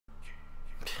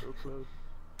So close.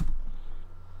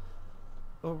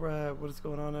 Alright, what is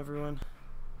going on, everyone?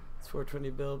 It's 420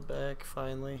 build back,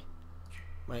 finally.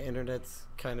 My internet's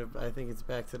kind of, I think it's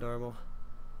back to normal.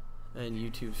 And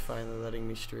YouTube's finally letting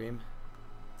me stream.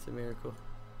 It's a miracle.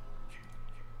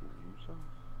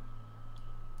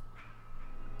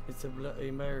 It's a bloody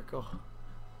miracle.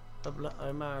 A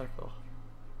bloody miracle.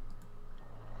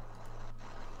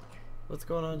 What's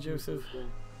going on, Joseph?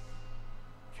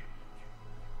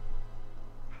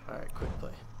 Alright, quick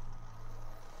play.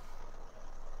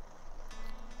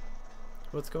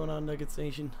 What's going on, Nuggets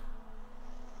Nation?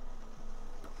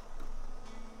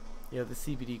 Yeah, the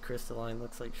CBD crystalline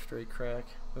looks like straight crack.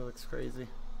 It looks crazy.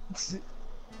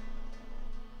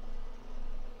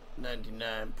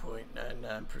 99.99%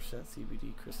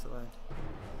 CBD crystalline.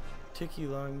 Took you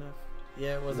long enough.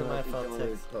 Yeah, it wasn't my fault.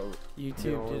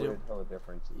 YouTube didn't.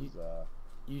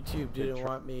 YouTube didn't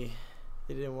want me.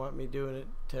 They didn't want me doing it.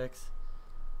 Tex.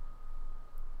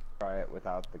 Try it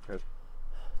without the crystal.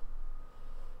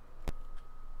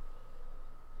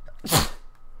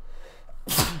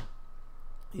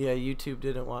 Yeah, YouTube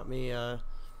didn't want me.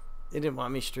 They didn't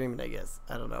want me streaming, I guess.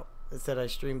 I don't know. They said I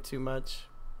streamed too much.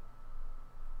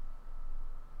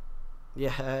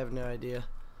 Yeah, I have no idea.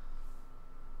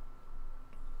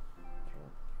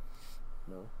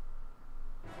 No.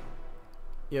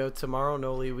 Yo, tomorrow,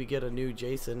 Noli, we get a new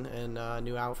Jason and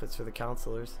new outfits for the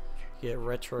counselors. You get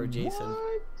retro Jason.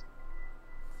 What?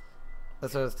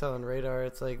 That's what I was telling Radar.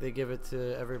 It's like they give it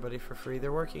to everybody for free.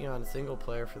 They're working on a single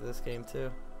player for this game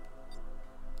too.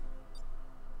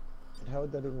 How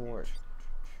would that even work?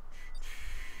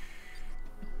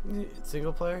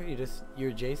 Single player?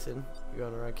 You're Jason. You're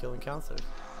going around killing counselors.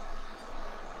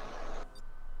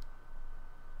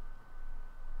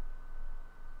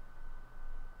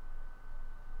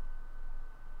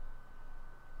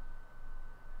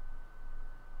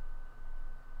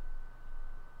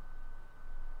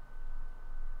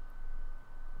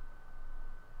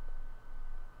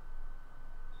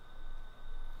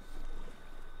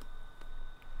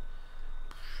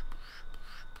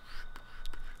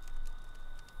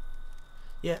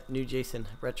 Yeah, new Jason,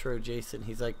 retro Jason.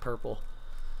 He's like purple.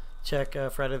 Check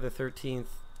Friday the 13th,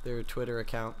 their Twitter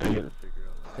account.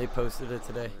 They posted it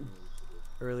today,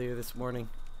 earlier this morning.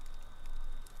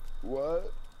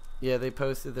 What? Yeah, they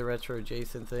posted the retro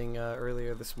Jason thing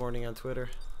earlier this morning on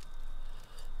Twitter.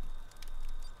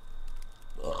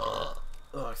 Oh,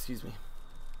 excuse me.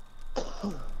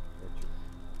 Come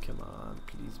on,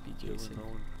 please be Jason.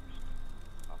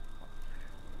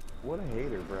 What a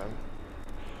hater, bro.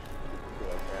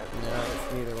 No,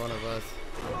 it's neither one of us.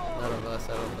 None of us,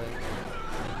 I don't think.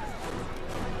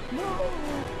 No!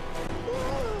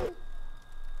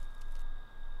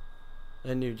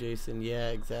 I knew Jason.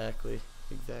 Yeah, exactly.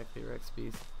 Exactly, Rex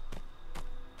Beast.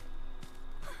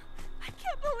 I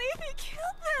can't believe he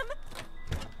killed them!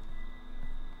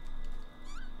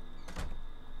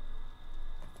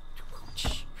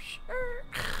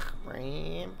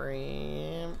 Bram,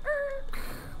 Bram.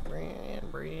 Bran,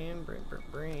 Bran, Bran, Bran,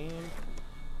 Bran,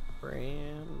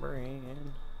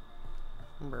 Bran,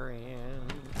 Bran, Bran,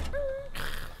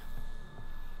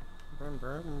 Bran,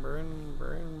 Bran, Bran,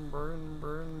 Bran,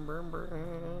 Bran, Bran,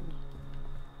 Bran.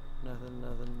 Nothing.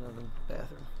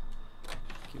 Bathroom.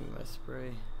 Give me my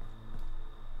spray.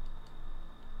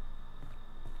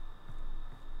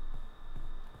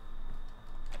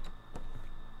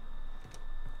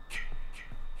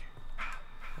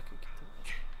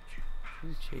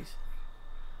 Who's chasing?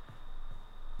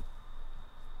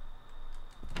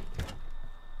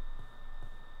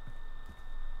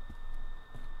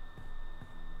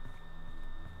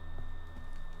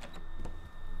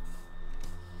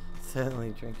 Suddenly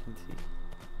drinking tea.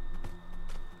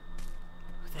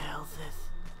 Who the hell's this?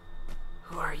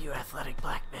 Who are you, athletic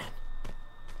black man?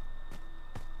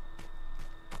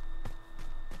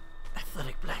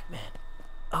 Athletic black man.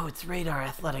 Oh, it's Radar,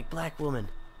 athletic black woman.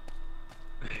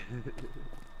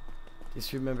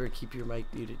 Just remember, keep your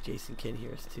mic muted. Jason can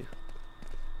hear us too.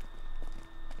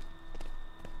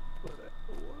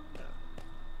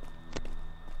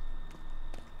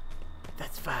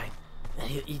 That's fine. Then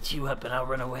he'll eat you up and I'll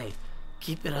run away.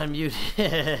 Keep it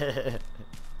unmuted.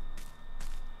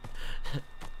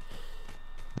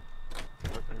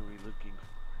 What are we looking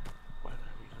for?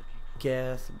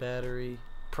 Gas, battery,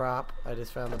 prop. I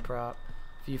just found the prop.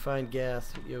 If you find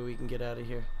gas, yo, we can get out of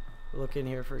here. Look in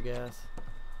here for gas.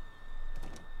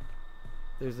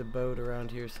 There's a boat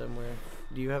around here somewhere.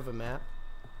 Do you have a map?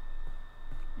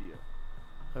 Yeah.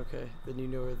 Okay, then you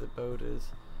know where the boat is.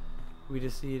 We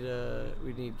just need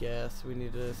we need gas. We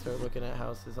need to start looking at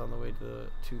houses on the way to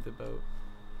the boat.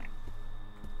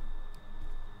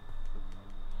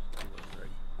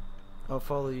 I'll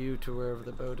follow you to wherever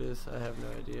the boat is. I have no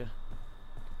idea.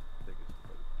 I think it's the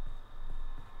boat.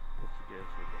 What's the gas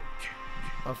look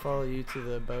like? I'll follow you to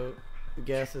the boat. The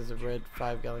gas is a red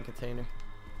 5-gallon container.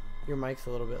 Your mic's a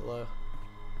little bit low.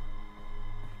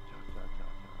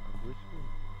 I'm whispering.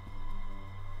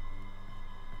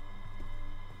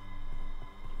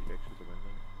 Can you exit the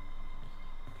window?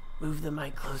 Move the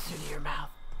mic closer to your mouth.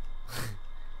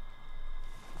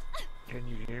 Can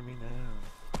you hear me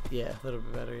now? Yeah, a little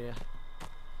bit better, yeah.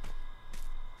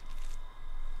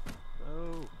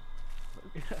 Oh,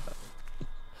 look out.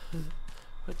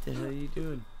 What the hell are you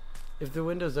doing? If the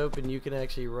window's open, you can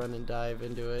actually run and dive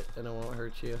into it, and it won't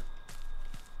hurt you.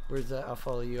 Where's that? I'll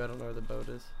follow you. I don't know where the boat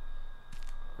is.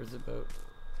 Where's the boat?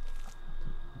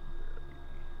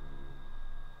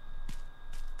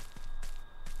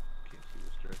 Can't see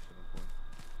which direction I'm going.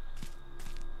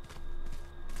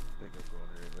 I think I'm going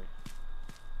the right way.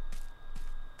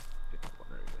 I think I'm going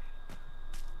the right way.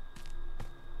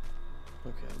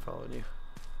 Okay, I'm following you.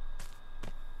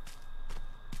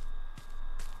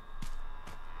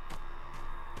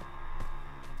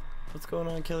 What's going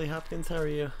on, Kelly Hopkins? How are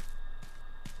you?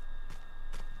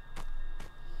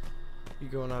 You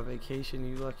going on vacation,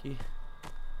 you lucky?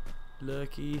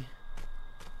 Lucky.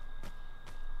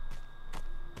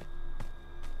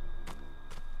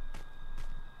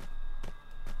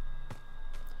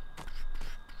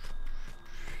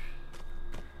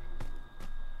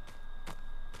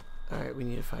 Alright, we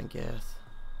need to find gas.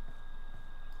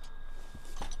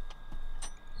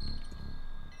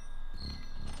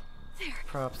 There.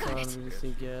 Props Got on, it. we just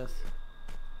need gas.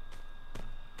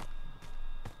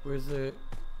 Where's the...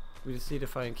 We just need to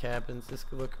find cabins.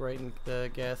 Just look right in the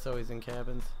gas, always in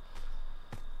cabins.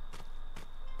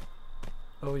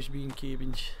 Always be in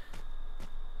cabins.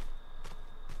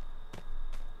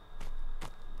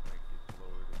 Might get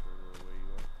lower the further away you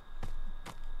are.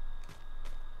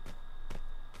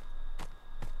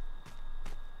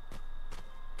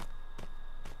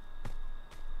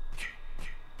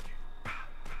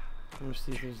 I'm gonna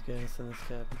see if there's gas in this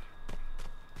cabin.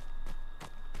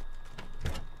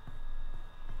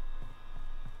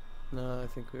 No, I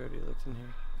think we already looked in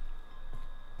here.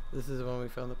 This is the one we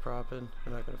found the prop in.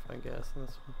 We're not gonna find gas in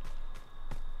this one.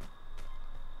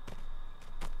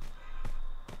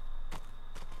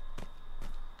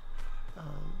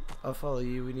 I'll follow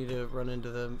you. We need to run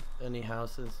into any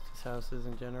houses, just houses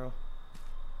in general.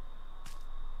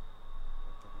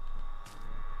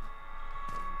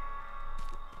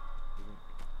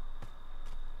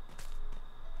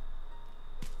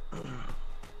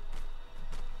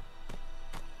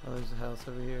 Oh, there's a house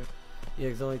over here. Yeah,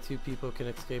 because only 2 people can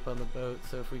escape on the boat,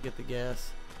 so if we get the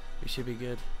gas, we should be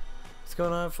good. What's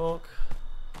going on, folk?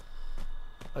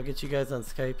 I'll get you guys on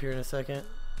Skype here in a second.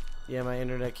 Yeah, my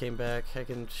internet came back. I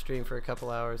can stream for a couple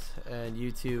hours, and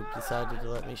YouTube decided to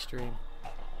let me stream.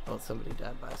 Oh, somebody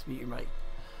died by us. Mute your mic.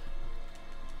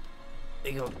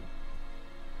 There you go.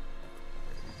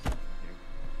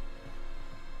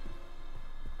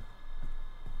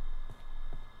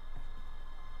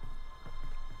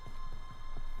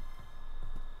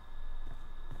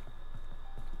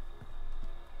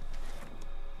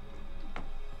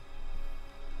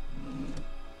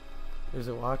 There's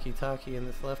a walkie-talkie in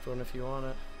this left one if you want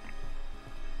it.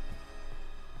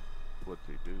 What's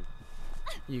it do?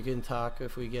 You can talk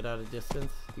if we get out of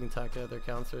distance. You can talk to other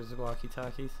counselors with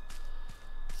walkie-talkies.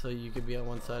 So you could be on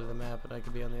one side of the map and I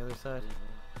could be on the other side.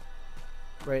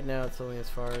 Right now it's only as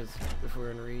far as if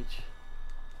we're in reach.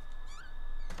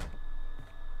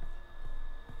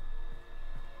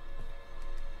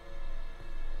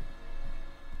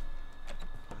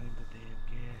 Find the damn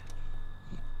gas.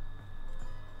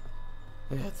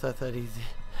 Yeah, it's not that easy.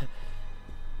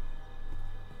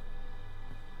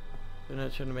 They're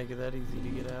not trying to make it that easy to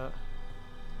get out.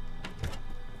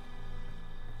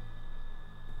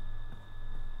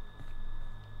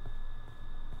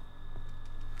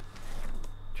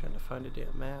 Trying to find a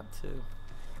damn map too.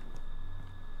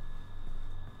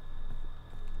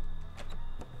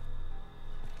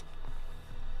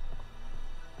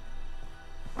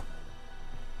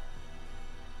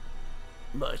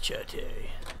 Machete.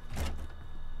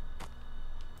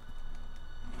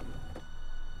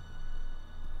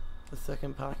 The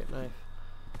second pocket knife.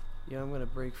 Yeah, I'm gonna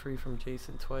break free from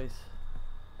Jason twice.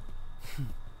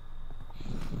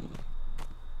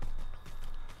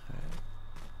 Alright.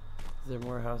 Is there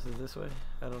more houses this way?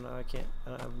 I don't know, I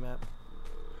don't have a map.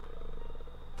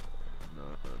 No,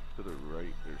 to the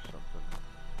right there's something.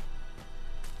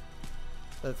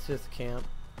 That's just camp.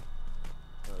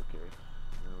 Okay.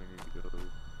 Now we need to go.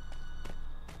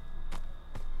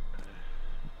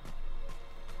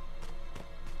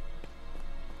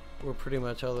 We're pretty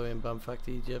much all the way in bumfucked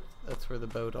Egypt. That's where the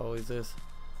boat always is.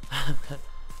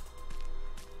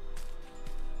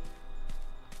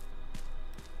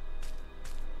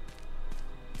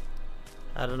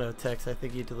 I don't know, Tex. I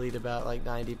think you delete about like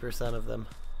 90% of them.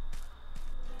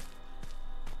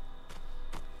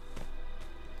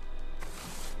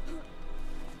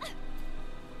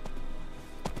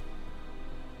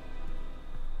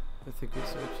 I think we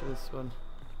search this one.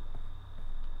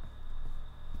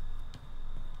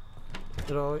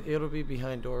 It'll be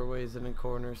behind doorways and in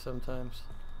corners sometimes.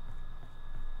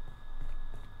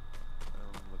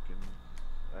 I'm looking.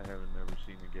 I haven't never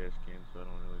seen a gas can, so I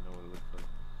don't really know what it looks like.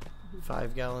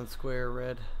 5-gallon square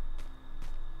red.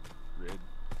 Red.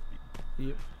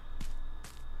 Yep.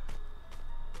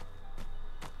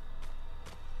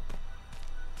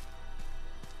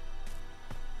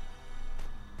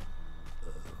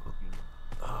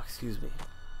 Oh, excuse me.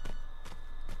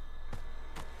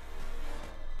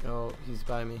 Oh, he's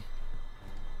by me.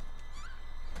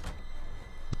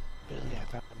 Billy, I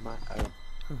found my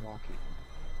walkie.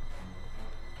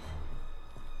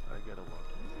 I gotta walk.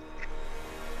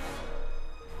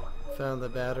 Found the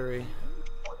battery.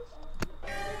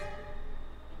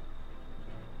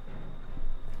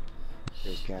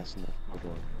 There's gas in the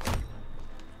door. Can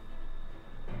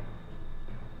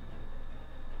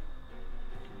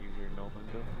you hear no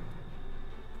window?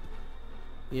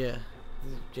 Yeah,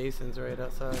 Jason's right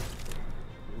outside.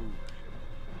 Ooh,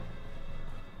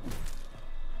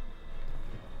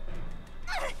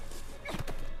 shit.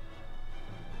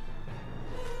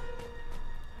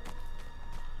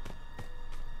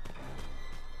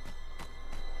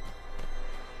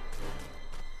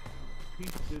 He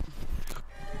did.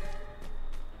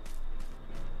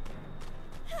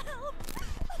 Help!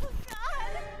 Oh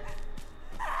God!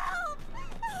 Help!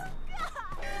 Oh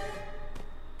God!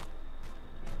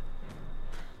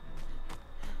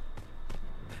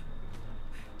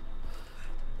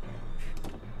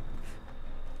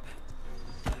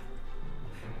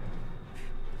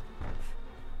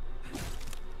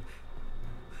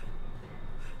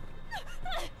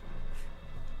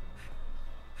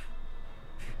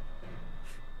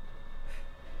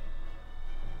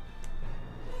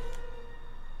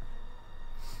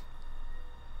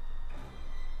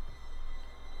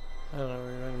 I don't know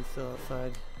where you're running, still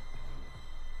outside.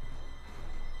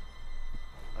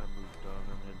 I moved on.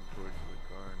 I'm heading towards the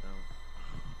car now.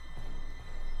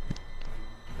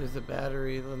 There's a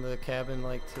battery in the cabin,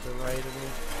 like to the right of me.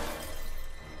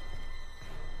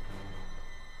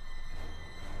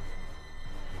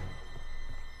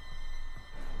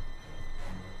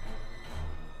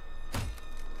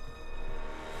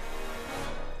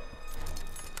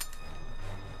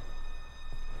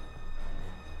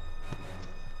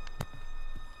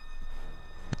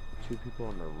 Two people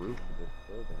on the roof of this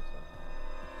building somehow.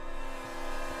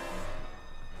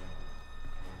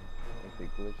 I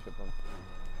think they glitched up on food.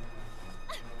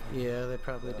 Yeah, they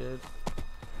probably did.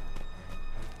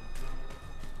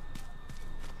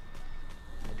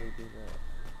 How did they do that?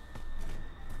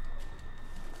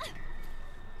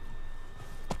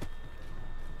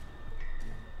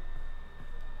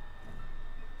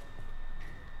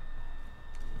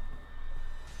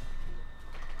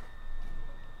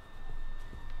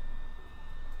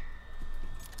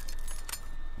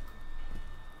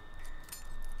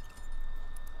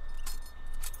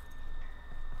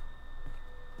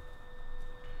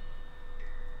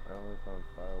 I only found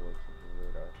fireworks in the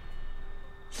radar.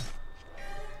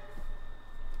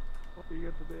 What do you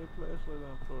got the damn flashlight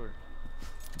on for?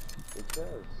 It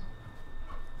says.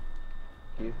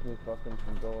 Keeps me fucking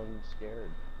from going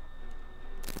scared.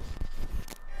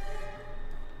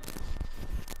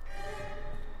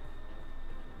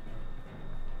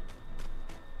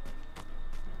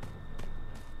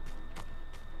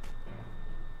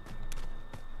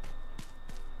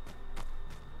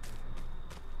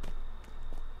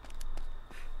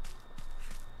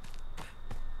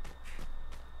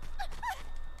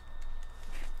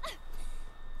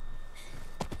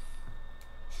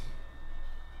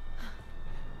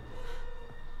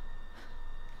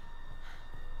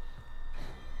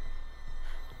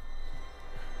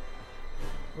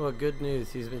 Well, good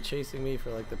news. He's been chasing me for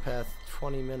like the past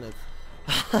 20 minutes.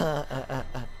 The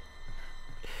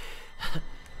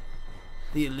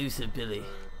elusive Billy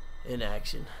in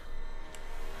action.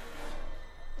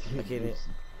 I can't.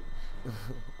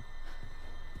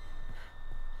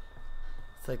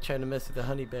 It's like trying to mess with the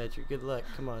honey badger. Good luck.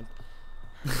 Come on.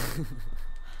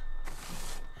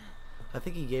 I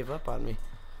think he gave up on me.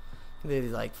 Then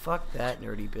he's like, fuck that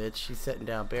nerdy bitch. She's setting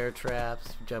down bear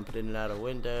traps, jumping in and out of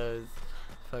windows,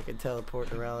 fucking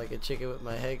teleporting around like a chicken with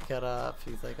my head cut off.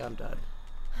 He's like, I'm done.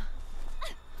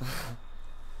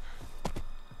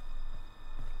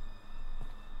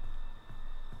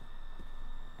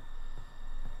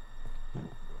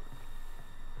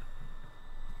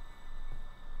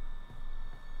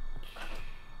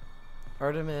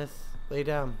 Artemis, lay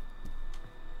down.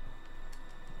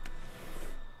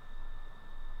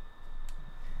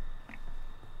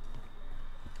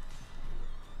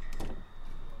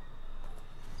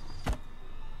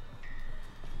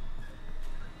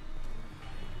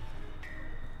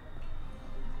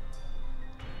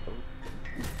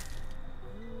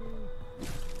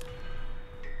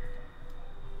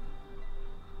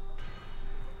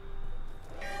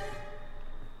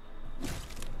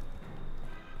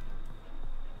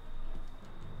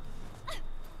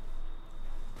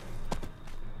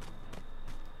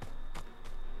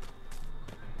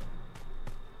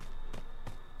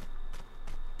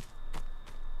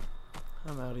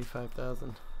 I'm outie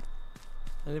 5,000.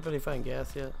 Anybody find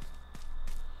gas yet?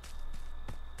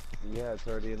 Yeah, it's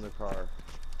already in the car.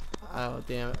 Oh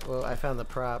damn it. Well, I found the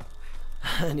prop.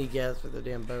 I need gas for the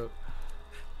damn boat.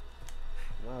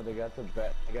 No, they got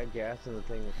they got gas in the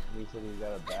thing. He said he's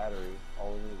got a battery.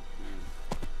 All we need is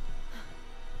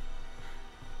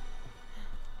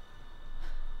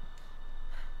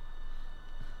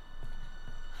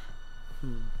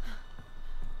food.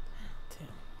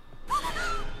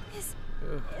 Damn. Is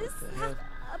Ugh, is what the that heck?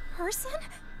 a person?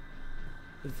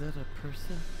 Is that a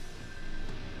person?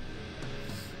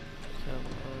 Come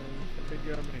on. They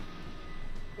got me.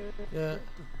 Yeah.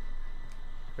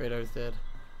 Radar's dead.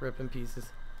 Rip in pieces.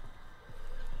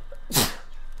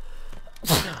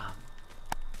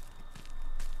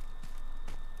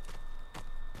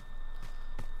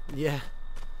 Yeah.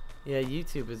 Yeah,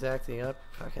 YouTube is acting up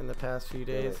fucking the past few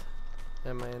days.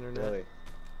 And my internet.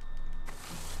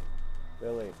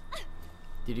 Billy.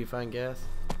 Did you find gas?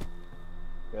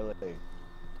 Billy.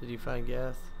 Did you find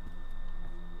gas?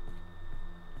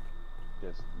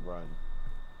 Just run.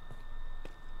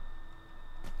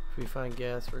 If we find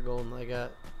gas, we're golden. I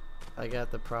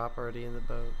got the prop already in the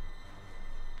boat.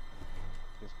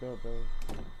 Just go, Billy.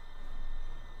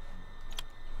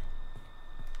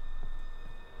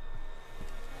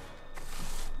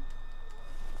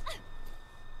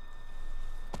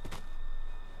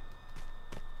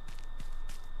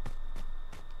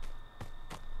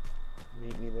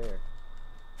 Meet me there.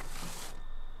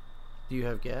 Do you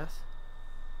have gas?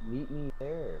 Meet me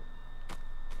there.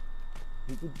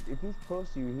 He could, if he's close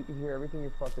to you, he can hear everything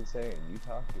you're fucking saying. You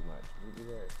talk too much. Meet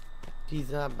me there. He's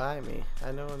not by me.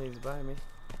 I know when he's by me.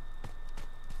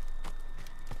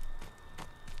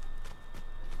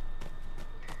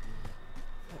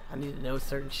 I need to know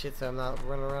certain shit so I'm not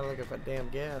running around looking for damn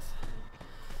gas.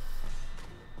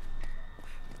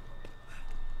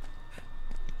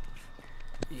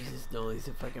 Jesus, Dolly's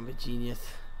a fucking genius.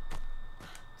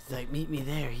 He's like, meet me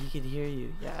there. He can hear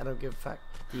you. Yeah, I don't give a fuck.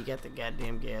 You got the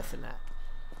goddamn gas or not?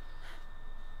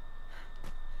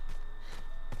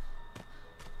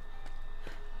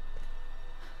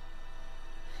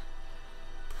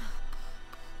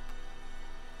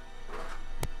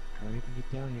 Hurry up and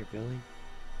get down here, Billy.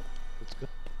 Let's go.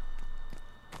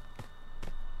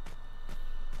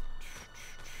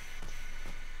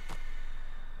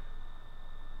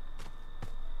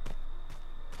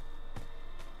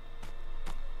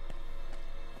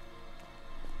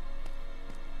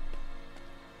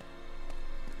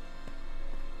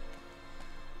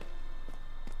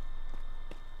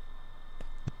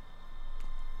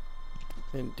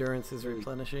 Endurance is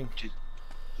replenishing.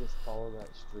 Just follow that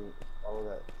street. Follow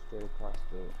that straight across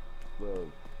the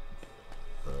road.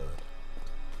 Go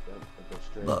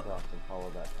straight across and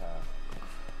follow that path.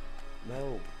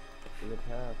 No, in the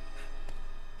path.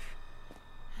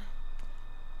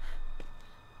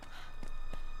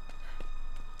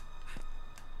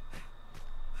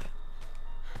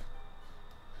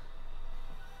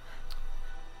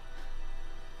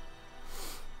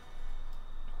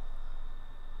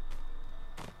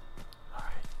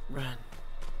 Run.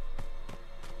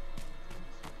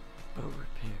 Boat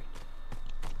repaired.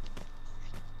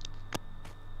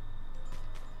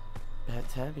 About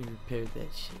time he repaired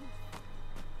that shit.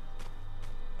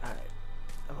 Alright,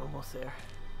 I'm almost there.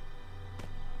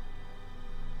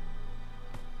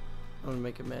 I'm gonna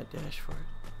make a mad dash for it.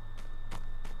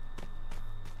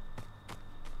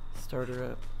 Start her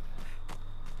up.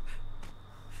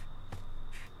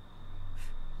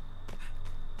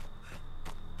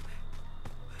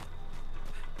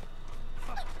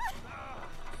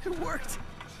 It worked!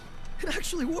 It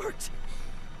actually worked!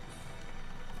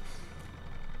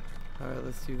 Alright,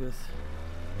 let's do this.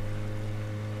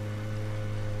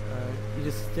 Alright, you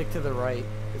just stick to the right.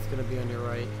 It's gonna be on your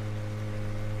right.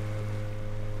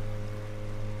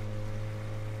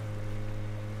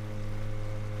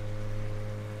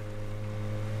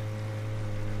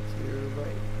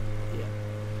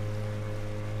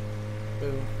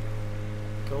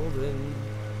 golden.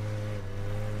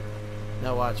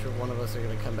 Now watch, one of us are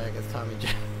gonna come back as Tommy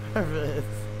Jarvis.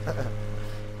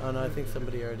 Oh no, I think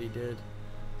somebody already did.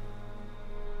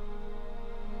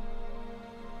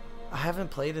 I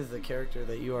haven't played as the character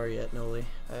that you are yet, Noli.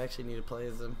 I actually need to play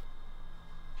as him.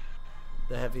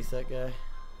 The heavyset guy.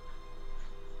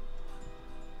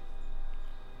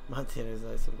 Montana's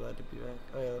nice, I'm glad to be back.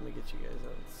 Oh yeah, let me get you guys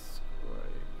on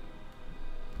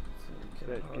Skype.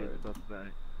 That kid's about to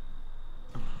die.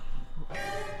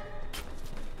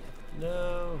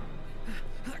 No!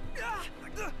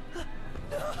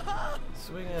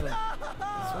 Swing at him!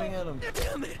 Swing at him!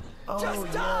 Damn it! Oh Just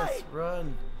yes! die!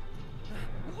 Run!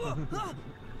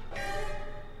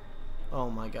 Oh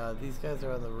my god, these guys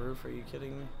are on the roof, are you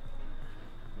kidding me?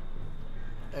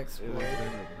 It Exploit. was been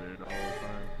up there the whole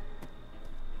time.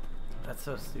 That's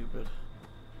so stupid.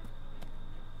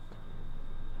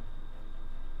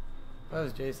 If I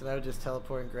was Jason, I would just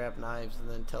teleport and grab knives and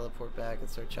then teleport back and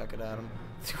start chucking at him.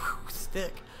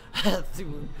 Stick! Alright,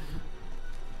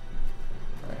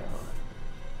 hold on.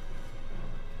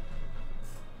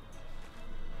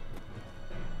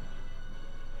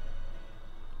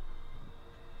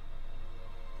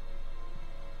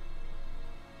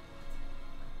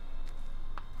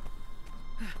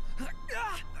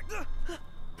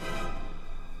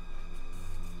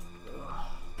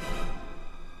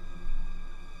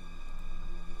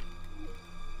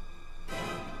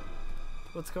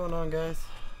 What's going on, guys?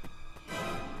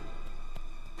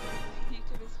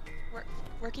 YouTube is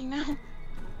working now?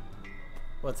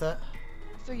 What's that?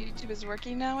 So YouTube is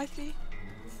working now, I see?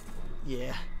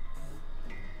 Yeah.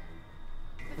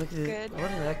 Look at this. Good.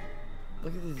 What an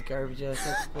look at these garbage ass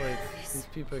exploits. These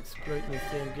people exploiting this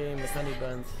damn game with honey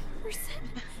buns.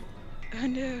 Oh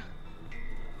no.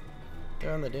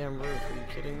 They're on the damn roof. Are you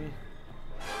kidding me?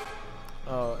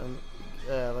 Oh, and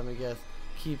let me guess.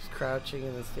 Keeps crouching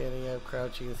and then standing up,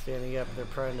 crouching and standing up. They're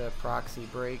trying to proxy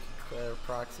break,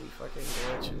 proxy fucking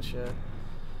glitch and shit.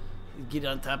 Get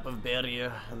on top of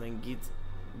barrier and then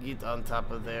get on top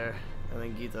of there and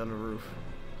then get on the roof.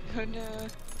 Oh no.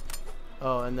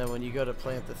 Oh, and then when you go to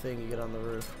plant the thing, you get on the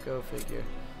roof. Go figure.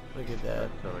 Look at that.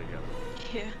 That's all I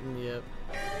got. Yeah. Yep.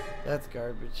 That's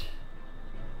garbage.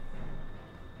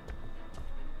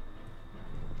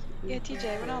 Yeah,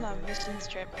 TJ, went on a missions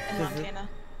trip in Does it- Montana.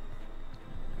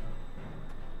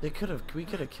 We could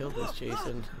have killed this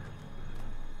Jason.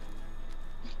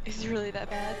 Is he really that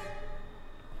bad?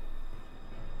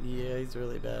 Yeah, he's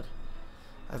really bad.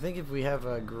 I think if we have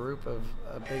a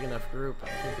big enough group, I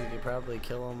think we could probably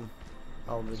kill him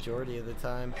a majority of the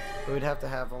time. But we'd have to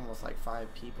have almost like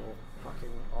 5 people fucking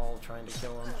all trying to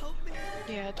kill him. Help me!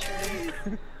 Yeah,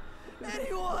 true.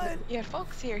 Anyone! Yeah,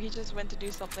 Folk's here. He just went to do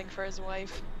something for his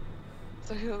wife.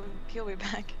 So he'll be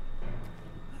back.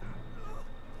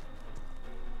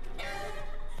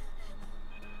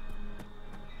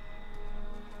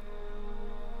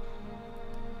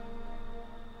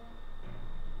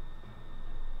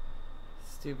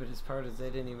 Stupidest part is they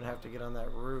didn't even have to get on that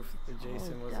roof. The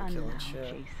Jason All wasn't done killing now, shit.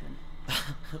 Jason.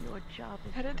 Your job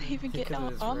is How did they even He get could've on,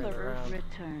 just on the ran roof? around.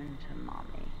 return to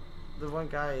mommy. The one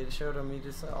guy, it showed him, he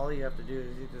just, all you have to do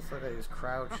is he just looked like he was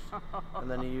crouched,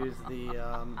 and then he used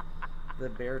the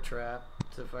bear trap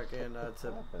to fucking,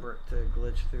 to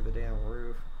glitch through the damn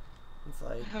roof. It's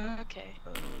like, Okay.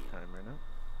 Time right now.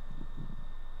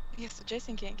 Yeah, so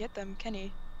Jason can't get them, can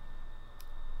he?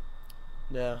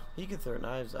 yeah, he could throw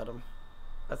knives at him.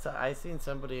 I seen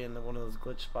somebody in one of those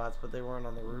glitch spots, but they weren't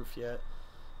on the roof yet,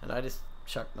 and I just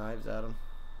chucked knives at him.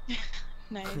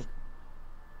 Nice.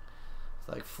 It's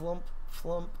like flump,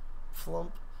 flump,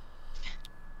 flump.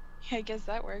 Yeah, I guess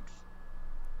that works.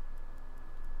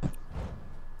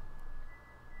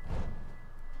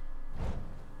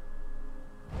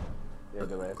 Yeah,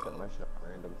 the way I set my shot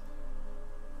random.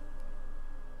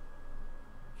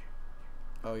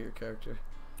 Oh, your character.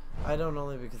 I don't,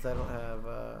 only because I don't have,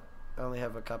 I only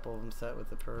have a couple of them set with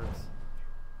the perks.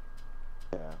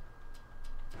 Yeah.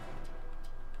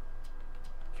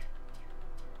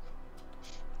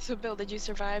 So Bill, did you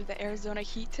survive the Arizona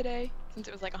heat today? Since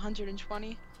it was like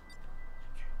 120?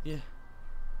 Yeah.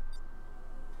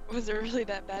 Was it really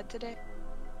that bad today?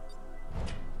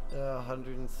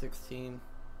 116.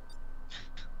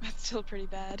 That's still pretty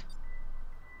bad.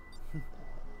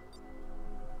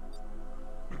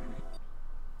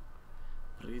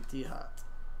 Pretty hot.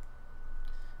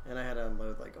 And I had to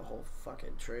unload like a whole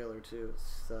fucking trailer too. It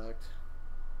sucked.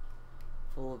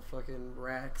 Full of fucking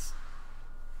racks.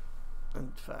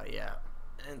 And yeah.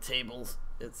 And tables.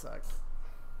 It sucked.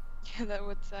 Yeah, that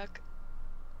would suck.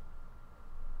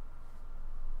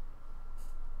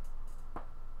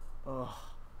 Oh,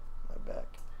 my back.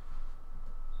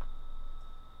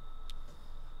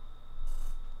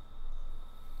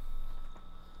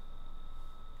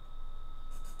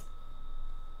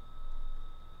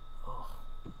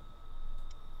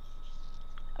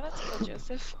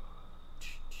 Joseph.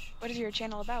 What is your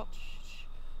channel about?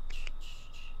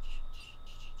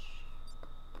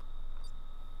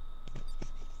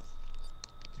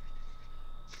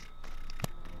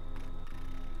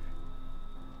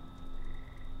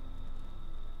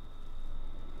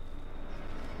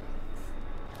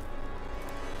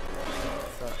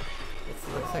 It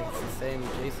looks like it's the same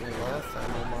Jason as last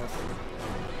time almost.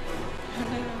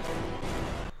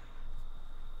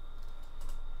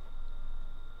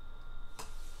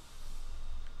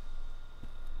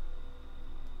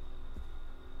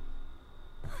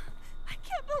 I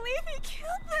can't believe he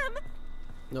killed them!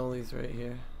 Noli's right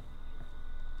here.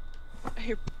 Are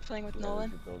you playing with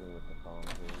Nolan? Building with the phone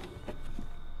too.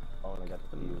 Oh, and I got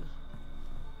the fuse.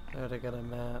 Alright, I got a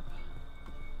map.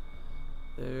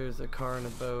 There's a car and a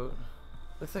boat.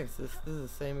 Looks like this is the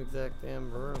same exact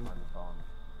damn room. On the phone.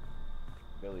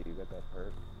 Billy, you got that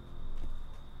perk?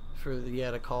 For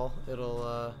the call,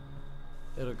 it'll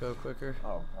go quicker.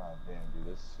 Oh god damn,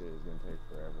 dude, this shit is gonna take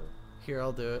forever. Here,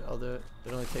 I'll do it.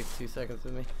 It only takes 2 seconds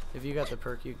with me. If you got the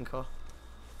perk, you can call.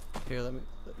 Here, let me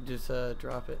just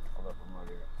drop it. Hold up,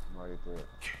 I'm already through it.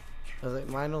 I was like,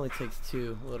 mine only takes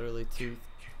 2, literally 2.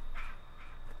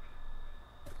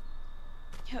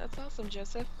 Yeah, that's awesome,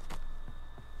 Joseph.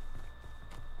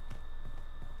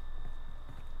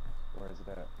 Where is it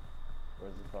at?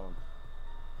 Where's the phone?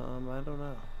 I don't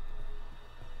know.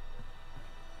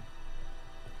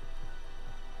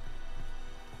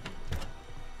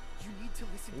 You need to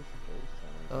listen.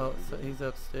 Oh, so he's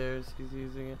upstairs. He's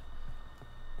using it.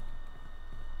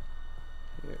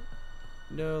 Here.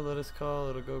 No, let us call.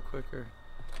 It'll go quicker.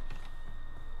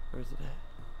 Where's it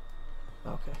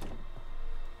at? Okay.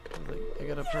 I was like, I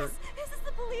got a perk. This is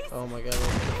the police! Oh my god, look,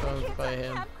 the phone's Kids by at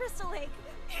him. Camp Crystal Lake!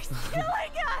 He's killing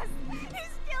us!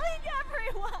 He's killing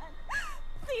everyone!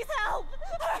 Please help!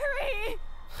 Hurry!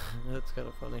 That's kind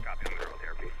of funny.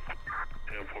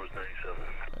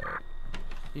 Alright.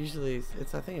 Usually,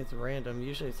 I think it's random.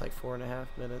 Usually it's like 4.5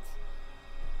 minutes.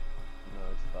 No,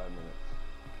 it's 5 minutes.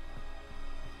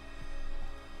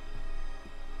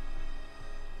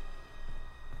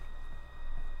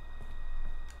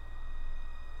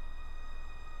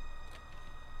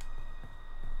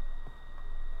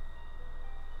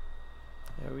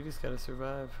 Yeah, we just gotta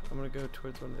survive. I'm gonna go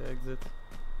towards one of the exits.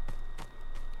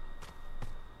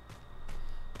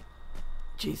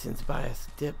 Jason's bias.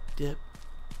 Dip, dip.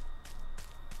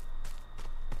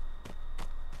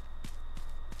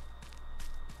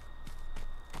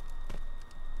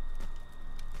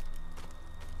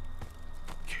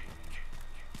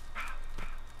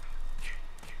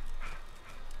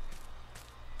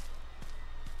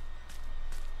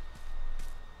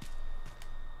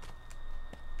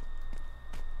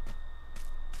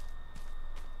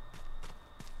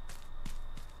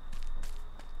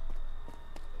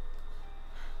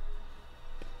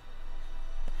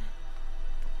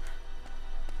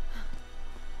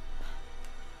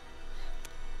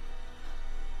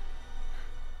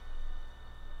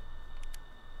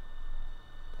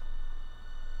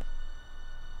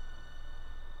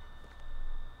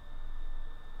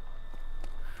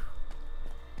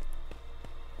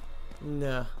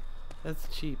 No, that's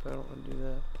cheap. I don't want to do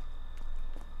that.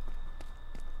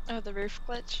 Oh, the roof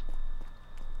glitch?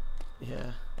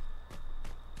 Yeah.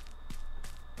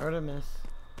 Artemis.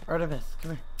 Artemis,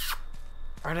 come here.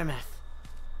 Artemis.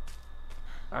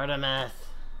 Artemis.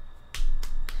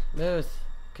 Moose.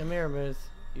 Come here, Moose.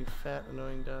 You fat,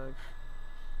 annoying dog.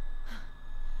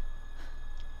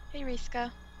 Hey,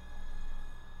 Riska.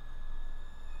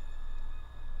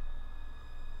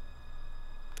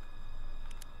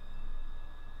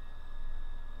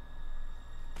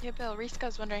 Yeah, Bill,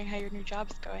 Riska's wondering how your new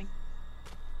job's going.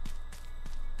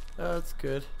 Oh, it's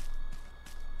good.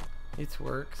 It's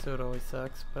work, so it always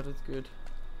sucks, but it's good.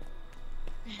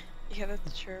 Yeah,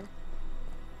 that's true.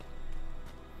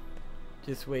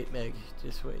 Just wait, Meg.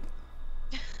 Just wait.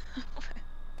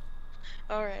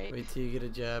 Alright. Wait till you get a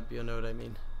job, you'll know what I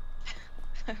mean.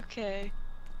 Okay.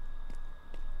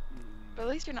 But at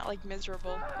least you're not like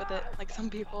miserable with it, like some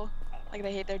people. Like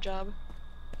they hate their job.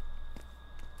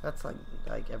 That's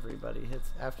like everybody. It's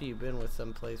after you've been with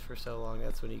some place for so long,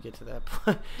 that's when you get to that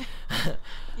point.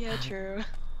 Yeah, true.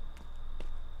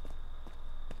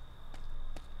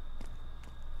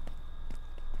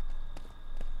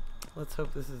 Let's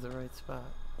hope this is the right spot.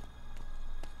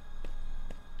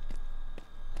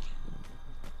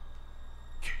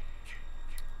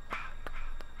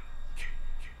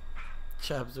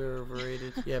 Jobs are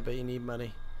overrated. Yeah, but you need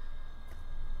money.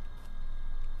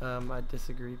 I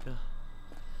disagree, Bill.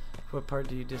 What part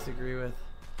do you disagree with?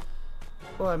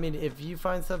 Well, I mean, if you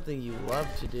find something you love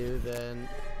to do, then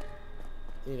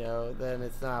you know, then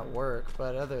it's not work.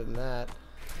 But other than that,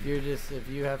 if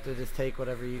you have to just take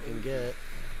whatever you can get,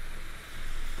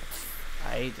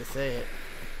 I hate to say it,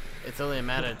 it's only a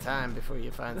matter of time before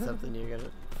you find something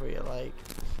before you like.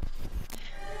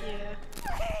 Yeah.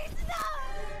 Please, no!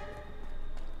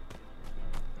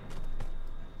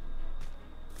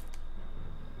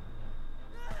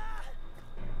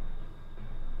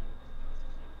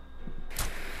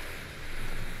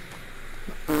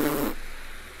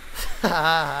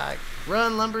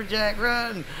 Run, lumberjack,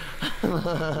 run!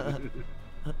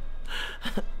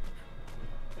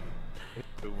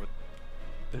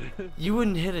 You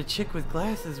wouldn't hit a chick with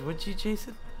glasses, would you,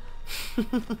 Jason?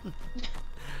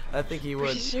 I think he would.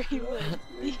 Pretty sure he would.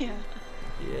 Yeah.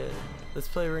 Yeah. Let's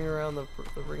play ring around the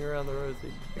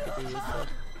rosy. You can do this stuff.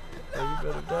 Oh, you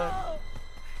better die.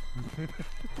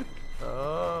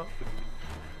 Oh.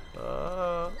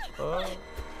 Oh. Oh.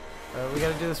 We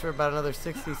gotta do this for about another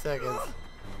 60 seconds.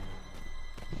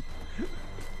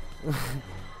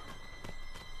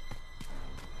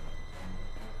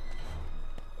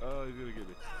 Oh, he's gonna get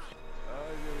me. Oh,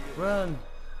 he's gonna get me. Run!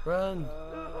 Run!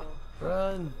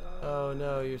 Run! Oh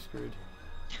no, you're screwed.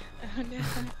 Oh no.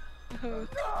 Oh.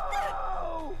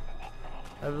 No!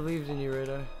 I believed in you,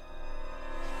 Radar.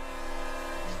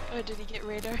 Oh, did he get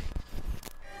radar?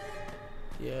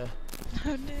 Yeah.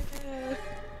 Oh no.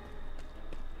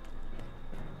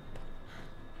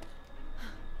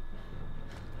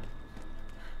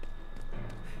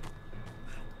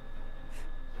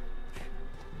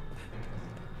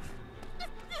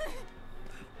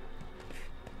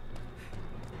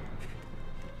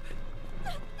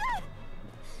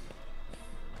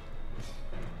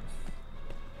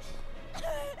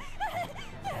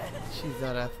 She's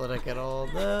not athletic at all.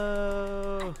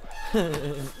 No!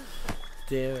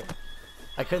 Damn it.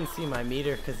 I couldn't see my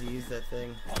meter because he used that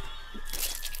thing.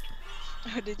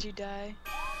 Oh, did you die?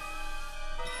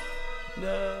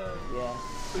 No! Yeah.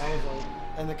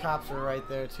 And the cops were right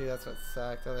there too, that's what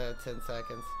sucked. I only had 10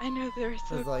 seconds. I know they were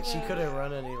so It was like, she close. couldn't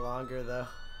run any longer though.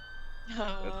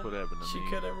 Oh. That's what happened to She me.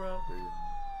 couldn't run.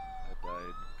 I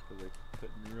died because I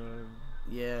couldn't run.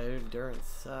 Yeah, her endurance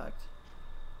sucked.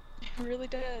 It really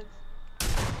does.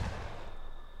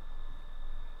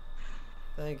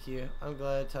 Thank you. I'm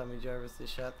glad Tommy Jarvis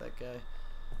just shot that guy.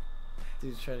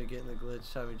 Dude's trying to get in the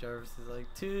glitch. Tommy Jarvis is like,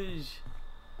 Touj!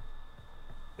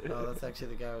 Oh, that's actually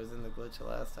the guy who was in the glitch the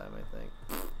last time, I think.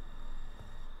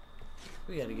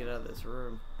 We gotta get out of this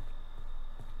room.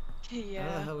 Yeah.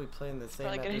 How the hell are we playing the same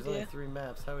Probably map? a good There's only idea. 3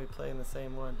 maps. How are we playing the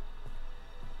same one?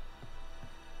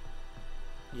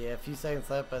 Yeah, a few seconds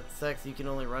left, but sex, you can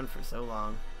only run for so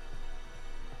long.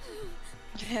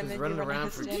 Yeah, and Just then running you run out around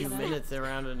of for 2 stamina. minutes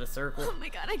around in a circle. Oh my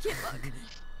god, I can't look.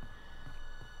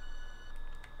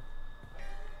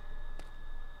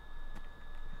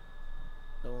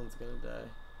 No one's gonna die.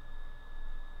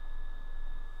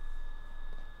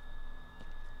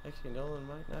 Actually, Nolan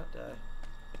might not die.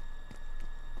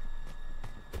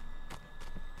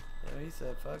 No, he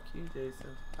said, fuck you,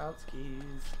 Jason.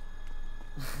 Outskis.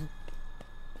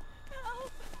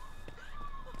 Help!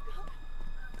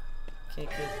 Can't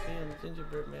catch me on the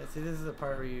gingerbread man. See, this is the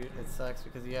part where it sucks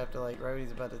because you have to, like, right when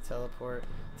he's about to teleport,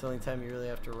 it's the only time you really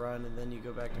have to run, and then you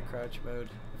go back to crouch mode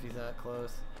if he's not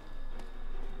close.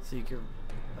 So you can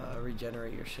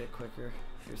regenerate your shit quicker,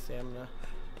 your stamina.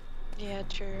 Yeah,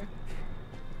 true.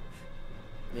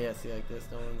 Yeah, see, like this,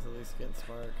 no one's at least getting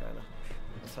smarter, kinda.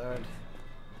 It's hard.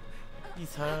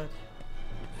 He's hard.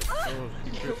 Oh,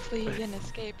 Hopefully he didn't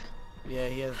escape. Yeah,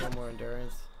 he has no more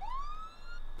endurance.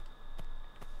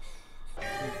 He's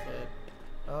dead.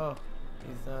 Oh,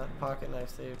 he's not. Pocket knife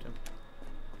saved him.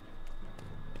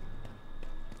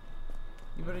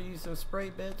 You better use some spray,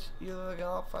 bitch. You look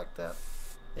all fucked up.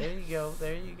 There you go,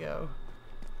 there you go.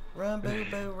 Run, boo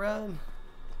boo, run.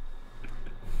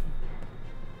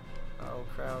 Oh,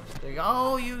 crouch. There you go.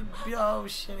 Oh, you. Oh,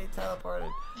 shit, he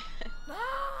teleported.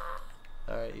 Ah!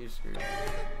 Alright, you're screwed.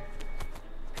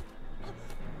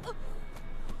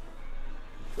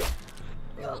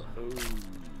 Oh.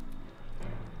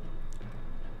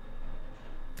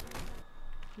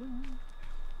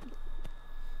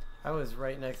 I was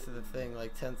right next to the thing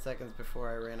like 10 seconds before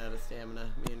I ran out of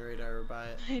stamina. Me and Radar were by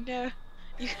it. I know.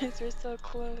 You guys were so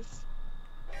close.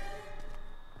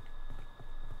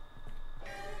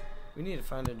 We need to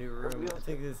find a new room. I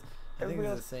think this is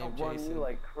the same outrun me Jason.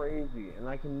 like crazy, and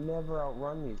I can never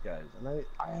outrun these guys. And I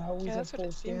always Yeah, have that's what full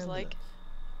it seems stamina. like.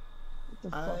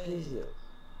 What the fuck is this?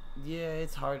 Yeah,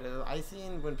 it's hard. I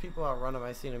seen when people outrun them.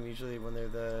 I seen them usually when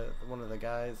they're one of the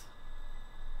guys.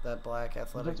 That black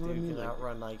athletic That's what I dude mean, can like-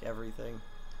 outrun like everything.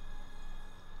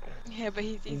 Yeah, but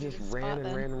he's He easy just to ran spot and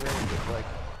then. ran and ran. Just like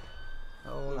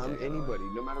How old I'm are you? anybody,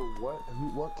 no matter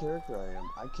what character I am.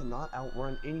 I cannot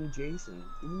outrun any Jason,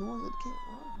 even the ones that can't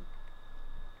run.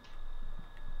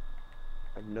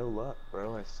 I have no luck,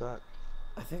 bro. I suck.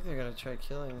 I think they're gonna try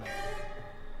killing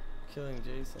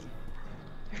Jason.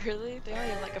 Really? They only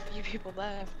have like a few people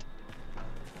left.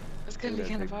 It's gonna be that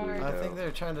kind of big hard. blue I think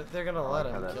they're gonna let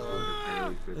him kill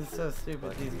him. him. It's so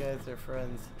stupid. These guys are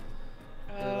friends.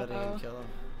 They're letting him kill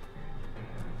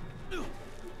him.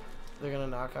 They're gonna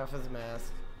knock off his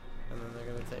mask, and then they're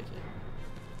gonna take it.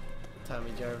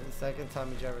 Tommy Jarvis. Second,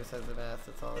 Tommy Jarvis has a mask.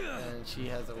 That's all. And she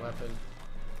has a weapon.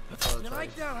 That's all. You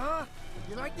like that, huh?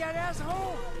 You like that,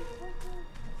 asshole?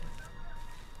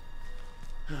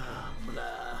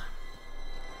 Blah.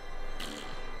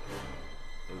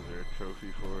 Was there a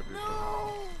trophy for it or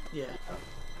something? Yeah.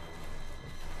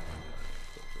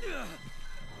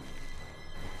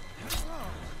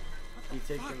 You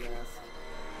take your mask.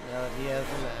 Now he has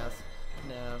a mask.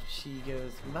 Now she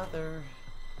goes, Mother,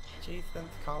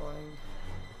 Jason's calling.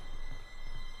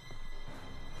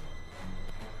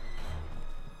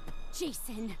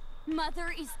 Jason,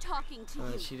 Mother is talking to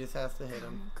And you. she just has to hit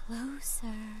him. Come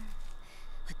closer.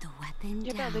 Put the weapon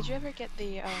Yeah, down. Belle, did you ever get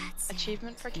the That's it.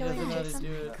 achievement for He killing doesn't know how to Jason?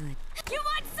 do it. Good. You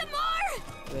want some more?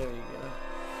 There you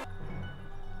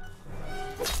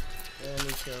go. And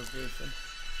he kills Jason.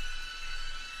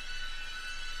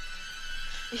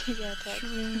 Yeah, text.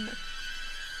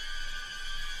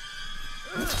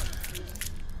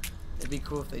 It'd be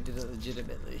cool if they did it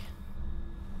legitimately.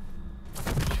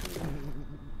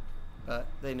 But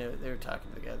they knew they were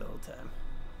talking to the guy the whole time.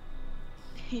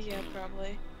 Yeah,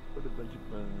 probably. What a bunch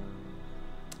of buns.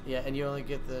 Yeah, and you only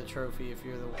get the trophy if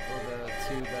you're the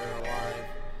two that are alive.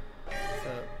 So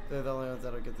they're the only ones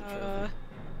that'll get the trophy.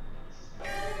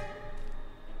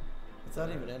 It's not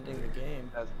even ending the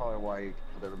game. That's probably why he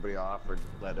killed everybody off or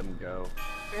let him go.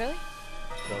 Really?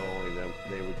 So only them,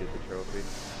 they would get the trophy.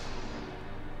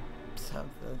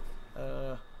 Something.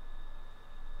 That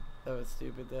was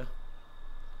stupid though.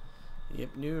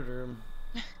 Yep, neuter him.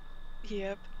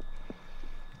 Yep.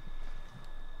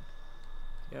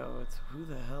 Yo, it's who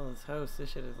the hell is host? This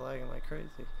shit is lagging like crazy.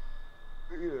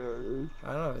 Yeah.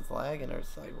 I don't know if it's lagging or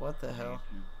it's like what the hell.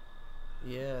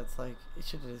 Yeah, it's like it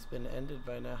should have just been ended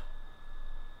by now.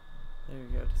 There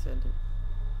you go, just end it.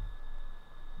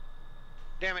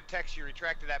 Damn it, Tex, you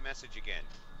retracted that message again.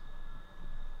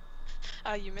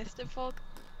 Oh, you missed it, Folk?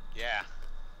 Yeah.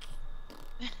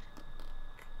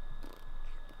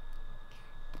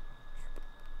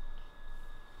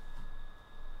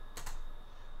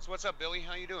 So what's up, Billy?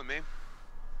 How you doing, man?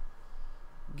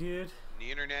 Good. The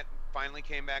internet finally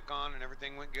came back on and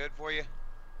everything went good for you?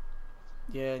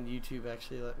 Yeah, and YouTube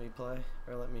actually let me play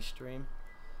or let me stream.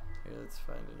 Here, let's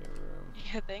find a new room.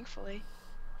 Yeah, thankfully.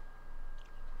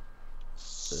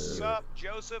 Sup,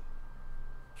 Joseph?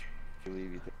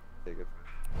 Believe you take it.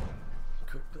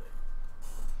 Quick play.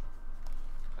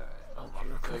 Alright, hold on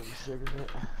real quick.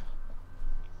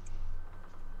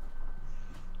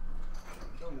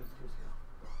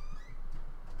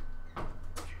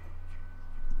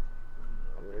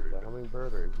 There's a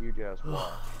hummingbird or a huge ass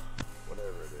wasp.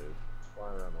 Whatever it is.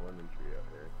 Flying around the lemon tree out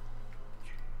here.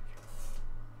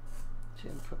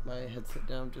 Should put my headset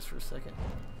down just for a second.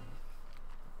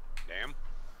 Damn.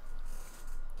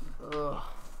 Ugh.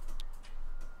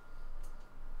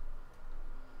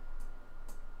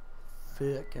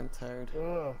 Fuck, I'm tired.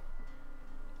 Ugh.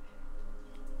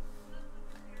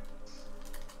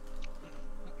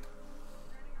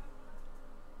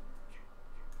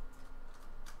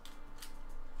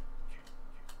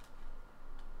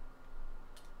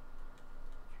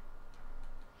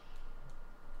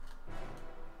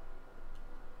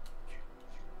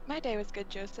 My day was good,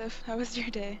 Joseph. How was your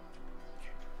day?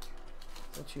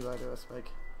 Don't you lie to us, Mike.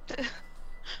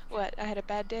 What? I had a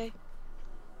bad day?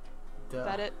 Duh. Is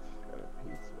that it? Got a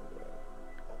pizza.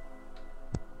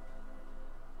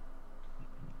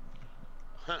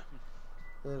 Huh.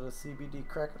 Little CBD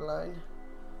cracker line.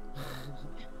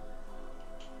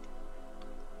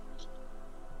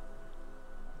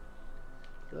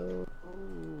 Oh.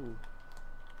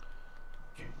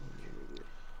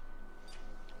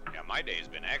 Yeah, my day's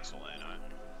been excellent.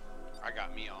 I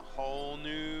got me a whole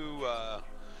new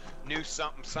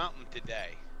something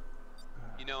today.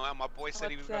 You know how my boy said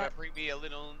he was gonna bring me a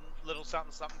little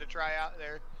something to try out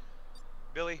there,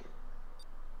 Billy?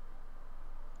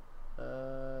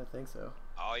 I think so.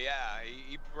 Oh yeah,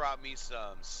 he brought me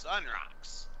some sun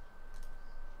rocks.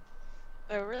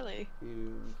 Oh, really?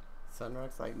 You sun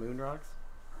rocks like moon rocks?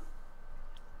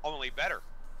 Only better.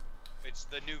 It's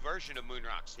the new version of moon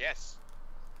rocks. Yes,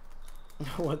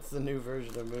 What's the new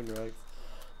version of moon rocks?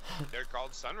 they're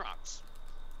called sun rocks.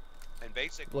 And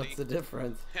basically, What's the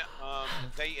difference?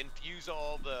 they infuse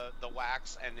all the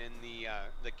wax and then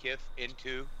the kith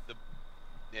into the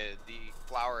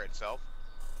flour itself.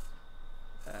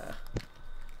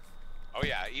 Oh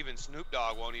yeah, even Snoop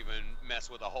Dogg won't even mess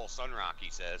with a whole Sunrock, he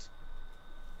says.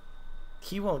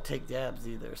 He won't take dabs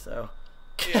either, so.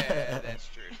 Yeah, that's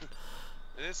true.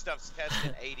 And this stuff's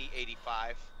tested 80,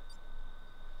 85.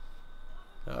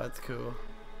 Oh, that's cool.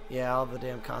 Yeah, all the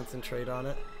damn concentrate on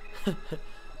it.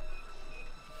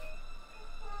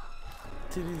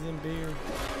 Titties and beer.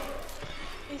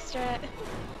 Hey, Strat.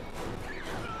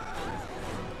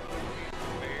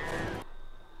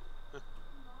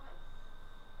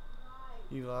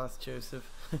 You lost, Joseph.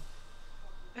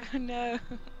 Oh no.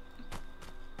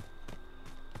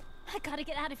 I gotta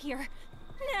get out of here.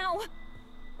 Now!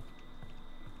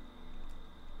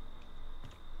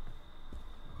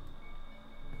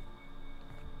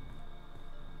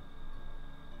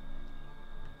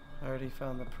 I already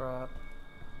found the prop.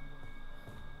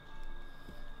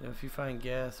 Yeah, if you find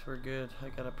gas, we're good. I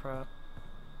got a prop.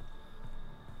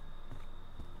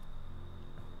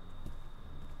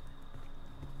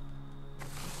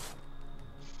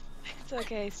 It's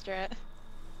okay, Strat.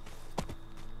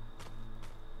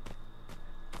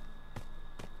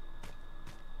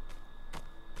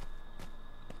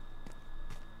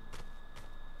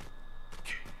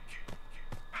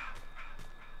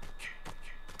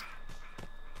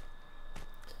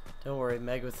 Don't worry,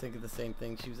 Meg was thinking the same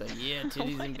thing. She was like, yeah,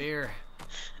 titties and beer.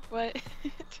 What?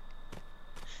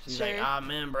 She's Sure. like,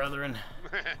 amen, brethren.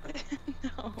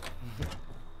 No.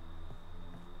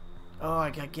 Oh, I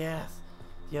got gas.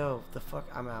 Yo, the fuck,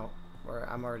 I'm out. Or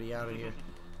I'm already out of here.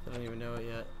 I don't even know it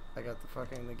yet. I got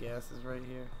the gas is right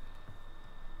here.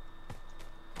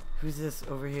 Who's this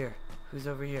over here? Who's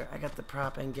over here? I got the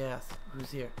prop and gas.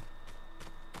 Who's here?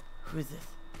 Who is this?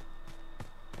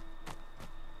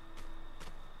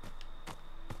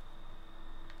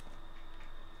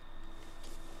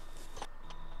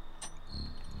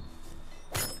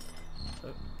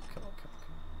 Oh, come on.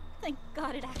 Thank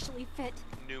God it actually fit.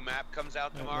 New map comes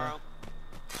out tomorrow.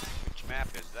 Which map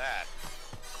is that?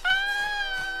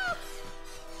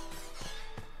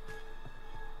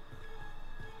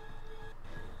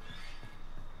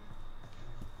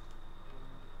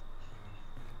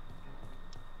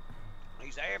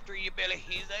 He's after you, Billy.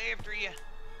 He's after you.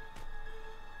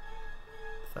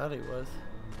 Thought he was.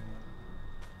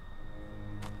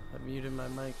 I muted my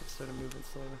mic and started moving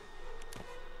slower.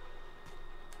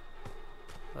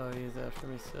 Oh, he's after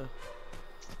me still.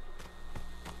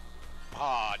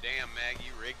 Aw, damn, Meg,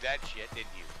 you rigged that shit, didn't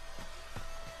you?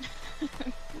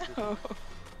 No.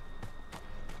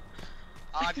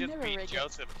 I just never beat rig it.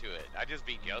 Joseph to it. I just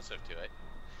beat Joseph to it.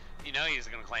 You know he's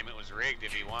gonna claim it was rigged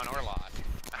if he won or lost.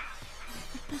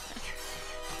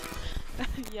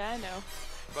 Yeah, I know.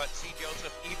 But see,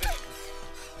 Joseph, even...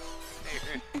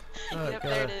 Oh, Yep,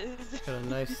 there it is. Got a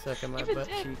knife stuck in my Even butt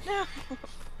Ted- cheek. No.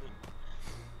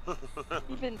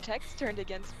 Even text turned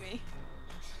against me.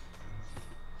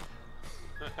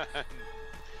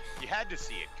 You had to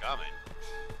see it coming.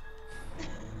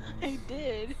 I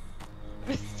did.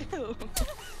 But still.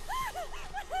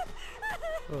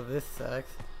 Oh, this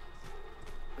sucks.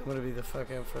 I'm gonna be the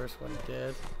fucking first one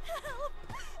dead.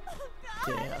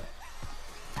 Damn.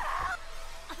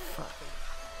 Fuck.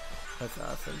 That's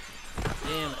awesome.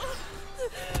 Damn it.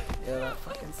 Yeah, that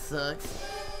fucking sucks.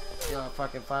 You know, I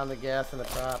fucking found the gas in the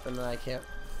top and then I can't.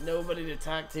 Nobody to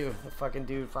talk to. The fucking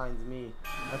dude finds me.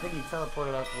 I think he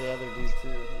teleported out to the other dude too.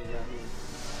 He got me.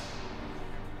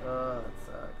 Oh,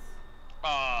 that sucks.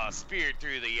 Oh, speared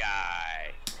through the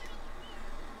eye.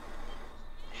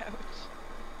 Ouch.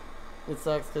 It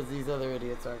sucks because these other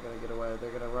idiots aren't going to get away.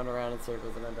 They're going to run around in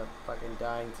circles and end up fucking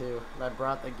dying too. And I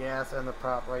brought the gas and the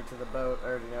prop right to the boat. I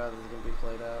already know how this is going to be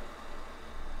played out.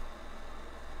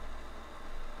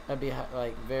 I'd be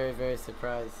like very, very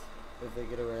surprised if they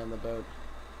get away on the boat.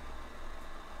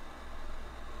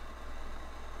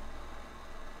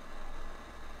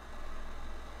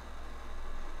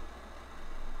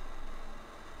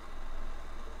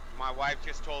 My wife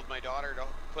just told my daughter to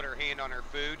put her hand on her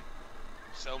food.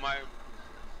 So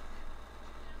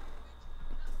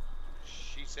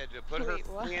she said to put Wait,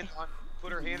 what?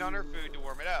 put her hand on her food to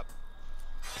warm it up.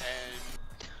 And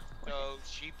so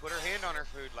she put her hand on her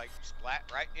food, like splat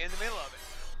right in the middle of it.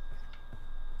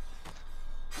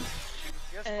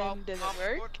 She was just And did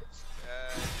it work?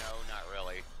 No, not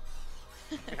really.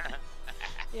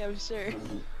 Yeah, I'm sure.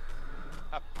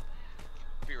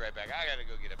 Be right back. I gotta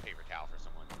go get a paper towel for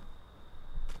someone.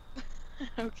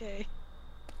 Okay.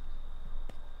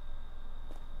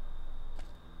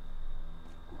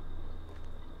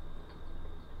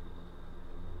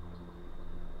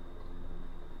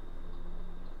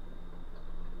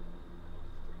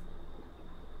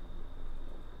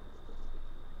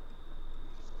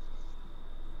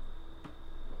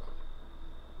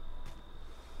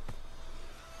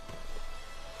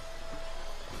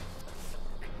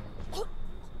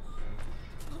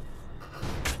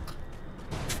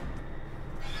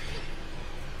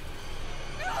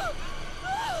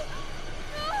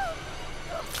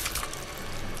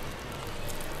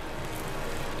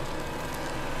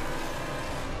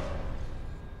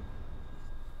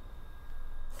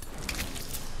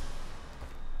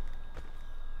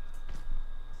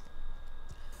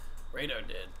 Radar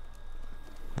dead.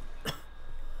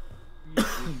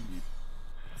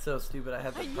 So stupid. I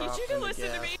had the prop and the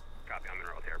gas.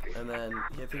 And then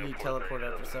I think he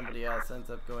teleported after somebody else,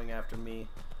 ends up going after me.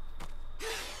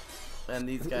 And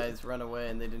these guys run away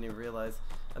and they didn't even realize.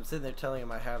 I'm sitting there telling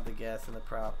them I have the gas and the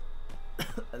prop.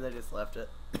 And they just left it.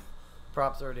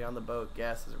 Prop's already on the boat,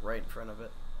 gas is right in front of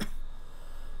it.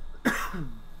 I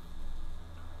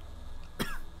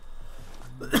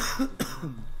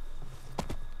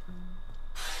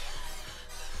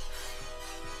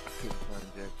couldn't find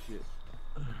jack shit.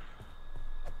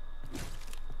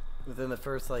 Within the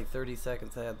first like 30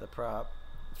 seconds I had the prop,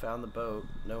 found the boat,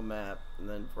 no map, and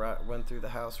then went through the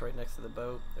house right next to the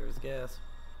boat. There was gas.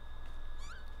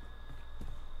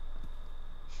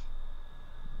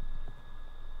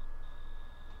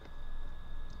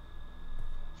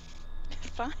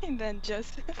 Fine then,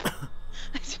 Joseph.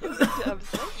 I didn't mean to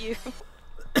upset you.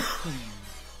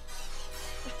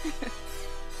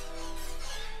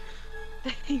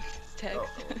 Thanks, Tex. Oh,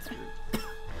 that's weird.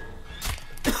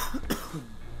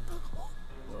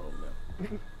 Oh no.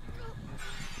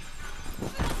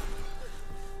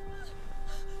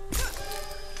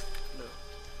 No.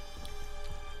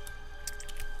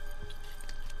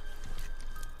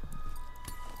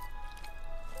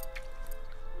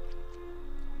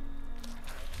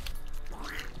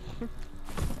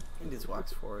 He just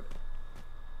walks forward.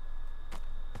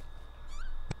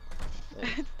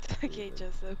 It's okay,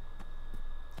 Joseph.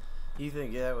 You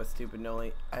think, yeah, it was stupid,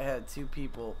 Noli. I had two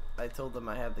people. I told them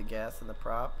I had the gas and the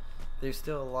prop. They're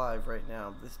still alive right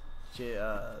now. This,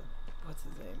 what's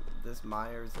his name? This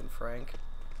Myers and Frank.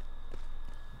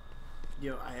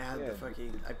 Yo, I had the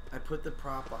fucking, I put the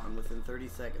prop on within 30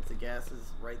 seconds. The gas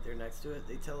is right there next to it.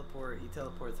 They teleport, he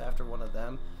teleports after one of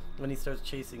them when he starts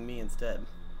chasing me instead.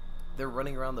 They're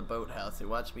running around the boathouse. They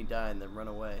watch me die and then run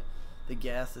away. The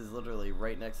gas is literally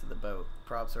right next to the boat.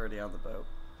 Prop's already on the boat.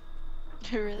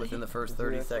 Really? Within the first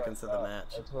 30 seconds of the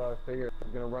match. That's what I figured. I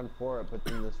was gonna run for it, but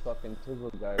then this fucking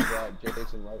Tizzle guy brought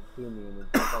Jason right to me and then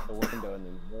jumped out the window and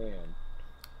then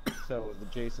ran. So the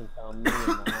Jason found me in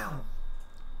the house.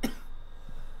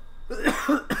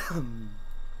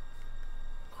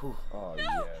 Oh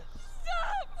yes.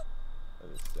 Stop! That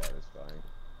is satisfying.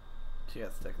 She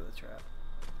got stuck in the trap.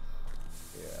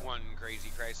 Yeah. One crazy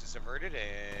crisis averted,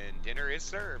 and dinner is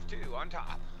served too on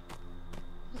top.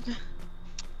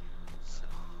 So,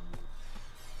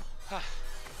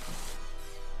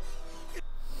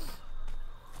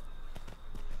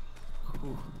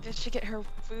 Did she get her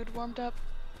food warmed up?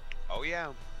 oh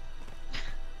yeah.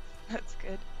 That's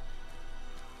good.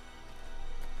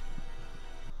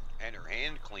 And her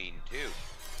hand clean too.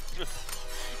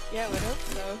 Yeah, I would hope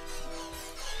so.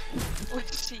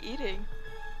 What's she eating?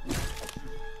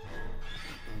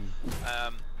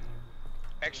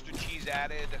 Extra cheese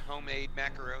added, homemade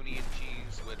macaroni and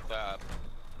cheese with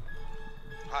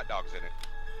hot dogs in it.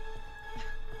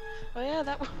 Oh yeah,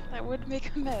 that would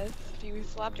make a mess if you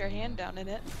slapped your hand down in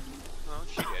it. Well,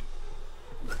 she did.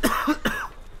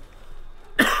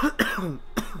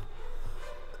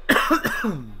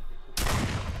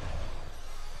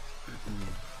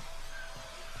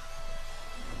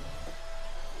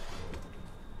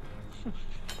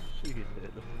 She did.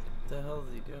 What the hell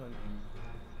is he doing?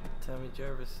 Tommy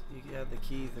Jarvis, you had the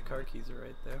keys, the car keys are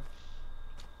right there.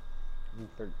 He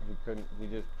couldn't, he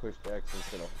just pushed X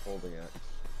instead of holding X.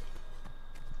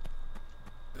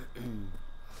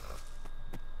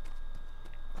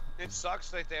 It sucks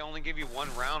that they only give you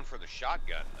one round for the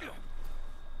shotgun, though.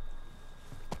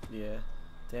 Yeah.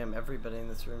 Damn, everybody in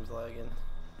this room's lagging.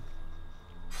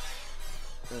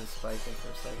 It was spiking for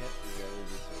a second. You guys are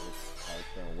just I was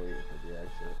kind of waiting for the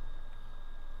exit.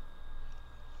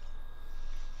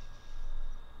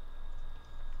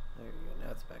 There you go,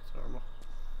 now it's back to normal.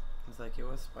 It's like it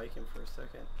was spiking for a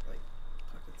second. Like,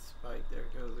 fucking spike. There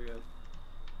it goes again.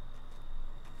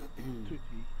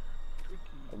 Tricky.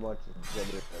 I'm watching the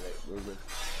other minute movement.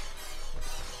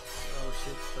 Oh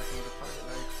shit, stuck in the pocket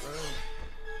knife. Run.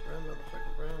 Run,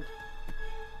 motherfucker, run.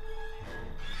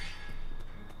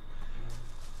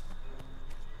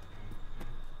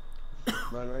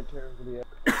 Run right to the exit.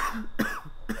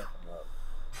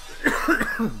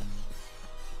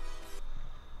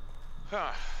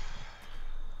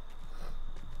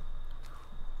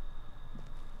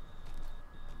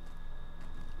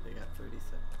 They got 30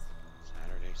 seconds.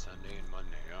 Saturday, Sunday, and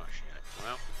Monday. Oh shit.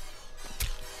 Well.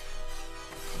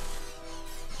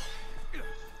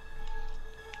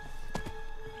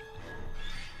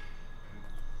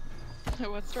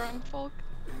 What's wrong, folk?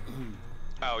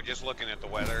 Oh, just looking at the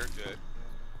weather.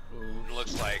 It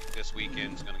looks like this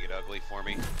weekend's gonna get ugly for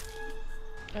me.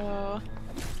 Oh,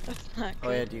 that's not good.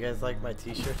 Oh yeah, do you guys like my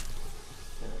t-shirt?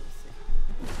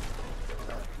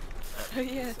 Oh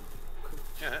yeah.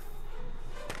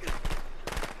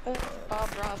 That's Bob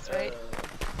Ross, right?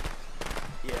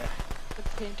 Yeah. The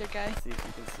painter guy. See if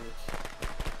you can switch.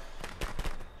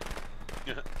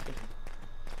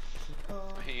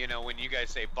 You know, when you guys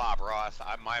say Bob Ross,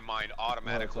 my mind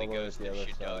automatically goes to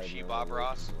Shidoshi Bob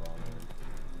Ross.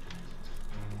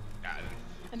 Got it.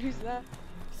 And who's that?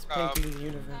 It's painting the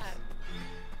universe.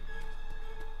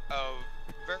 A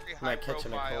very high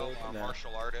profile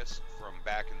martial artist from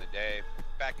back in the day.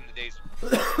 Back in the days.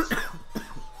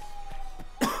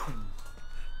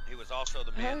 He was also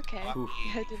the man that taught me.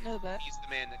 I didn't know that. He's the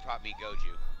man that taught me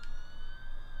Goju.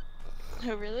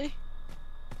 Oh really?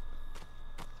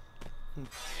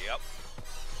 Yep.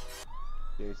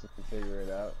 Jason can figure it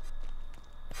out.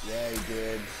 Yeah, he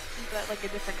did. Is that like a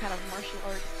different kind of martial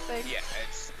arts thing? Yeah,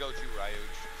 it's Goju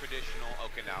Ryuj, traditional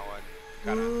Okinawan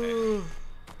kind of thing.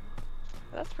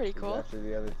 That's pretty cool. After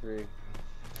the other three.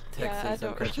 Yeah, I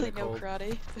don't really know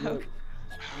karate, so.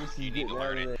 You need to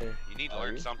learn it. You need to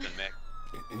learn something, Mick.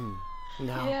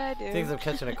 No. Yeah, I do. Thinks I'm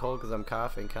catching a cold because I'm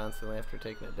coughing constantly after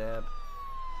taking a dab.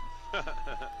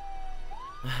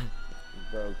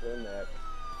 Broken that.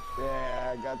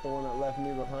 Yeah, I got the one that left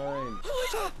me behind.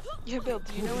 Yeah, Bill,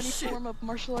 do you know any form of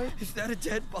martial art? Is that a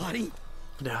dead body?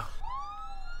 No.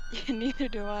 Yeah, neither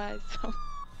do I, so.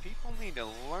 People need to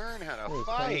learn how to Hey,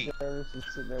 fight. Service is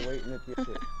sitting there waiting at the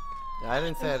exit. I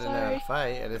didn't say I didn't know how to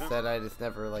fight. I just said I just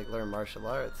never like learned martial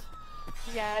arts.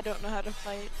 Yeah, I don't know how to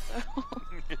fight, so.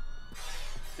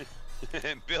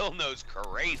 Bill knows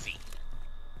crazy.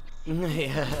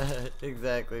 Yeah,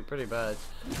 exactly, pretty much.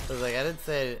 I was like, I didn't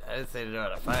say to know how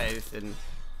to fight. I just didn't.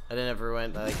 I didn't ever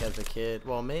went like as a kid.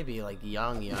 Well, maybe like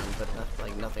young, but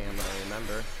nothing I'm gonna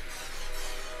remember.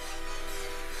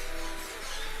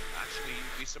 Actually,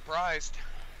 you'd be surprised.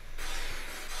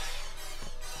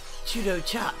 Judo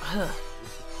chop, huh?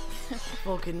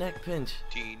 Vulcan neck pinch.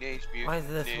 Teenage Mutant Why is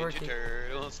this Ninja working?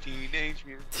 Turtles, Teenage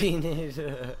Mutant. Teenage.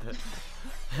 This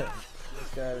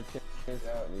guy had a chance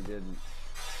out and he didn't.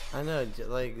 I know,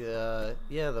 like, yeah,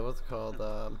 what's it called?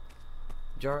 The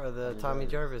Tommy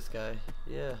Jarvis guy.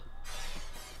 Yeah.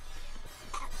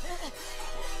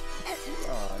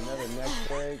 Oh, another neck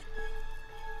break.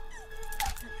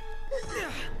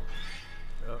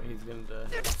 Oh, he's gonna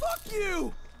die. Fuck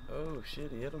you! Oh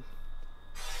shit, he hit him.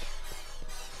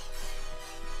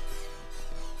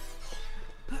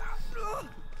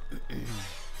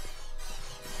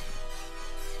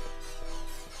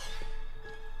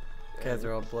 Guys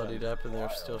are all bloodied up and they're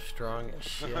still strong as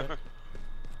shit.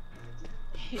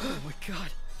 Oh my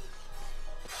god.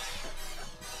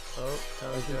 Oh,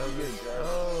 Tommy Jarvis.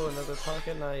 Oh, another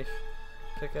pocket knife.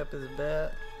 Pick up his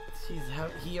bat. Jeez,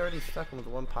 he already stuck him with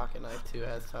one pocket knife too,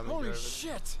 as Tommy Holy Jarvis.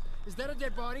 shit! Is that a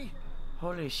dead body?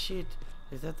 Holy shit!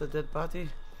 Is that the dead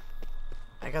body?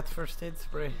 I got first aid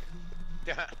spray.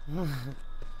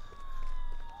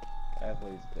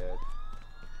 Athlete's dead.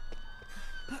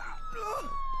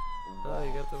 Oh,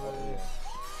 you got the way. I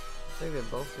think they're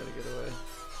both gonna get away.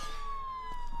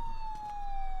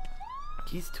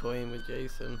 He's toying with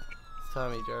Jason. It's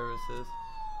Tommy Jarvis is.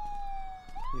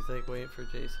 He's like waiting for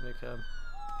Jason to come.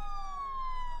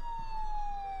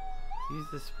 Use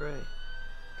the spray.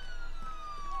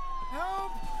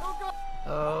 Help! Oh god!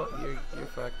 Oh, you're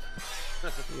fucked.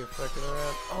 You're fucking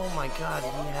around. Oh my god, he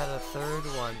had a third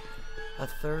one. A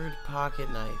third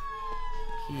pocket knife.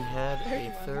 He had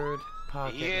a third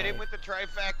pocket He hit knife. him with the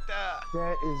trifecta.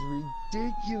 That is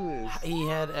ridiculous. He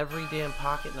had every damn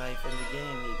pocket knife in the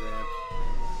game he grabbed.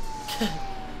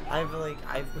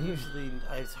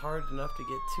 It's hard enough to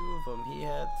get 2 of them. He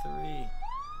had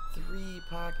 3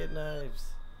 pocket knives.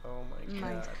 Oh my god.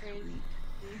 Mine's crazy.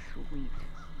 Sweet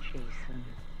Jason.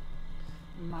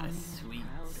 Mommy is Sweet,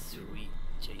 proud of you. sweet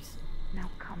Jason. Now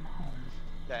come home.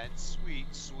 That sweet,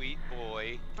 sweet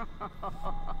boy.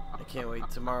 I can't wait.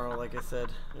 Tomorrow, like I said,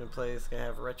 I'm gonna play. It's gonna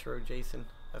have retro Jason.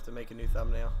 I have to make a new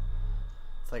thumbnail.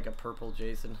 It's like a purple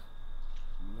Jason.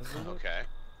 Okay.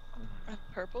 A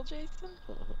purple Jason?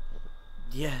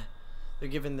 Yeah, they're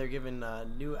giving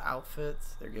new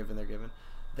outfits. They're giving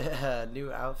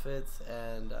new outfits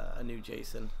and a new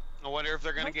Jason. I wonder if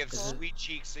they're gonna give That's cool. Sweet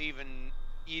Cheeks even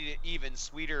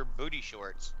sweeter booty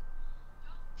shorts.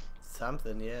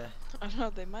 Something, yeah. I don't know,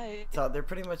 they might. So they're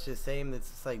pretty much the same. It's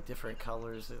just like different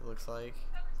colors. It looks like.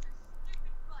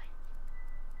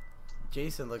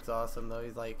 Jason looks awesome though.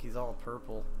 He's all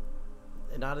purple.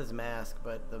 And not his mask,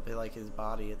 but like his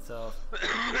body itself.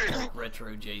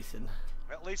 Retro Jason.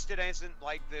 At least it isn't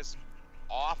like this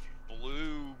off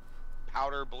blue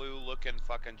powder blue looking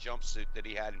fucking jumpsuit that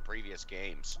he had in previous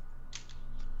games.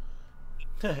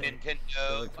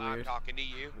 Nintendo, I'm weird. talking to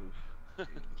you.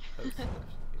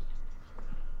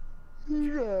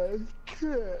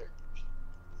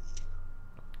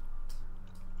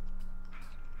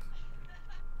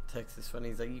 Text is funny.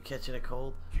 He's like, "You catching a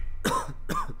cold?"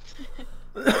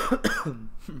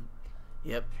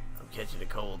 Yep, I'm catching a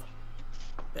cold.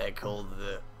 Bad cold.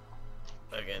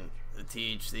 The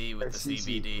THC with the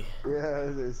CBD. Yeah,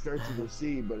 it starts with a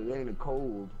C, but it ain't a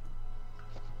cold.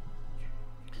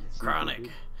 Chronic.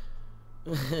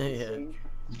 Yeah.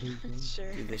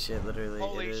 Sure. Dude, this shit literally.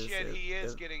 Holy it is, shit,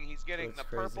 he's getting looks the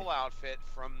crazy. purple outfit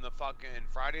from the fucking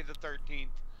Friday the 13th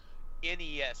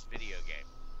NES video game.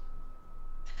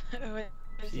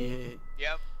 Yeah.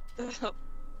 Yep.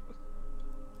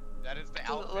 That is the Does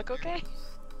outfit. it look okay?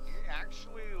 It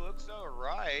actually looks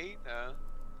alright.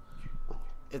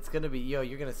 It's gonna be, yo,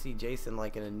 you're gonna see Jason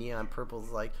like in a neon purple's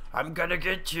like, "I'm gonna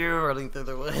get you," running through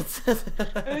the woods.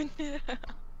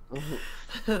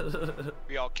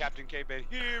 Be all Captain K-Man,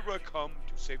 here I come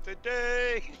to save the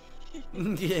day.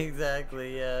 Yeah,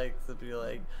 exactly, yeah, except be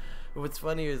like, what's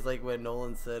funny is like when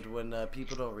Nolan said when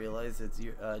people don't realize it's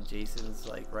you, Jason's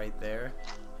like right there,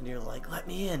 and you're like, "Let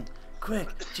me in, quick,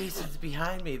 Jason's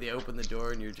behind me." They open the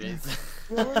door and you're Jason.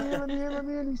 Let me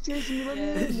in, he's chasing you, let me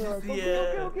in. You're like,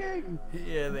 okay.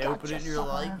 Yeah, they open it and you're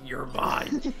like, "You're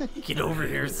mine. Get over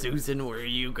here, Susan, where are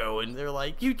you going?" They're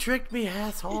like, "You tricked me,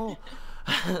 asshole."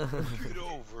 Get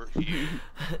over here.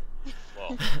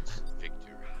 Well,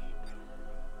 victory.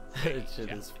 That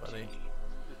shit is funny.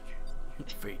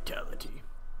 Fatality.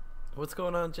 What's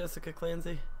going on, Jessica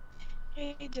Clancy?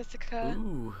 Hey, Jessica.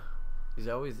 Ooh. There's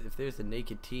always, if there's a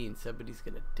naked teen, somebody's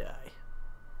gonna die.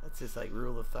 That's just like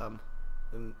rule of thumb.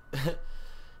 And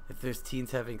if there's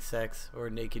teens having sex or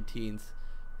naked teens,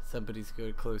 somebody's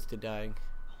going close to dying.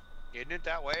 Isn't it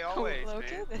that way always,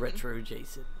 okay, man? then. Retro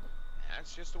Jason.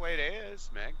 That's just the way it is,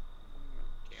 Meg.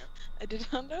 Can't. I did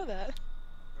not know that.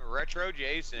 Retro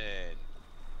Jason.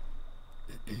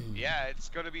 Yeah, it's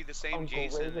gonna be the same Uncle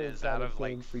Jason Ray Ray's as got out a of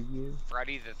like thing for you.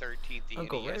 Friday the 13th. The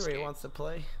Uncle Ray NES Ray game. wants to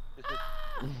play.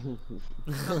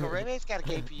 Uncle Ray Ray's got a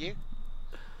game for you.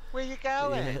 Where you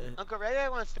going? Yeah. Uncle Ray Ray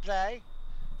wants to play.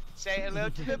 Say hello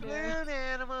to the balloon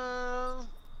animal.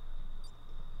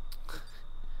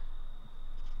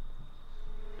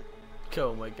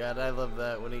 Oh my god, I love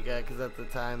that when he got, because at the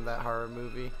time, that horror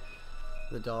movie,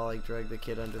 the doll like dragged the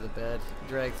kid under the bed,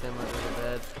 drags him under the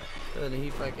bed, and then he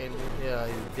fucking, yeah,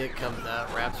 his dick comes out,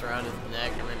 wraps around his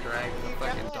neck, and then drags the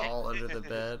fucking doll under the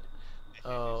bed.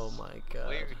 Oh my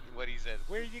god. What he says,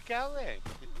 where are you going?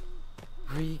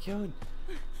 Where are you going?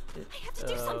 I have to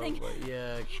do something. But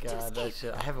yeah, have to god, that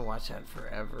escape. shit, I haven't watched that in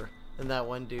forever. And that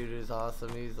one dude is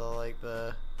awesome, he's all like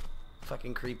the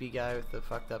fucking creepy guy with the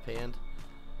fucked up hand.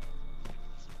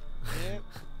 Yep.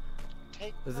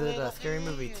 Take Was my it little a Scary hand.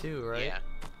 Movie 2, right?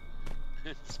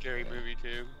 Yeah. Scary Yeah. Movie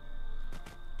 2.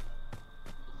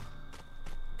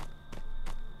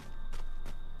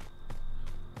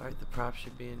 Alright, the prop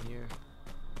should be in here.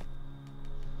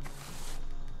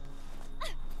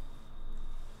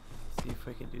 See if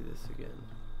I can do this again.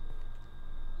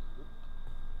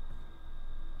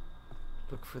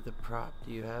 Look for the prop.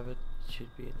 Do you have it? It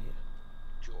should be in here.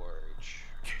 George,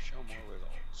 show more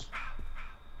results.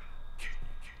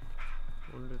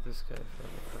 I wonder if this guy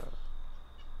found the prop.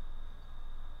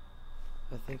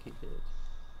 I think he did.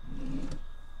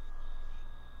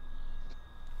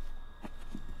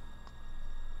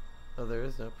 Oh, there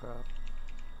is no prop.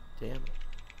 Damn it.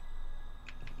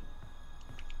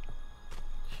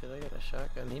 Shit, I got a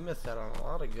shotgun. He missed out on a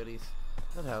lot of goodies.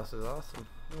 That house is awesome.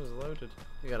 It was loaded.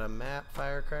 We got a map,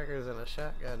 firecrackers, and a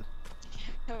shotgun.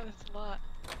 That was a lot.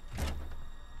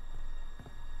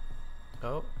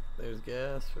 Oh, there's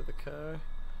gas for the car.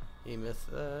 He missed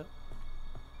that.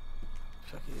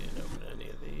 Fuck, he didn't open any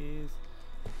of these.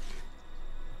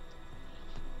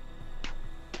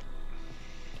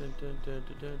 Dun, dun, dun,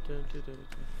 dun, dun, dun, dun, dun,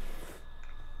 dun.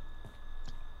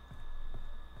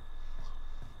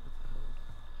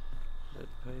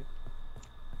 Lead pipe.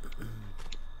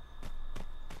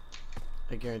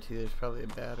 I guarantee there's probably a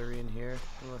battery in here,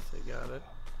 unless they got it.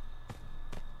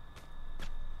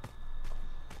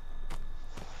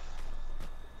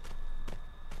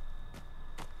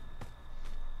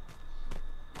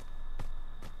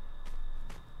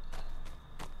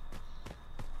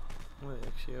 Oh, they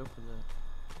actually opened that.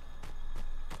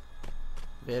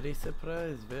 Very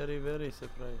surprised, very, very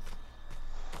surprised.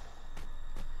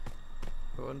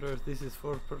 I wonder if this is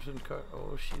 4-person car.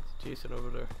 Oh shit, Jason over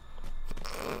there.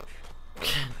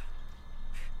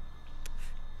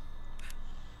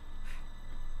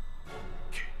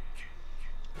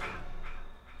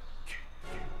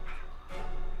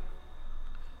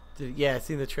 Yeah, I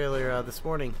seen the trailer this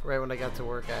morning, right when I got to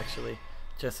work, actually.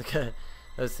 Jessica,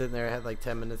 I was sitting there, I had like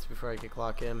 10 minutes before I could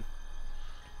clock in.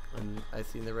 And I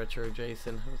seen the retro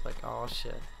Jason. I was like, oh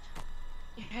shit.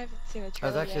 You haven't seen the I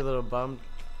trailer was actually yet. a little bummed.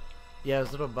 Yeah, I was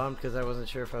a little bummed because I wasn't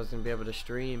sure if I was going to be able to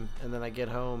stream. And then I get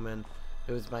home and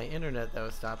it was my internet that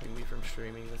was stopping me from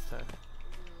streaming this time.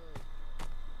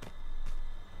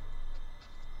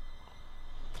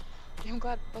 I'm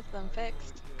glad both of them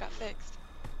got fixed.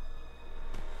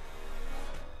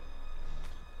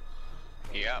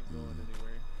 Yep. Going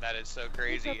anywhere. That is so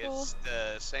crazy. Purple. It's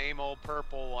the same old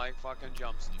purple like fucking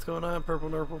jumpsuit. What's going on, Purple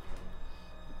Nurple?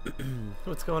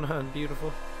 What's going on,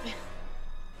 beautiful?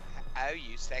 Oh,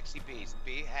 you sexy beast,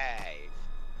 behave.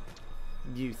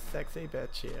 You sexy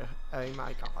bitch here. Oh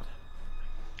my god.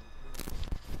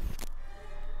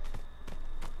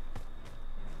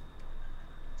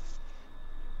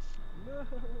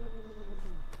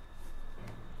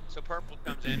 So purple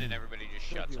comes in and everybody just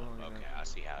shuts you up. long Okay, enough. I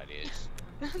see how it is.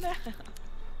 No.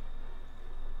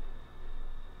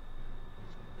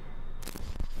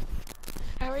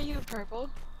 How are you, Purple?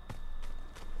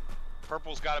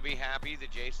 Purple's got to be happy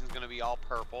that Jason's gonna be all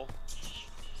purple.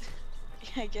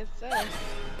 Yeah, I guess so.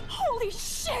 Holy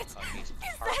shit! Oh, he's Is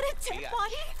that purple. a dead Yeah.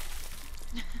 body?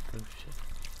 Oh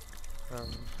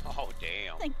shit. Oh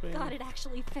damn. Thank God it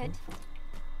actually fit.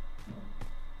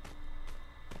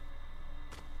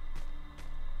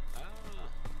 Ah.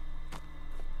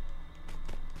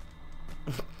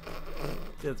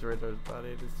 That's right on his body.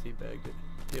 I just teabagged it.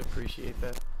 Do you appreciate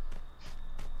that?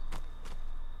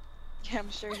 Yeah,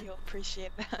 I'm sure he'll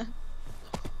appreciate that.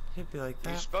 He'd be like that.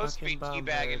 You're supposed to be fucking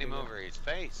teabagging him bum over his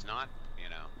face, not, you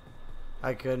know.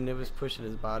 I couldn't. It was pushing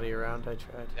his body around. I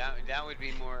tried. That would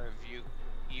be more of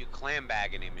you clam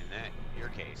bagging him in that your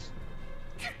case.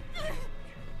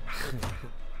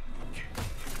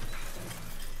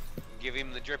 Give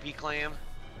him the drippy clam.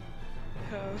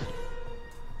 Oh.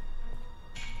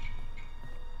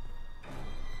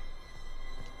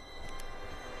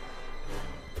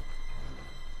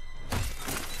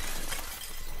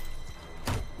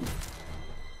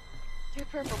 Hey,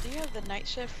 Purple, do you have the night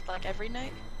shift like every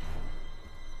night?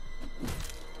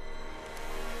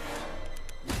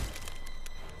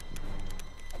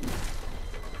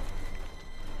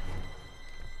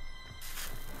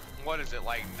 What is it,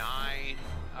 like 9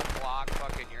 o'clock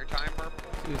fucking your time, Purple?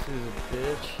 This is a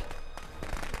bitch.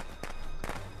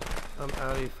 I'm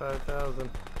Audi 5000.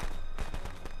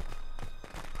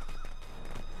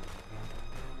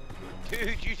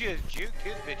 Dude, you just juked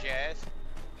his bitch ass.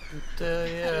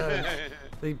 Yeah.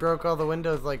 They broke all the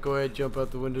windows. Like, go ahead, jump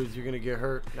out the windows. You're gonna get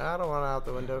hurt. No, I don't want out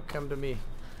the window. Come to me.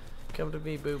 Come to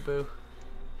me, boo boo.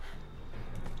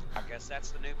 I guess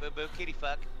that's the new boo-boo kitty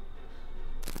fuck.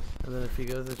 And then if he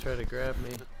goes to try to grab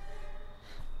me,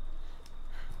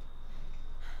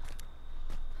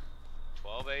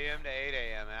 12 a.m. to 8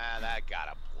 a.m. Ah, that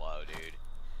gotta blow, dude.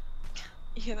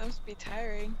 Yeah, that must be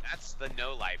tiring. That's the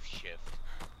no-life shift.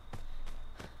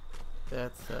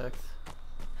 that sucks.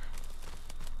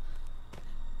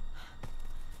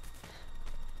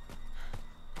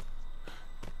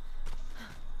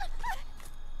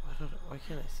 Why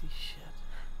can't I see shit?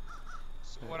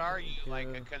 So what are you, like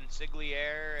a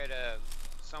consigliere at a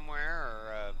somewhere,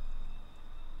 or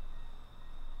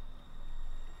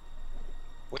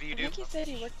what do you I do? think he said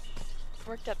he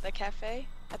worked at the cafe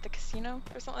at the casino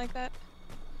or something like that.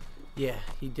 Yeah,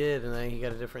 he did, and then he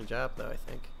got a different job though. I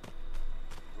think.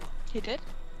 He did?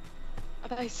 I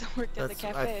thought he still worked at the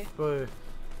cafe. It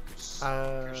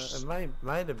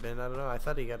might have been. I don't know. I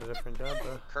thought he got a different job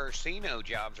though. Casino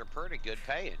jobs are pretty good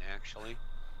paying, actually.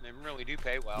 They really do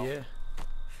pay well. Yeah.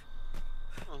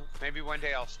 Well, maybe one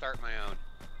day I'll start my own.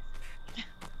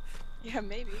 Yeah,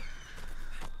 maybe.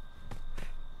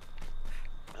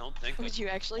 I don't think. Would you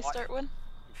actually start one?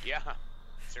 Yeah.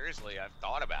 Seriously, I've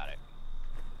thought about it.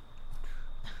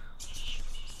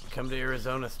 Come to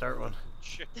Arizona, start one.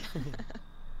 Shit.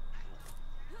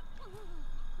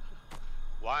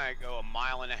 Why go a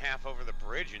mile and a half over the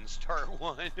bridge and start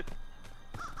one?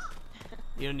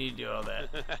 You don't need to do all that.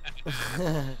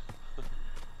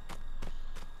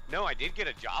 No, I did get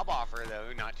a job offer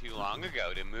though not too long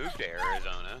ago to move to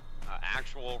Arizona.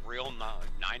 Actual real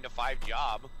 9 to 5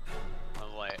 job.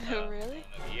 I'm like, Oh, really?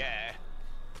 Yeah.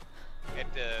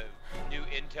 At the new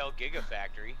Intel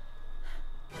Gigafactory.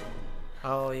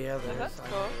 Oh yeah, there's that's I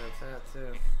cool. know where that's at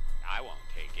too. I won't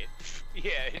take it.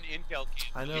 Yeah, an Intel.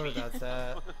 I know where that's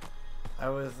at. I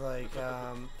was like,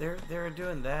 they're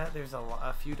doing that. There's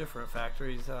a few different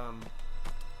factories.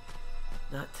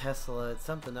 Not Tesla. It's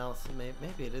something else.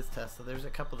 Maybe it is Tesla. There's a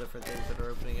couple different things that are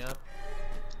opening up.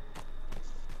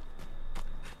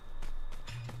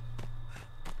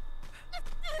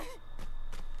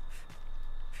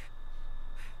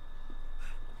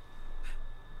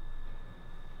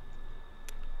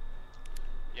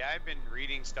 Yeah, I've been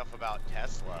reading stuff about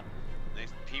Tesla.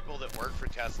 People that work for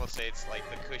Tesla say it's like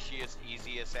the cushiest,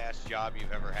 easiest ass job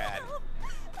you've ever had.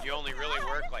 You only really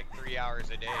work like 3 hours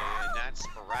a day, and that's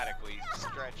sporadically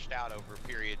stretched out over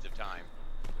periods of time.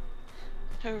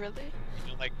 Oh, really?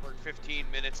 You like work 15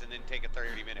 minutes and then take a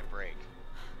 30-minute break.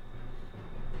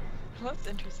 Well, that's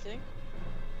interesting.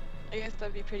 I guess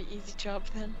that'd be a pretty easy job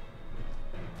then.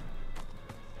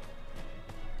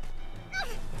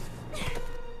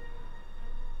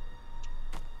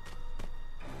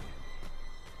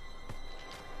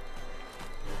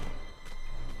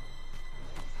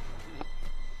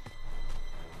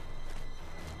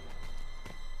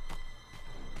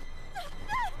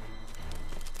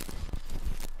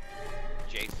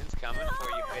 Jason's coming for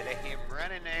you, better him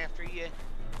running after you.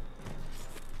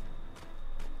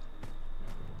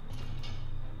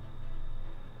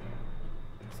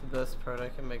 It's the best part. I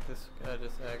can make this guy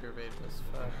just aggravate as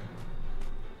fuck.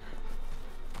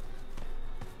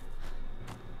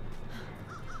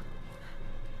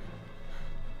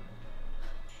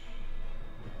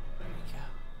 Where'd he go?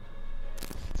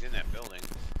 He's in that building.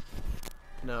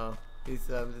 No, he's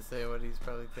I'm just saying what he's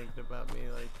probably thinking about me.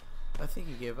 Like, I think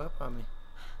he gave up on me.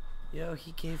 Yo,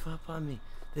 he gave up on me.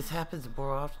 This happens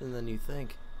more often than you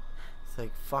think. It's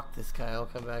like, fuck this guy, I'll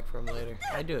come back for him later.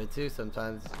 I do it too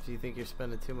sometimes. If you think you're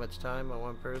spending too much time on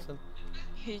one person.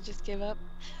 You just give up?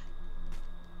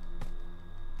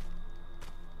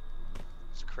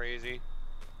 It's crazy.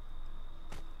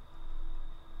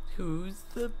 Who's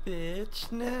the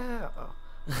bitch now?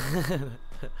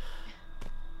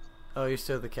 Oh, you're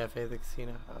still at the cafe, the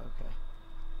casino? Oh, okay.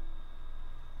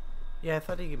 Yeah, I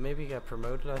thought maybe got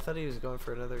promoted. I thought he was going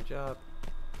for another job.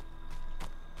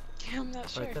 Yeah, I'm not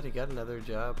sure. Or I thought he got another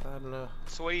job. I don't know.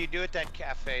 So what do you do at that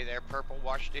cafe there? Purple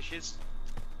wash dishes?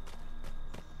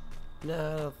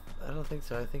 No, I don't think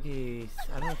so. I think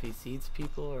I don't know if he seeds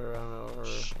people or I don't know. Or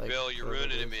like, Bill, you're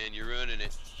ruining it, man. You're ruining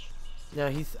it. No,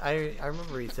 I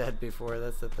remember he said before.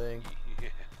 That's the thing. Yeah.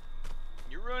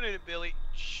 You're ruining it, Billy.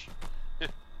 Shh.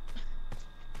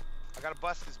 I gotta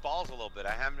bust his balls a little bit.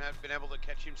 I haven't been able to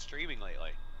catch him streaming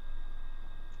lately.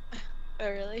 Oh,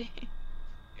 really?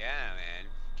 Yeah, man.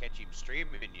 Catch him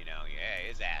streaming, you know. Yeah,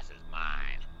 his ass is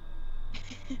mine.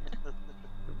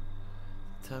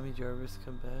 Tommy Jarvis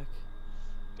come back?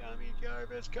 Tommy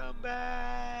Jarvis, come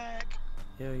back!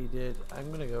 Yeah, he did. I'm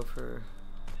gonna go for...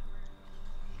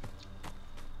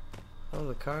 Oh,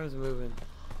 the car's moving.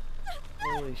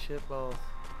 Holy shit balls.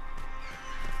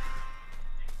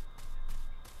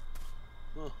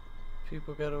 Huh.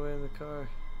 People got away in the car.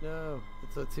 No,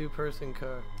 it's a two-person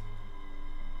car.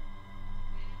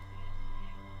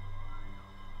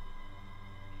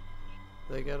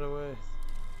 They got away.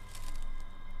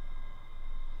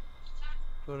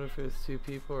 What if it's two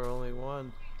people or only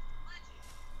one?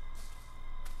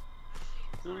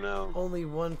 No. Only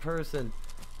one person.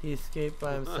 He escaped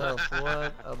by himself.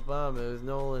 What a bum. It was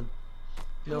Nolan.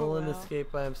 Nolan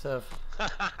escaped by himself.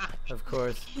 Of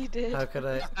course. He did. How could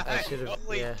I should have,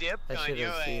 yeah, I should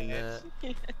have seen that.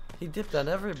 He dipped on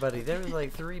everybody. There was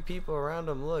like 3 people around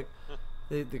him. Look,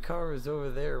 the car was over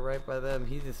there right by them.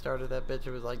 He just started that bitch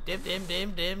and was like, dim, dim,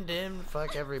 dim, dim, dim.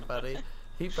 Fuck everybody.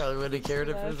 He probably wouldn't have cared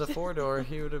if it was a 4-door.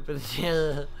 He would have been,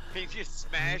 yeah. He just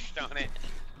smashed on it.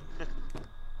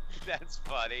 That's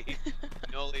funny.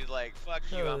 Noli's like, fuck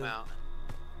you, I'm out.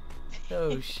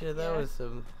 Oh shit, that Yeah. was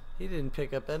some... He didn't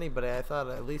pick up anybody. I thought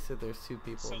at least that there's 2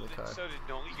 people So in the car. So did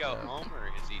Noli go Yeah. home, or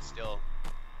is he still...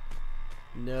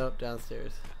 Nope,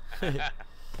 downstairs.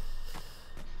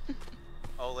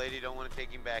 Old lady don't want to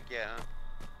take him back yet, huh?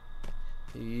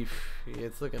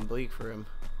 It's looking bleak for him.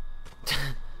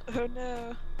 Oh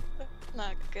no.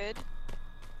 Not good.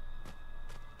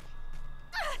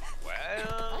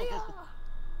 Well...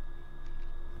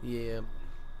 Yeah.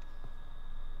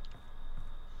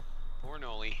 Poor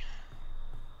Noli.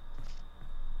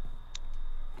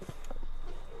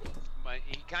 But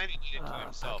he kind of did it to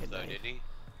himself, pocket though, knife. didn't he?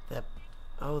 That...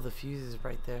 Oh, the fuse is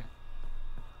right there.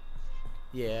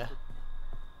 Yeah.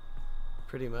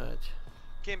 Pretty much.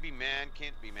 Can't be mad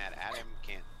at him,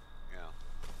 can't, you know.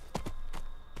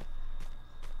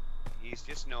 He's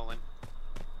just Nolan.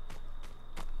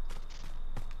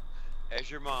 As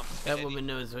your mom said, That woman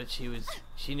knows what she was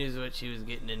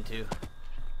getting into.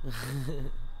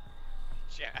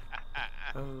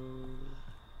 Oh.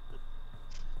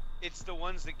 It's the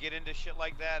ones that get into shit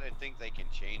like that and think they can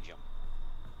change them.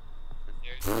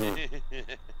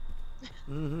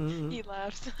 He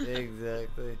laughs.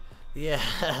 Exactly.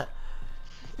 Yeah.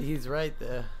 He's right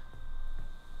there.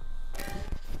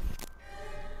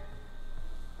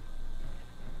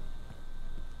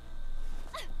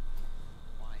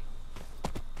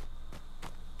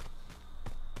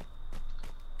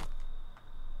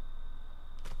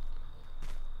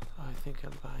 think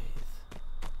I'm by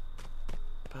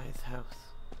his house.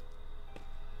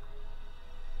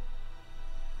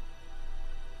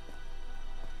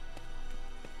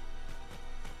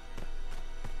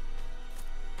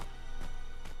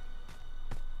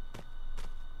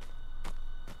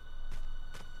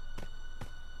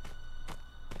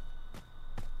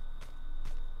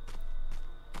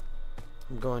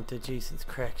 I'm going to Jason's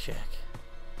crack shack.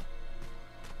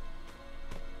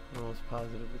 I'm almost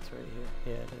positive it's right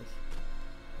here. Yeah, it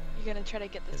is. You gonna try to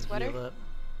get the Gotta sweater? heal up.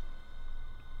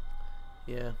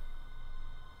 Yeah.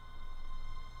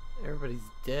 Everybody's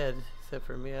dead except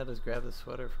for me. I just grab the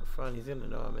sweater for fun. He's gonna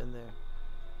know I'm in there.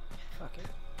 Fuck it.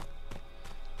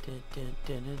 He's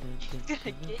gonna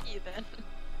get you then.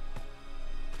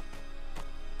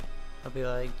 I'll be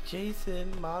like,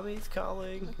 Jason, mommy's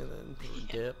calling, and then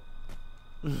dip.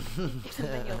 And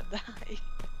then you'll die.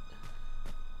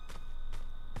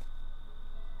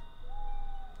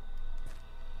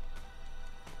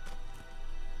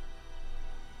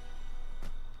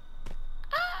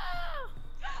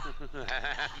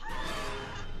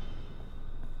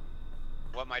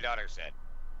 What my daughter said.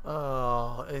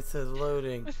 Oh, it says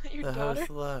loading. Was that your The daughter? host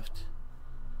left.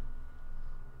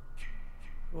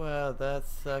 Wow, that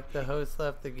sucked. The host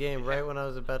left the game right when I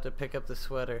was about to pick up the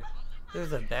sweater.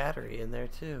 There's a battery in there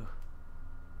too.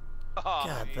 Oh,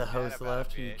 God, ain't the that host about a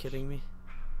left. Are you bitch. kidding me?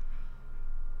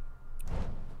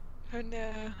 Oh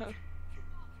no.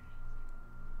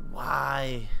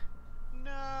 Why?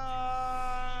 No.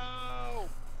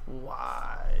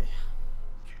 Why?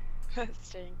 That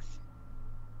stinks.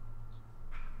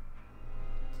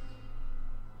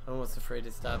 I'm almost afraid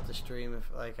to stop the stream if,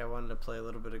 like, I wanted to play a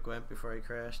little bit of Gwent before I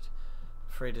crashed.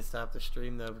 Afraid to stop the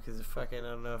stream though because if fucking I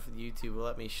don't know if YouTube will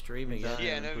let me stream again.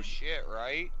 Yeah, no shit,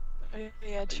 right? Oh,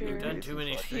 yeah, true. You've done too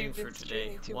many streams You've for been today.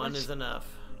 streaming too One much. is enough.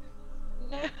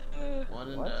 No. One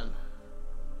and What? done.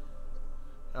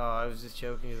 Oh, I was just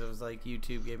joking because I was like,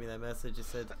 YouTube gave me that message. It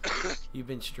said, you've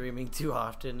been streaming too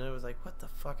often. And I was like, what the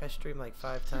fuck? I streamed like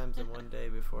 5 times in one day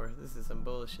before. This is some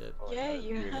bullshit. Yeah,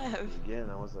 you have. Again,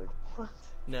 I was like, what?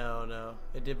 No.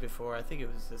 It did before. I think it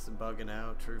was just bugging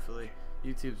out, truthfully.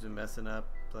 YouTube's been messing up,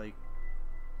 like,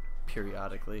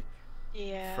 periodically.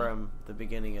 Yeah. From the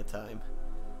beginning of time.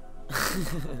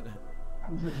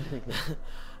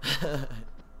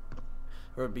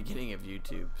 Or beginning of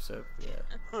YouTube, so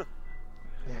yeah.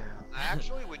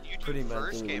 Actually, when Pretty YouTube much.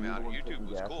 first came out, YouTube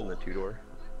was cool. The two-door.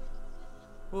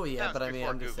 Well, yeah, That but was I mean,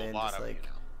 before I'm just Google saying, bought just them, like, you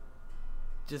know.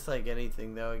 just like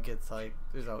anything though, it gets like,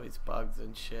 there's always bugs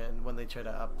and shit, and when they try to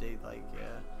update, like,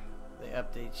 yeah, they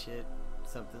update shit,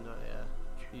 something, yeah,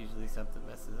 usually something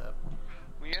messes up.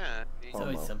 Well, yeah. It's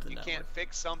always something You not can't working.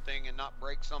 fix something and not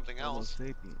break something else.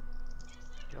 Yeah,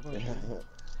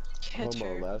 Homo,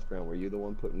 true. last round, were you the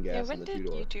one putting Yeah, gas in when the did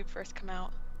two-door? YouTube first come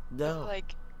out? No,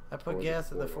 Like, I put was it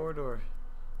gas in the four-door?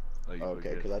 4-door.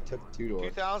 Okay, because I took two-door.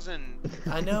 2000.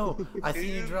 I know, I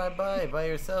see you Dude. drive by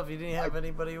yourself, you didn't have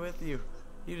anybody with you.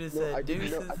 You just No, I said didn't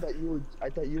know. deuces. I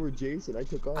thought you were Jason. I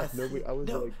took off. Nobody. I was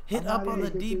no, like, hit I'm up outta on the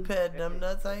here, Jason. D-pad,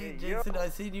 numbnuts. I ain't Jason. I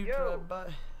seen you Yo. drive by.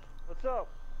 What's up?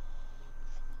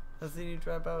 I seen you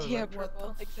drive by. I was yeah, like, what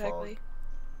purple, the exactly.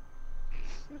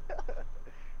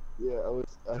 Yeah, I was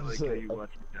I like how you like,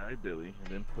 watched me die, Billy,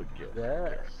 and then put gas. yeah.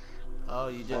 Fuck? Oh,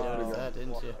 you did notice that,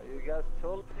 didn't you? You guys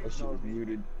totally I should ignored have me.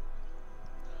 muted.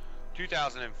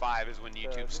 2005 is when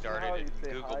YouTube this is how started, you and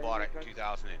say Google hi, bought it in Mushkin?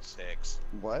 2006.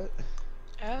 What?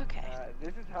 Okay.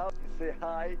 This is how you say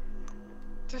hi.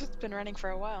 This has been running for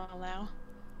a while now.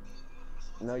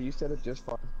 No, you said it just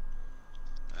fine.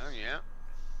 Oh yeah.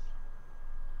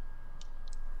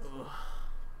 Ugh.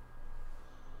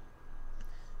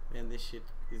 Man, this shit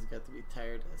has got to be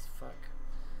tired as fuck.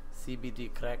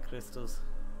 CBD crack crystals.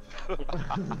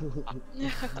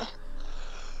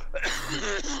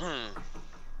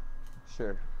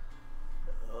 Sure.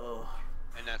 Oh.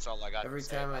 And that's all I got Every to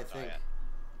say time I about think, that.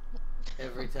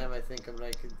 every time I think I'm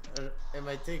like, am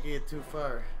I taking it too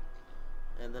far?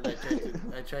 And then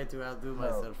I try to outdo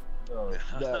myself.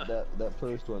 That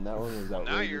first one, that one was Well,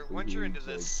 now outrageously once you're into huge,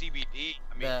 the like, CBD,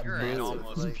 I mean, That you're in massive,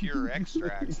 almost like- pure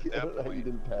extracts at I that don't know how you point.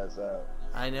 didn't pass out.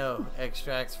 I know,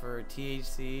 extracts for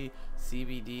THC,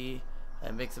 CBD,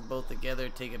 I mix them both together,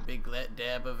 take a big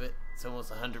dab of it. It's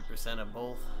almost 100% of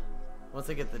both. Once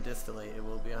I get the distillate, it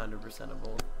will be 100% of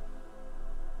both.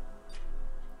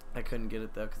 I couldn't get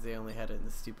it though, because they only had it in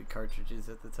the stupid cartridges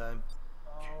at the time.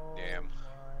 Damn.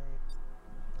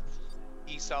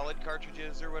 E-solid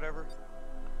cartridges or whatever.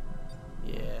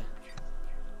 Yeah.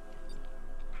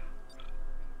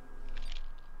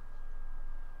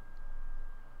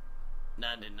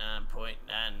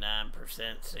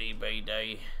 .99.99%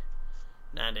 CBD.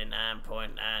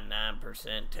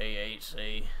 99.99%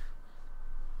 THC.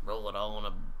 Roll it all in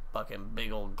a fucking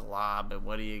big old glob, and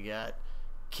what do you got?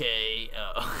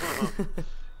 KO.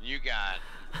 You got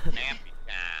nappy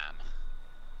time.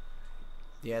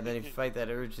 Yeah, then if you fight that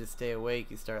urge to stay awake,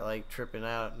 you start like tripping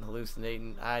out and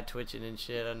hallucinating, eye twitching and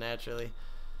shit unnaturally.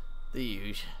 The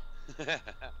usual.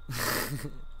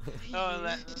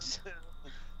 Oh,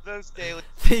 those daily.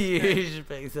 The usual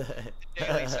things.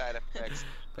 Daily side effects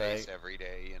face every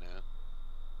day, you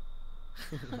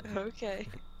know. Okay.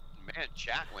 Man,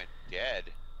 chat went dead.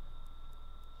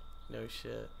 No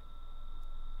shit.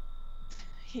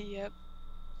 Yep.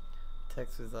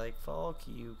 Tex was like, "Fuck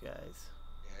you guys."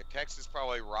 Yeah, Tex is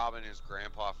probably robbing his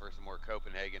grandpa for some more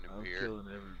Copenhagen and I'm beer. killing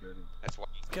everybody. That's why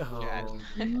he's Go. chat.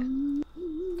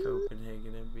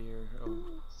 Copenhagen and beer. Oh.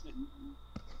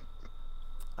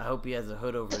 I hope he has a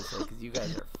hood over his head, because you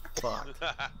guys are fucked.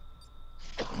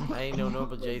 I ain't no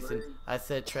normal Jason. I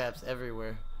set traps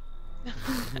everywhere.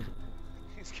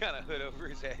 He's got a hood over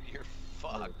his head. You're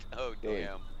fucked. Oh,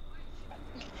 damn.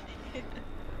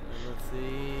 Let's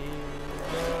see.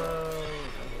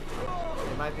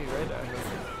 It might be radar.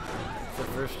 It's the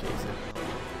first Jason.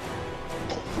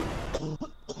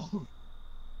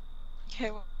 Okay,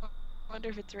 I wonder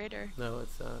if it's radar. No,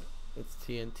 it's not. It's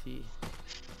TNT.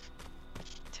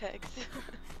 Tex.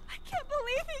 I can't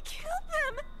believe he killed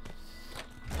them!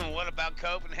 What about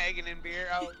Copenhagen and beer?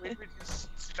 Oh, we were just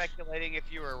speculating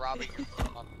if you were robbing your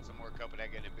grandpa for some more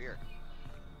Copenhagen and beer.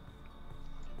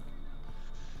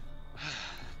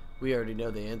 We already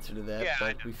know the answer to that, Yeah, I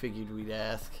but know. we figured we'd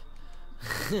ask.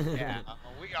 Yeah,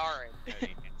 we already know the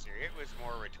answer. It was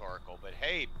more rhetorical, but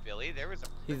hey, Billy, there was a...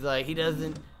 He's like, he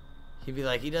doesn't... He'd be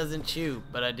like, he doesn't chew,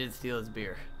 but I did steal his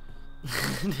beer.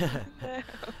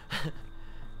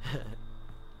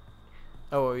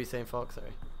 Oh, what were you saying, Falk? Sorry.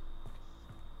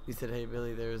 You said, hey,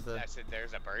 Billy, there's a... I said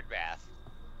there's a bird bath.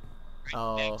 Right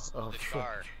Oh, next to oh, the sure.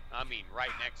 car. I mean, right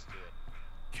next to it.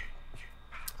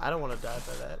 I don't want to die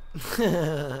by that.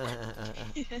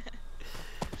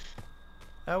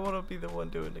 I want to be the one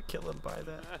doing the killing by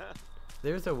that.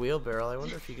 There's a wheelbarrow. I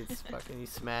wonder if you could fucking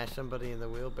smash somebody in the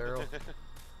wheelbarrow.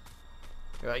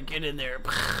 You're like, get in there.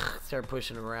 Start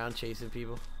pushing around, chasing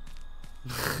people.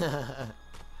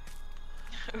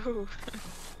 Ooh.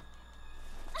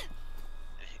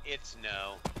 It's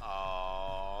no.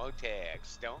 Oh,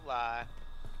 Tex, don't lie.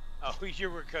 Oh,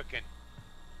 you were cooking.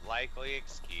 Likely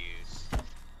excuse.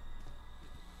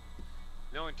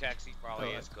 Knowing Tex, he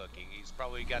probably is cooking. He's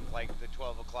probably got like the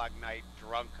 12 o'clock night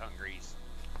drunk hungries.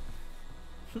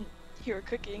 You were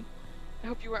cooking. I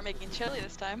hope you weren't making chili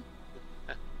this time.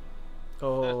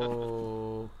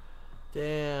 Oh,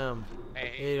 damn.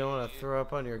 Hey, You don't want to throw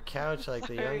up on your couch like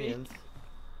the Sorry. youngins.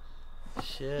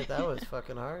 Shit, that was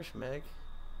fucking harsh, Meg.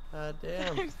 God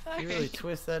damn. I'm sorry. You really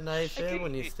twist that knife in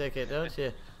when you stick it, don't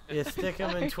you? You stick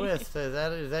them and twist. Is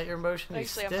that your motion? You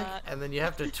Actually, I'm stick, not. and then you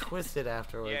have to twist it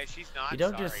afterwards. Yeah, she's not You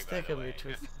don't sorry, just by stick the them, you way.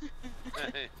 twist.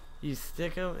 You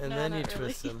stick them and No, then you not really.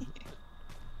 twist them.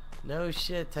 No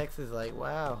shit, Tex is like,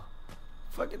 wow.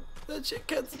 Fucking, that shit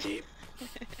cuts deep.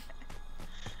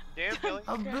 Damn, Billy.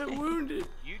 I'm a bit wounded.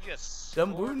 You just I'm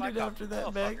scored wounded like a after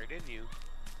that, Meg. motherfucker, didn't you?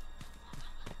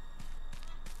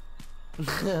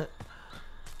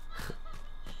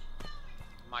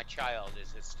 My child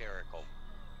is hysterical.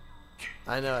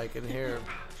 I know, I can hear him.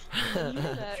 You knew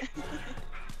that.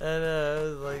 I know, I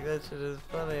was like, that shit is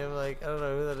funny. I'm like, I don't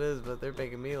know who that is, but they're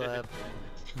making me laugh.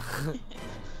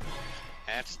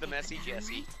 That's the messy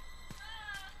Jessie.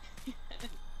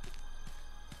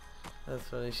 That's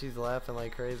funny. She's laughing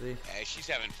like crazy. Yeah, she's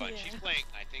having fun. She's Yeah. playing,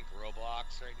 I think,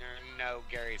 Roblox right now. No,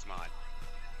 Gary's mod.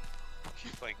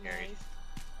 She's playing Gary's. Nice.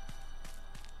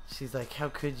 She's like, how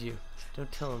could you?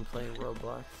 Don't tell him playing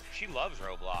Roblox. She loves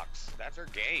Roblox. That's her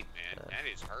game, man. That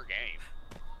is her game.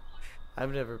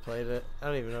 I've never played it. I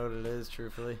don't even know what it is,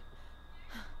 truthfully.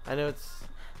 I know it's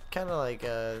kind of like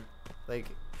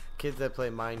kids that play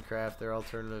Minecraft. They're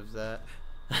alternatives to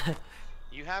that.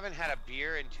 You haven't had a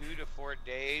beer in 2 to 4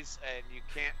 days, and you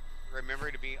can't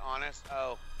remember to be honest?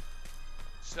 Oh,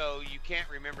 so you can't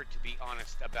remember to be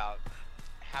honest about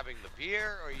having the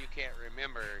beer, or you can't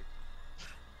remember...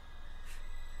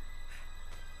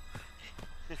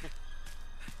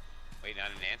 Waiting on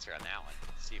an answer on that one.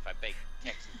 See if I bake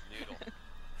Texas noodle.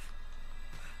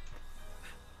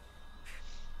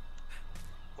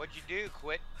 What'd you do?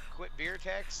 Quit beer,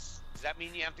 Tex? Does that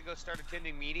mean you have to go start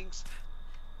attending meetings?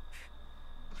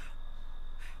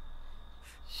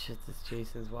 Shit, this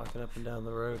Jason's walking up and down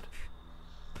the road.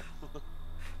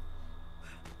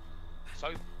 So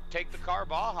take the car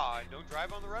Baja and don't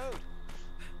drive on the road.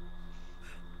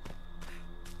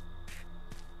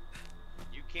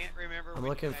 can't remember. I'm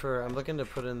looking to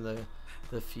put in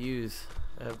the fuse.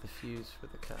 I have the fuse for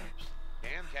the cops.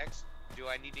 Damn, Tex. Do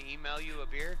I need to email you a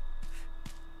beer?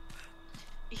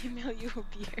 Email you a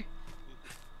beer.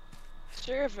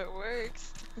 Sure, if it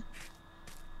works.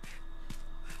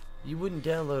 You wouldn't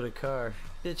download a car.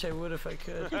 Bitch, I would if I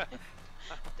could.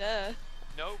 Duh.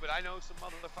 No, but I know some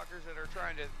motherfuckers that are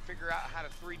trying to figure out how to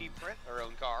 3D print their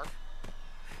own car.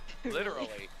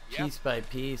 Literally. Yep. Piece by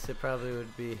piece, it probably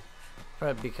would be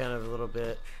kind of a little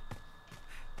bit.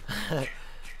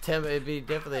 It'd be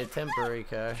definitely a temporary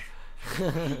car.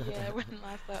 Yeah, it wouldn't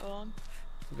last that long.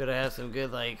 You better have some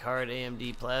good, like, hard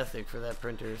AMD plastic for that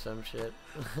printer or some shit.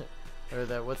 Or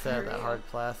that, what's that, that hard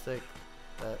plastic?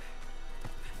 That.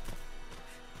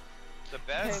 The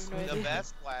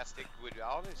best plastic would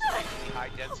honestly be high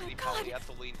density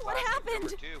polyethylene What plastic happened?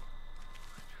 number 2.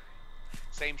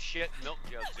 Same shit milk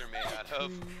jugs are made out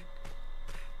of.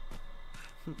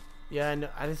 Yeah, I know.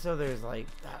 I just know there's like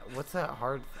what's that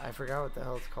hard? I forgot what the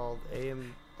hell it's called.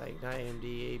 Like not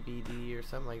AMD, ABD or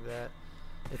something like that.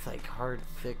 It's like hard,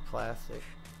 thick plastic.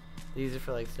 These are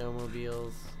for like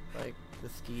snowmobiles, like the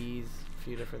skis, a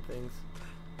few different things.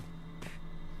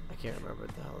 I can't remember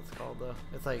what the hell it's called though.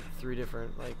 It's like 3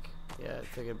 different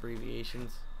it's like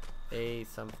abbreviations. A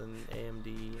something,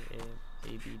 AMD,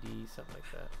 ABD, something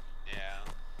like that. Yeah.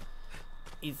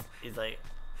 He's like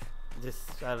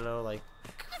just I don't know, like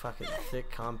fucking thick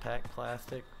compact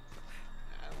plastic.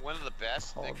 One of the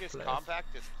best, thickest,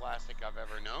 compactest plastic I've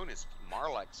ever known is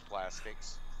Marlex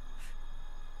plastics.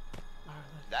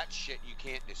 That shit you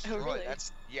can't destroy. Oh, really?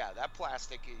 That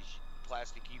plastic is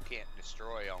plastic you can't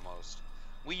destroy almost.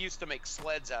 We used to make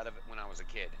sleds out of it when I was a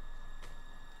kid.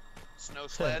 Snow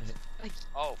sleds.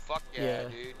 Oh fuck yeah,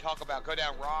 dude! Talk about go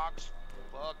down rocks.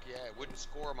 Fuck yeah, wouldn't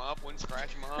score them up, wouldn't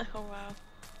scratch them up. Oh wow.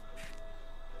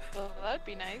 Well, that'd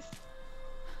be nice.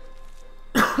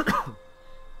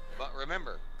 But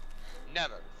remember,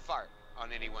 never fart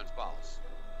on anyone's balls.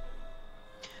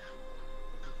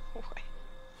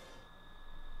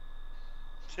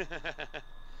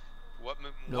 What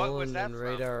was that and from?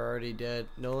 Radar are already dead.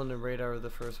 Nolan and Radar were the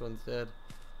first ones dead.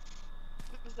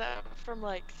 Was that from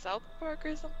like South Park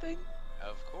or something?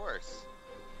 Of course.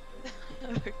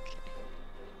 Okay.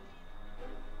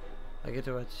 I get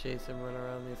to watch Jason run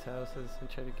around these houses and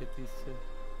try to get these 2.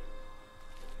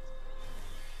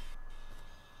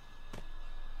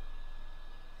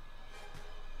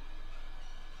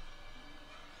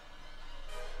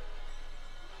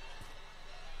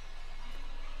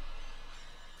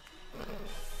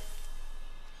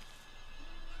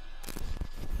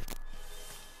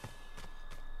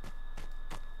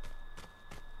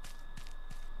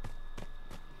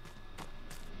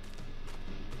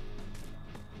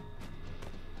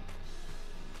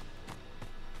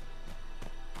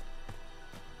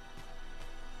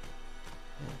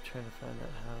 Trying to find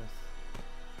that house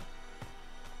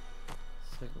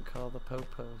so I can call the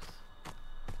Popos.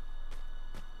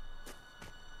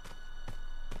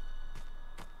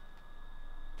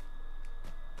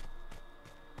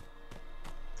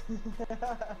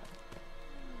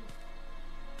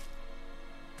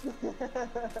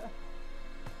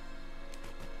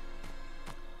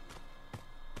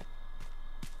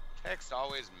 Text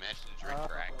always message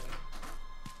retract.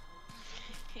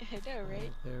 I know,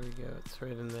 right? There we go. It's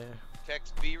right in there.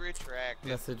 Text be retracted.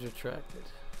 Message retracted.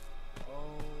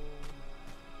 Oh.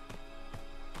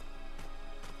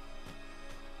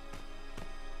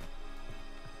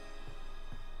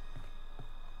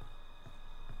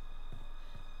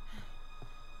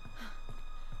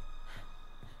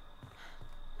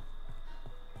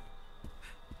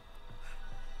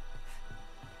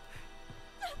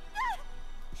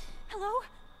 Hello?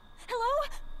 Hello?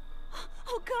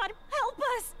 Oh God, help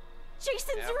us!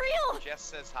 Jason's real! Jess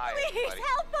says hi, Please everybody.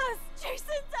 help us!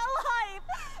 Jason's alive!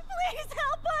 Please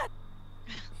help us!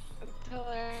 Tell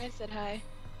her I said hi.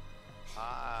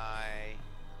 Hi.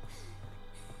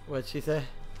 What'd she say?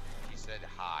 She said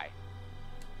hi.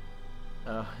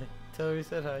 Oh, tell her we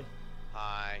said hi.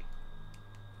 Hi.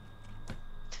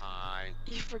 Hi.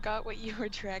 You forgot what you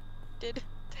retracted,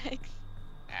 Tex.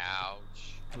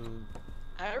 Ouch.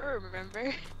 I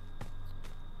remember.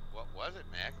 What was it,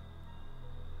 Mac?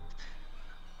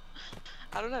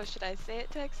 I don't know. Should I say it,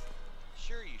 Tex?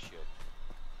 Sure you should.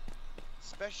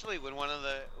 Especially when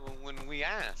when we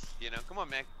ask, you know. Come on,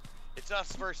 Mac. It's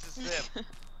us versus them.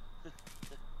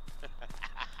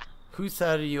 Whose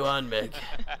side are you on, Meg?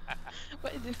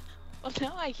 Well,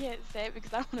 now I can't say it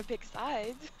because I don't want to pick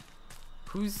sides.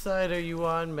 Whose side are you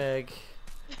on, Meg?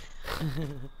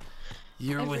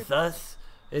 You're with us?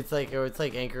 It's like, or it's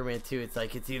like Anchorman 2. It's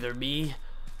like, it's either me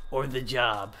or the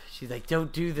job. She's like,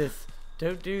 don't do this.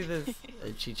 Don't do this.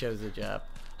 She chose a job.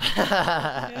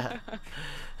 As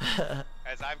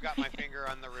I've got my finger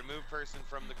on the remove person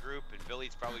from the group, and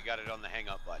Billy's probably got it on the hang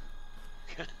up button.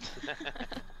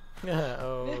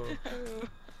 Oh.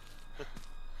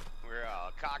 We're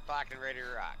all cock blocked and ready to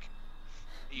rock.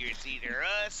 It's either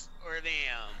us or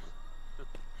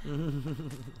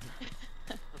them.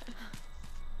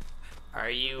 Are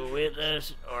you with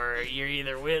us, or you're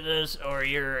either with us or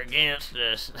you're against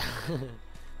us?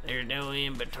 There's no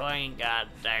in between, god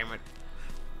damn it.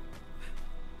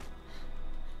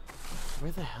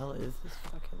 Where the hell is this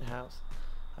fucking house?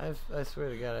 I swear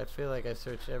to god, I feel like I've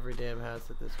searched every damn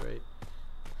house at this rate.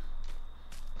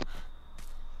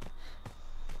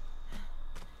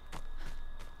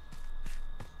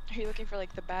 Are you looking for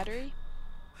like the battery?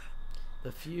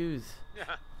 The fuse.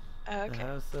 Yeah. Oh, okay. The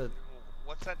house that...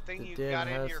 What's that thing The you damn got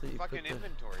in house your that you fucking put the-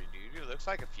 inventory, dude? It looks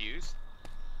like a fuse.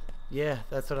 Yeah,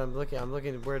 that's what I'm looking. I'm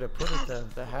looking where to put it though.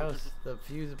 The house, the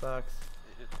fuse box.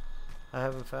 I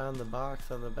haven't found the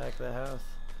box on the back of the house.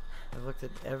 I've looked at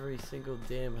every single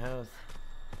damn house.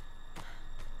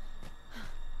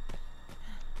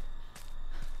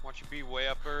 Why don't you be way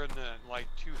up there in the, like,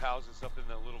 2 houses up in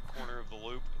the little corner of the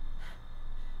loop?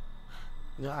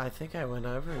 No, I think I went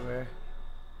everywhere.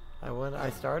 I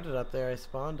started up there. I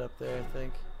spawned up there, I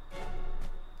think.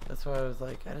 That's why I was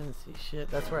like, I didn't see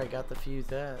shit. That's where I got the fuse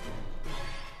at.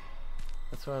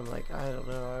 That's why I'm like, I don't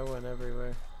know. I went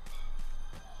everywhere.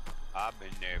 I've been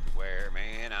everywhere,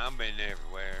 man. I've been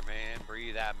everywhere, man.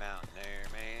 Breathe that mountain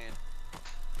there, man.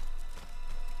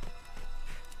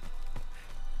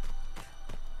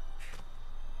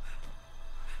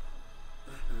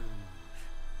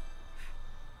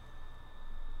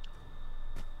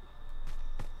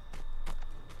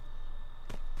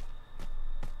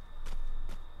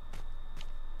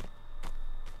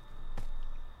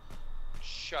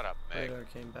 Shut up, Meg. Radar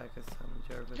came back as Tommy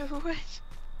Jarvis. What?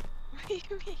 What do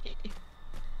you mean?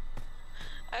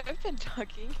 I've been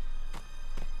talking.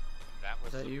 That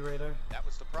was Is that the, you, Radar? that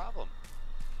was the problem.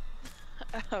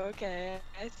 Oh, okay.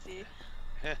 I see.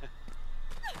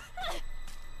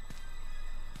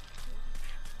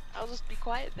 I'll just be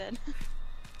quiet then.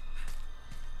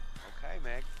 Okay,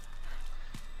 Meg.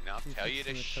 And I'll You tell you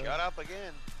to fixing the shut car? up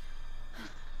again.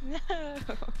 No.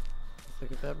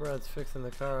 Look, if that broad's fixing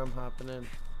the car, I'm hopping in.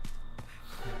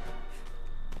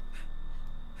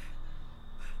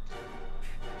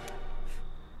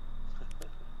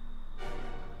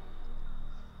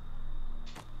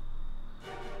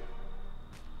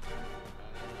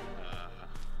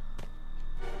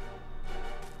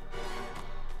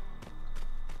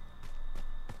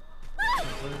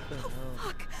 What the hell?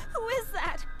 Fuck! Who is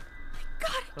that? My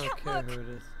God, I I don't can't care look. who it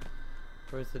is.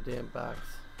 Where's the damn box?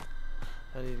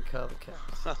 I need to call the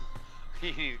cops.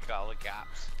 You need to call the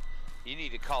cops. You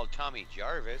need to call Tommy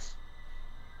Jarvis.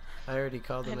 I already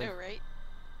called I him in. know, right?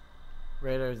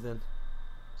 Radar's in.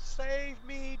 Save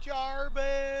me,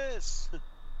 Jarvis! I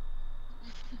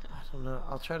don't know.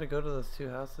 I'll try to go to those 2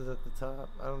 houses at the top.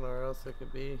 I don't know where else it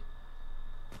could be.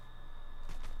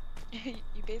 You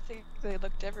basically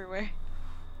looked everywhere.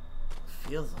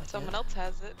 Feels like Someone it. else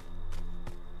has it.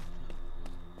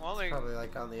 Well, It's probably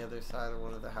like on the other side of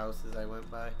one of the houses I went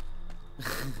by.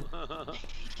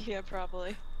 Yeah,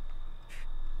 probably.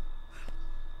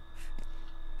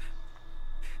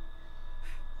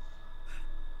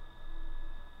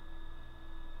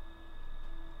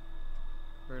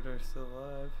 Radar's still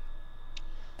alive.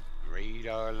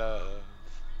 Radar love.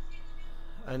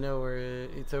 I know where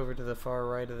it's over to the far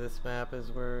right of this map is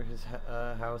where his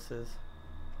house is.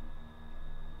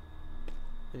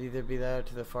 It'd either be that or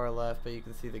to the far left, but you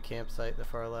can see the campsite in the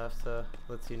far left, so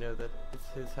lets you know that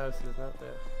his house is not there.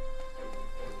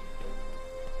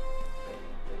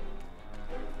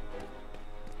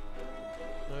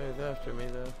 Oh, he's after me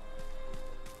though.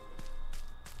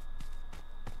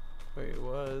 Wait, it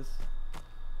was.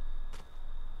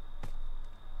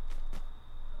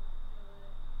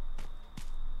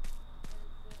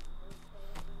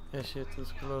 Yeah, shit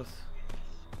was close.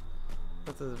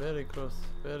 That is very close.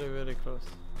 Very, very close.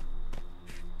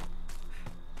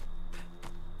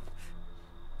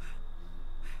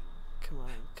 Come on,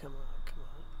 come on, come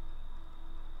on.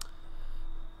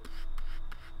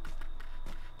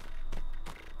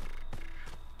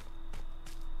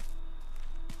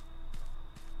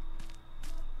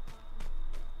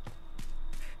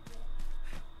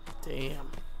 Damn.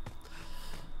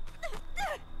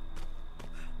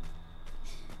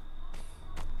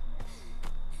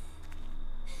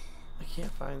 I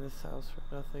can't find this house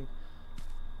for nothing.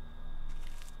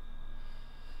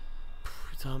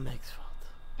 It's all Meg's fault.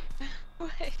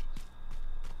 What?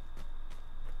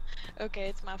 Okay,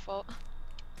 it's my fault.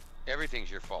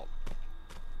 Everything's your fault.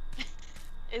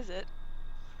 Is it?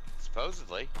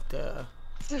 Supposedly. Duh.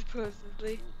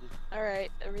 Supposedly.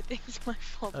 Alright, everything's my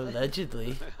fault. then.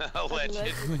 Allegedly.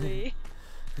 Allegedly.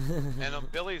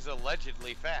 And Billy's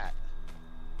allegedly fat.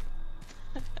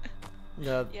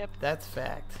 No, Yep. that's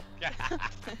fact.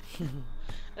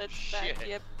 That's Shit. fact,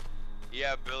 yep.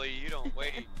 Yeah, Billy, you don't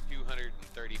weigh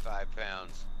 235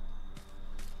 pounds.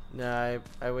 No,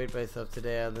 I weighed myself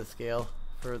today on the scale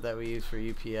that we use for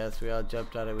UPS. We all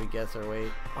jumped on it. We guess our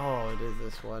weight. Oh, it is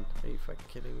this one. Are you fucking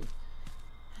kidding me?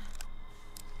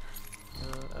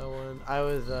 I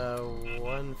was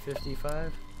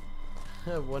 155,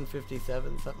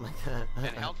 157, something like that.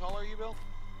 And how tall are you, Bill?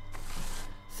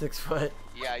 6 foot.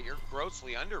 Yeah, you're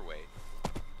grossly underweight.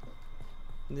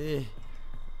 Yeah.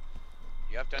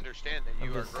 You have to understand that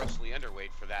you are grossly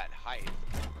underweight for that height.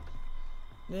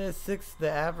 Yeah, the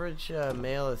average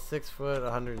male is 6 foot,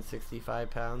 165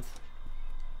 pounds.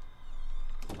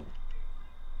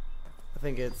 I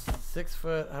think it's 6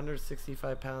 foot,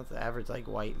 165 pounds. The average, like,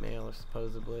 white male,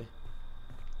 supposedly.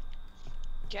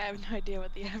 Yeah, I have no idea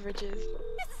what the average is. Is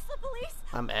this the police?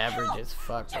 I'm average Help! as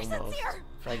fuck Jason's almost. here!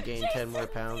 If I gain 10 more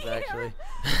pounds, Jason's actually.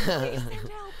 Please send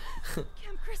help.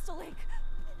 Camp Crystal Lake.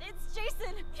 It's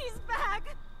Jason. He's back.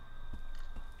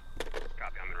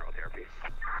 Copy, I'm in neural therapy.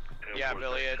 Yeah,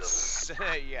 Billy, it's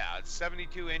yeah, it's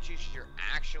 72 inches. You're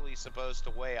actually supposed to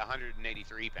weigh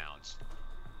 183 pounds.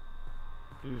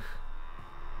 Oof.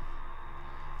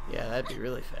 Yeah, that'd be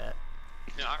really fat.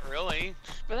 Not really.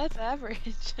 But that's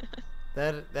average.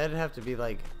 That'd have to be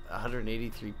like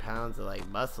 183 pounds of like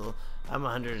muscle. I'm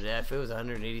 100. If it was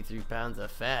 183 pounds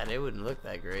of fat, it wouldn't look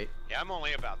that great. Yeah, I'm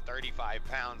only about 35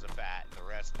 pounds of fat. The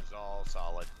rest is all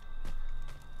solid.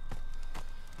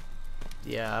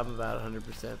 Yeah, I'm about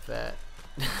 100% fat.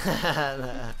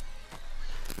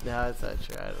 No, it's not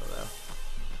true. I don't know.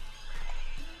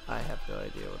 I have no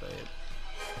idea what I am.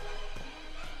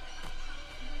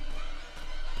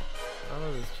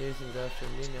 Oh, this Jason's after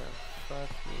me now. Fuck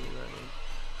me running.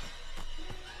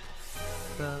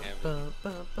 Bum, bum,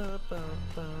 bum, bum, bum,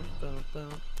 bum, bum,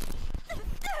 bum.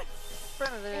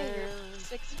 Yeah, you're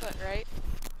 6 foot, right?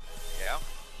 Yeah.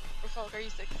 Or Falk, are you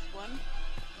 6'1"?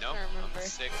 No, I remember. I'm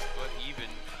 6 foot even.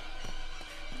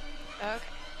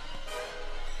 Okay.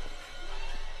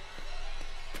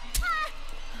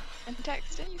 And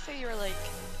Tex, didn't you say you were like,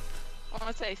 I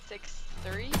want to say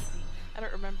 6'3"? I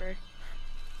don't remember.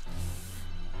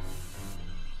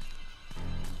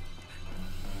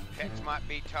 Tex might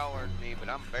be taller than me, but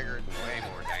I'm bigger and way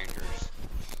more dangerous.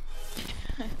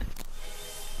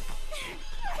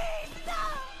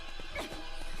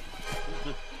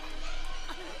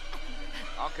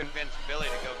 I'll convince Billy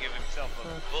to go give himself a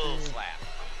bull slap.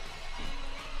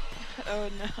 Oh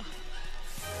no.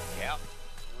 Yep.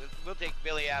 We'll take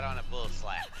Billy out on a bull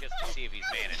slap just to see if he's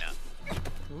man enough.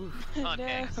 On No.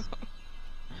 Tex.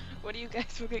 What do you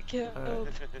guys will get killed?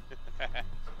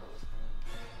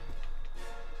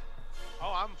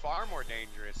 Oh, I'm far more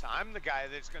dangerous. I'm the guy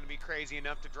that's going to be crazy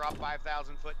enough to drop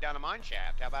 5,000 foot down a mine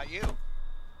shaft. How about you?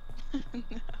 No.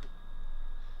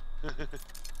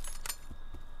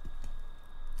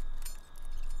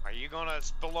 Are you going to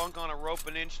spelunk on a rope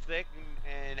an inch thick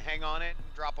and hang on it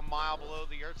and drop a mile below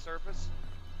the Earth's surface?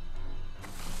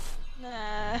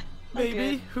 Nah.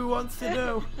 Maybe. Who wants to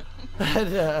know? You,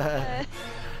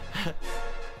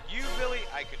 Billy,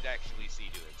 I could actually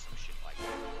see doing some shit like that.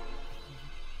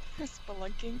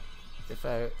 Spelunking. If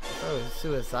I was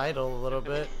suicidal a little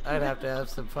bit, I'd have to have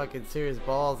some fucking serious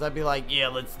balls. I'd be like, yeah,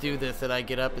 let's do this, and I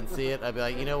get up and see it. I'd be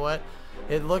like, you know what?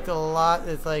 It looked a lot.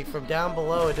 It's like from down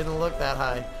below, it didn't look that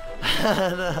high.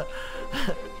 Yeah,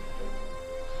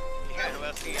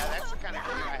 well, see, that's the kind of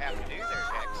thing I have to do there,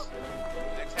 Tex.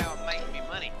 That's how it makes me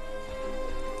money.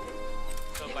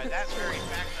 So by that very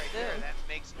fact right there, that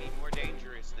makes me more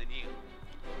dangerous than you.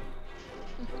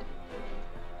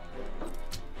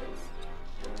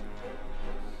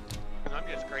 I'm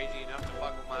just crazy enough to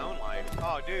fuck with my own life.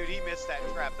 Oh, dude, he missed that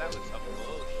trap. That was some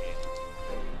bullshit.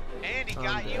 And he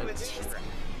got you with his trap.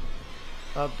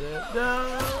 I'm dead.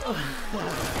 No!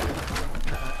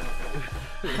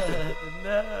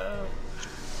 No!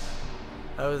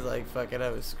 I was like, fuck it, I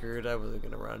was screwed. I wasn't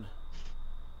gonna run.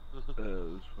 That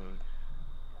was funny.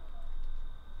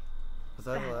 Was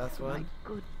that the last one?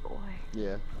 Good boy.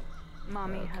 Yeah.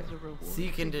 Mommy has a reward.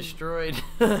 Seek and for you. destroyed.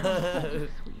 Oh,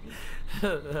 sweetie.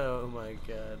 Oh my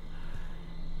god.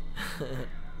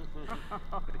 I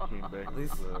came back At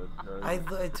least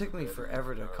with, it took me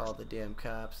forever to call the damn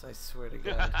cops. I swear to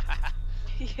God.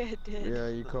 Yeah, it did. Yeah,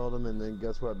 you called him, and then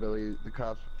guess what, Billy? The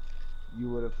cops you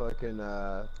would have fucking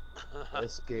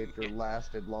escaped or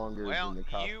lasted longer Well, than the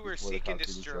cops. you were before the seek and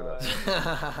cops even showed destroy.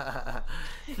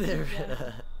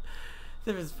 up.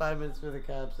 There was 5 minutes for the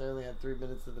cops. I only had 3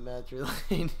 minutes of the match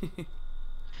remaining.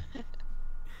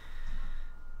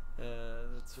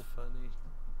 That's funny.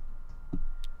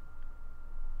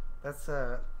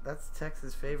 That's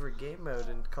Tex's favorite game mode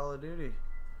in Call of Duty.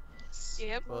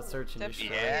 Yep. Well, search and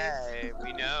destroy. Yeah,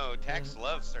 we know. Tex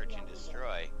loves search and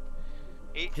destroy.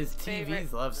 His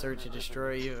TVs love search and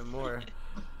destroy even more.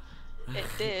 It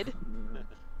did.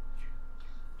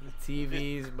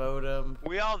 TVs, modem.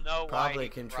 We all know probably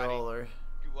controller.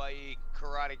 Why he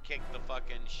karate kicked the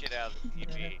fucking shit out of the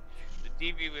TV. The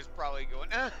TV was probably going,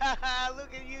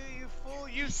 look at you, you fool,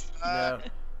 you suck.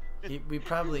 No. We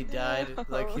probably died.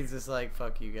 Like, he's just like,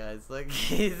 fuck you guys. Like,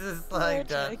 he's just like,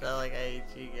 done. Like, I hate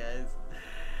you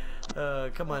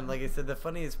guys. Come on. Like I said, the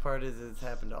funniest part is it's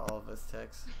happened to all of us,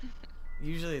 Tex.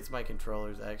 Usually it's my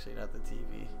controllers, actually, not the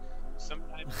TV.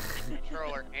 Sometimes it's the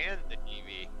controller and the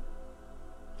TV.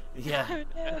 Yeah.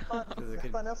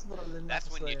 That's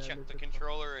when you check the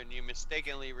controller and you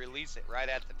mistakenly release it right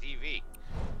at the TV.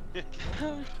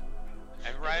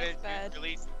 And right as you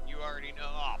release it, you already know,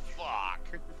 oh,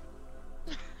 fuck.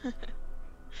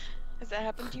 Has that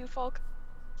happened to you, Falk?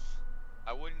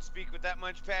 I wouldn't speak with that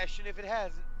much passion if it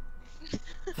hasn't.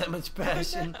 That much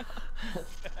passion?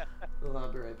 Well,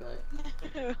 I'll be right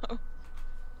back.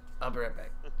 I'll be right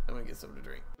back. I'm gonna get something to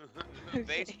drink.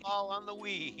 Baseball on the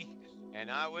Wii,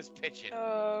 and I was pitching.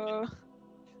 Oh,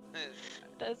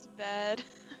 that's bad.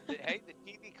 Hey, the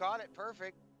TV caught it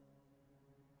perfect.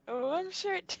 Oh, I'm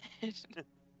sure it did.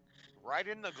 Right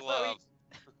in the glove.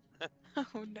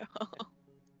 Oh no.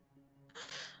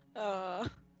 Oh,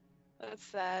 that's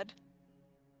sad.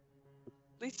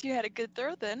 At least you had a good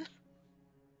throw then.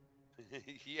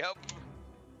 Yep.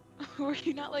 Were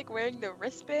you not like wearing the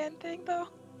wristband thing though?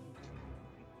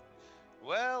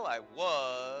 Well, I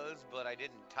was, but I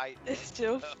didn't tighten it. It's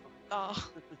still. Oh.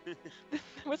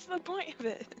 What's the point of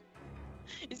it?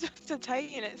 You're supposed to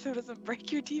tighten it so it doesn't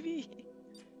break your TV.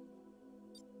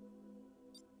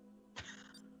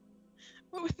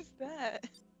 What was that?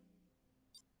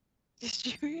 Did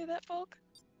you hear that, Falk?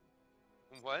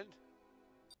 What?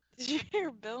 Did you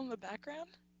hear Bill in the background?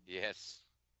 Yes.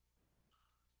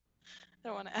 I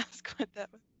don't want to ask what that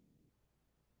was.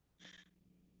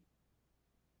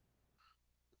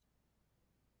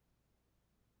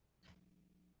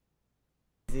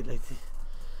 Lazy.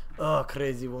 Oh,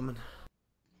 crazy woman.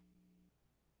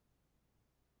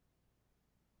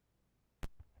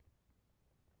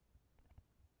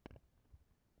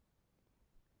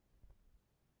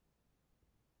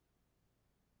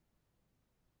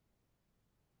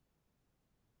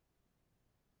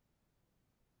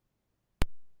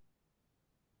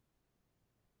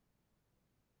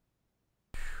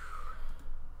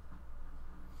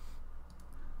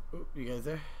 Oh, you guys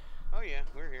there? Oh yeah,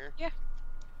 we're here. Yeah.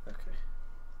 Okay.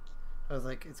 I was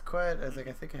like, it's quiet. I was like,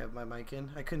 I think I have my mic in.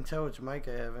 I couldn't tell which mic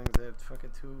I have because I have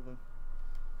fucking 2 of them.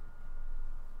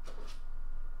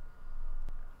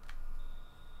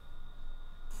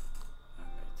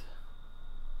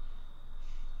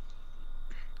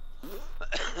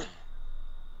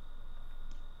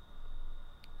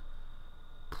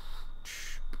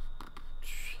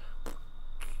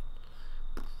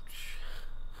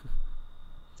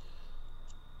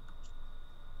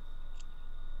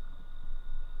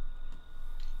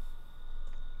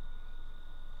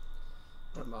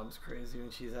 My mom's crazy when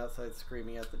she's outside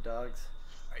screaming at the dogs.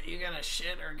 Are you gonna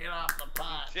shit or get off the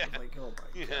pot? Yeah. I'm like, oh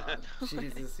my god.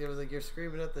 Jesus. It was like, you're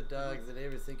screaming at the dogs. The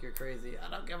neighbors think you're crazy.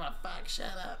 I don't give a fuck.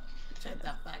 Shut up. Shut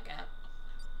the fuck up.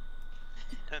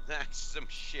 That's some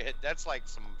shit. That's like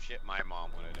some shit my mom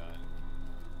would have done.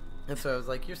 And so I was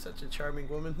like, you're such a charming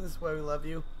woman. This is why we love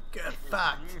you. Good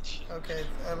fuck. Okay,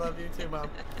 I love you too, Mom.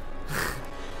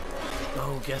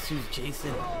 Oh, guess who's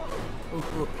Jason?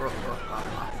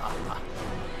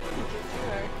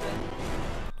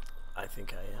 I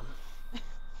think I am.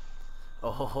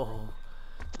 Oh,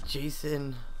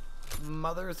 Jason.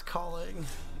 Mother's calling.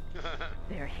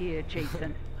 They're here,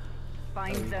 Jason.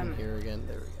 Find them. Here again.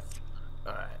 There we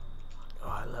go. Alright. Oh,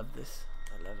 I love this.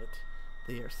 I love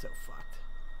it. They are so fucked.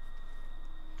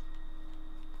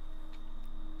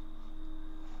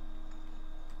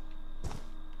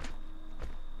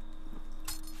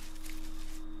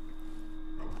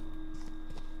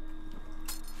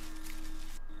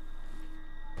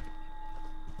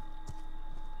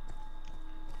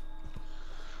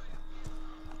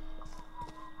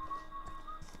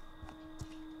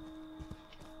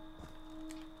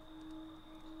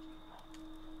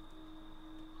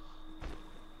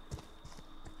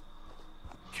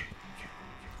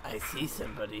 I see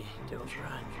somebody. Don't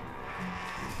run.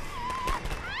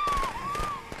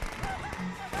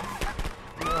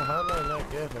 Oh, how did I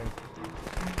not get her?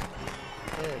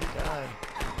 Hey, die.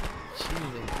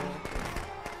 Cheating.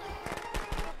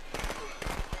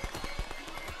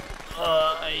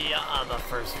 Yeah, the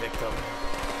first victim.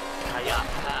 Hiya,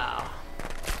 pow.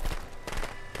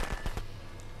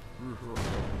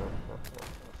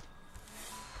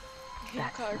 You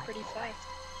car pretty fast.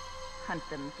 Hunt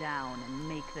them down and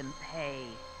make them pay.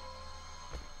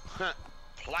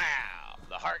 Plow!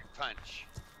 The heart punch.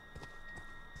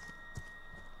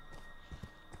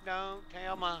 Don't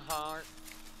tell my heart,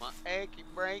 my achy,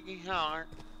 breaky heart.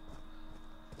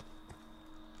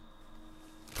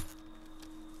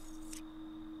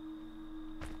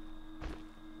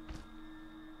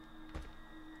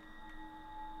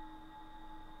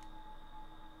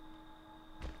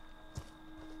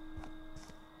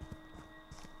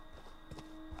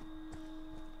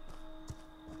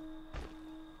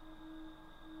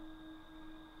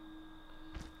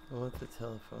 I want the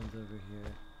telephones over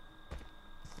here.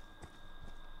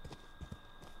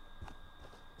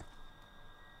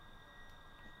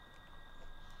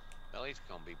 Well, he's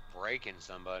gonna be breaking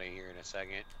somebody here in a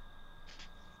second.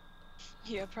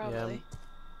 Yeah, probably.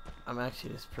 Yeah, I'm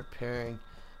actually just preparing.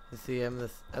 You see, I'm the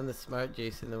smart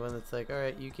Jason, the one that's like, all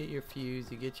right, you get your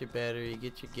fuse, you get your battery, you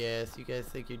get your gas. You guys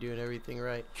think you're doing everything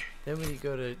right. Then when you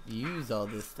go to use all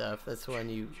this stuff, that's when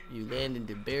you land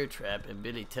into bear trap and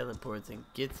Billy teleports and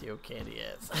gets your candy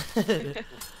ass.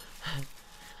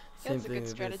 Same thing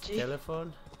with this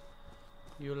telephone.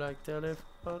 You like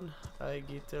telephone? I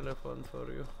get telephone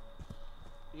for you.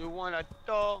 You want a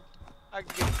doll? I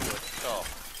give you a doll.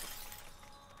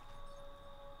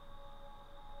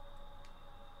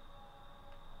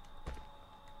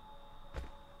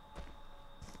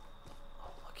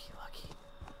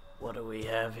 What do we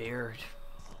have here?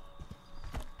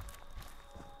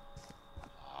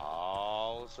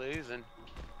 All season.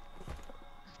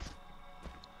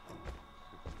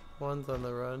 One's on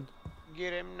the run.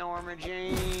 Get him, Norma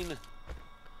Jean.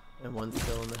 And one's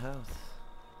still in the house.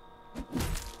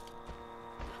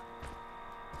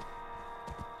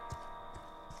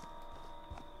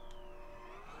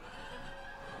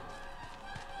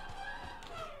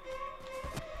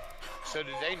 So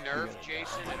did they nerf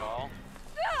Jason at all?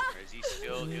 Or is he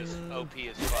still just OP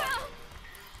as fuck?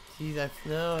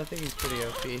 No, I think he's pretty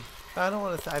OP. I don't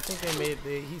want to say, I think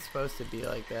he's supposed to be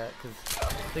like that, because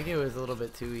I think it was a little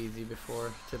bit too easy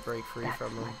before to break free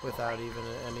from him without even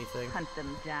anything. Hunt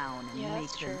them down and yeah, make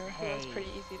that's them true. pay. It was pretty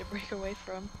easy to break away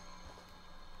from.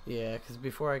 Yeah, because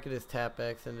before I could just tap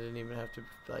X and didn't even have to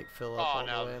like fill up all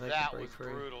the way and I could break free.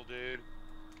 That was brutal, dude.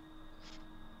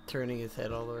 Turning his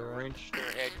head all the way around. Wrenched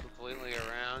their head completely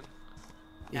around.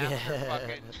 Yeah. After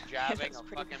fucking jabbing a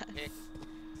fucking pick.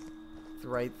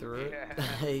 Right through it.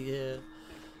 Yeah.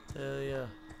 Hell yeah.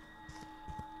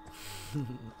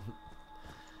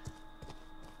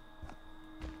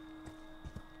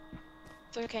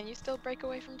 So can you still break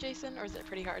away from Jason, or is it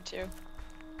pretty hard to?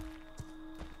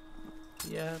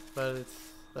 Yeah, but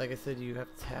it's like I said, you have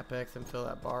to tap X and fill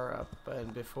that bar up.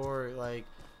 And before, like,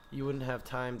 you wouldn't have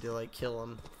time to like kill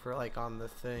him for like on the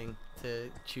thing to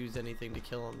choose anything to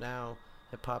kill him. Now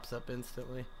it pops up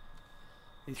instantly.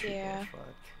 These people are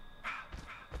fucked.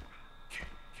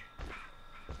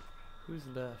 Who's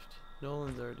left?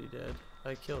 Nolan's already dead.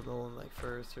 I killed Nolan like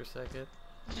first or second.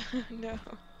 No.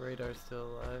 Radar's still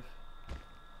alive.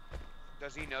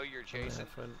 Does he know you're Jason?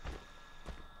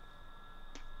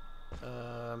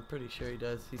 I'm pretty sure he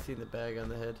does. He's seen the bag on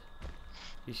the head.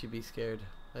 He should be scared.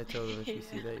 I told him if you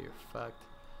see that, you're fucked.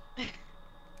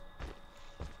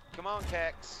 Come on,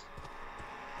 Tex.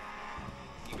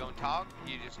 You gonna talk?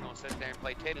 You just gonna sit there and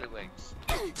play tiddlywinks?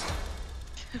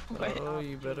 Oh,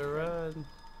 you better run.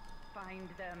 Find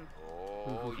them.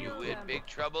 Oh, you in big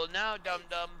trouble now,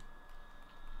 dum-dum.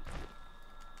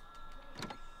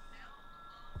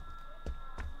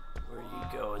 Where are you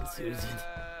going, Susan?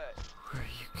 Where are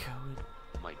you going?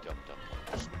 My dum-dum.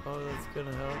 Oh, that's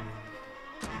gonna help.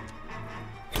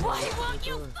 Why won't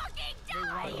you fucking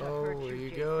die? Oh, where are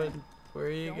you going? Where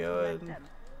are you going?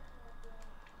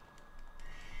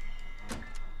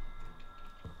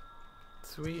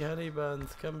 Sweet honey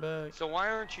buns, come back. So why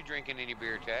aren't you drinking any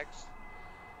beer, Tex?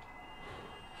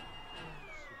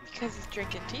 Because he's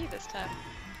drinking tea this time.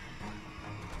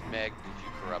 Meg, did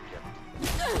you corrupt him?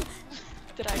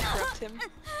 Did I corrupt him?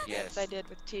 Yes. I did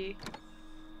with tea.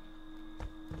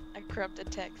 I corrupted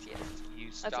Tex, yes.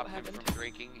 You stopped him from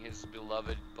drinking his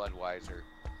beloved Budweiser.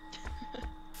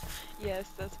 Yes,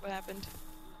 that's what happened.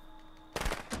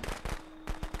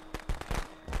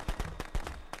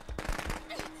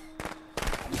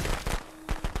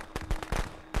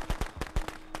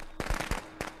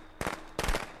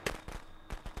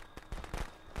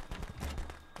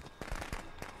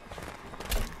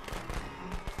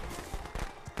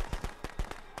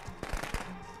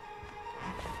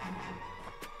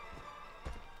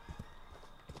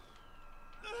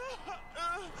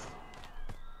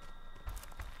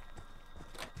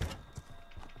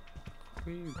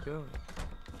 are you going?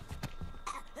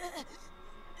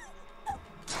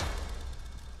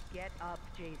 Get up,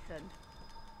 Jason.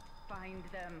 Find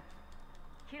them.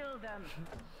 Kill them.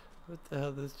 What the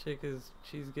hell? This chick is.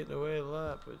 She's getting away a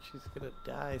lot, but she's gonna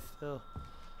die still.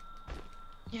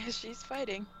 Yeah, she's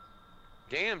fighting.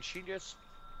 Damn, she just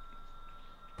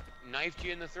knifed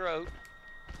you in the throat.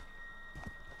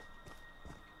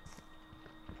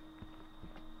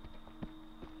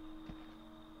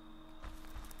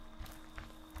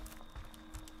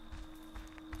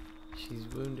 She's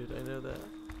wounded, I know that.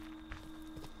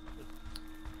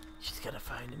 She's gotta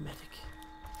find a medic.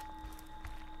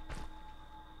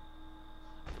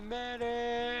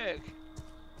 Medic!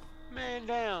 Man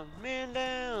down! Man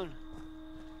down!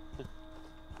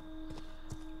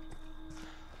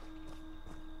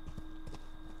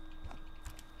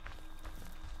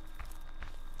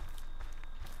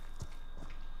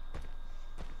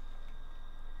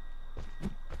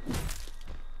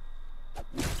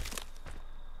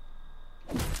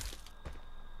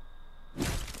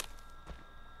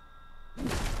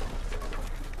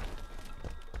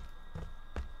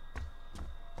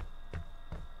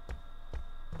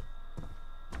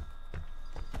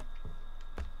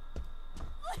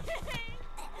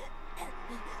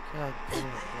 God damn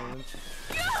it, woman.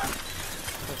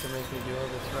 Fucking make me do all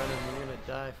this running, you're gonna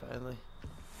die finally.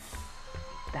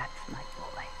 That's my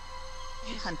boy.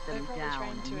 Yes, Hunt they're them probably down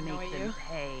trying to and annoy make you. them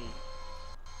pay.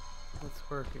 What's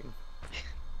working?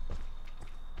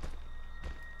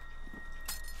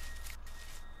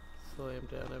 Slam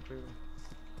down everywhere.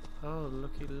 Oh,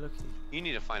 looky, looky. You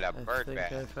need to find out bird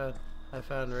bath. I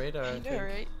found radar. I You think. know,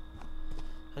 right?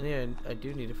 I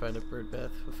do need to find a bird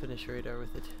bath. We'll finish radar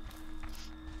with it.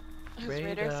 Is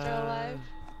Radar still alive?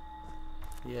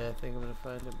 Yeah, I think I'm gonna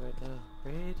find him right now.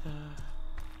 Radar.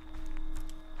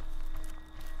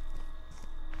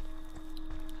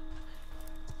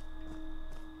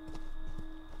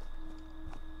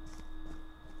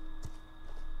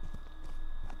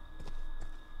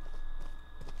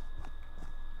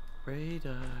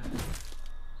 Radar.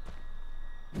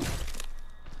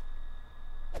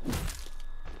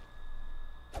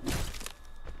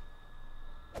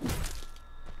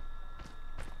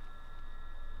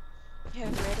 Yeah,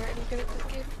 is Radar any good at this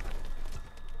game?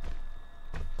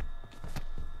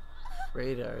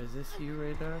 Radar, is this you,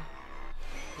 Radar?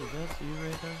 Is that you,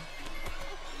 Radar?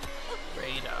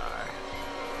 Radar.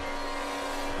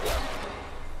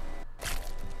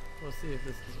 We'll see if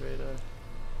this is Radar.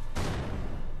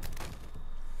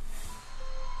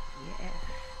 Yes.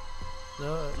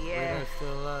 No, Yes. Radar's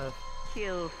still alive.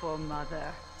 Kill for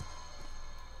mother.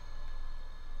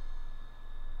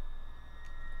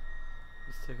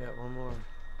 We still got one more.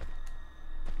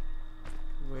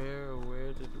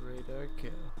 Where did Radar go?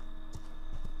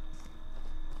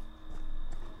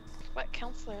 What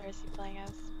counselor is he playing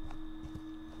as?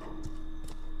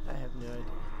 I have no idea.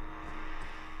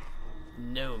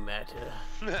 No matter.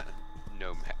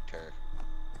 No matter.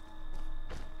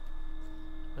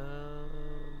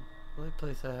 Only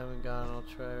place I haven't gone I'll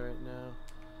try right now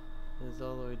is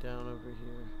all the way down over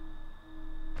here.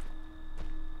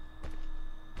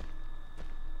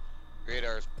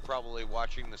 Radar's probably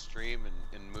watching the stream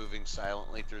and moving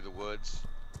silently through the woods.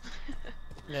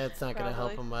 Yeah, it's not gonna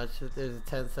help Probably. him much. There's a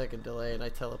 10-second delay and I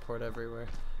teleport everywhere.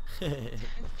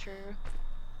 True.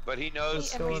 But he knows.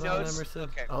 What's Hey, going he on, knows. Emerson?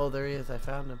 Okay. Oh, there he is. I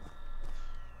found him.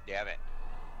 Damn it.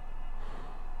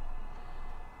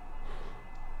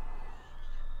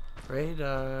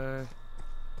 Radar.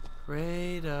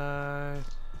 Radar.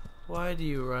 Why do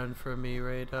you run from me,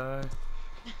 Radar?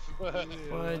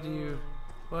 Why do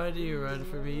you run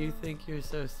from me? You think you're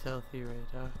so stealthy,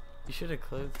 Radar. You should have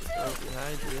closed the door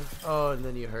behind you. Oh, and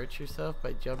then you hurt yourself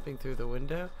by jumping through the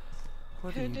window?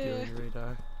 What are you doing,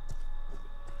 Radar?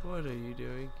 What are you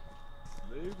doing?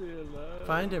 Leave me alone.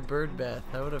 Find a bird bath.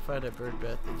 How would I find a bird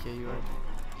bath to kill you in?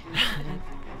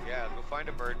 Yeah, go find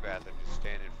a bird bath and just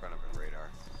stand in front of it, Radar.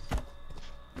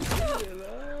 Leave me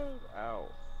alone. Ow.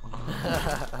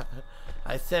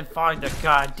 I said find a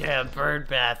goddamn bird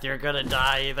bath. You're gonna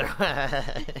die either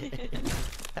way.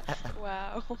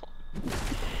 Wow. Don't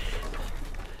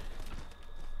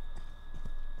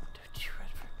you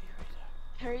run from me, Radar.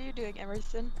 How are you doing,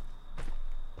 Emerson?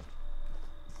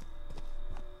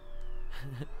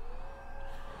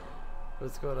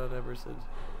 What's going on, Emerson?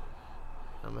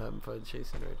 I'm having fun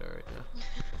chasing Radar right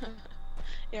now.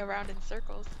 Yeah, round in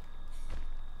circles.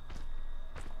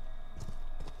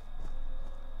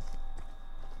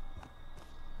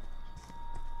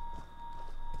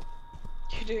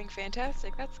 You're doing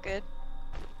fantastic, that's good.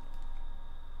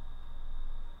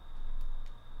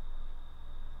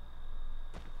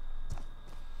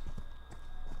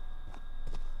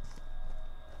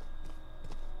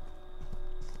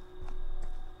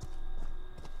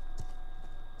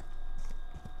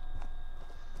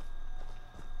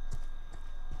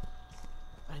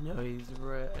 know he's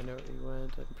right. I know where he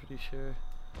went. I'm pretty sure.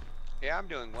 Yeah, I'm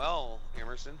doing well,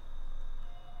 Emerson.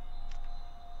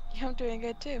 Yeah, I'm doing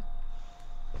good too.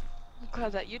 I'm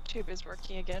glad that YouTube is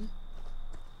working again.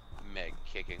 Meg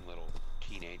kicking little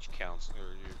teenage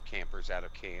campers out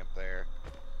of camp there.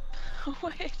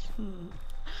 What?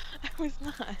 I was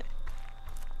not.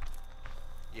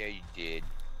 Yeah, you did.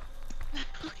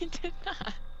 I did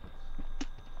not.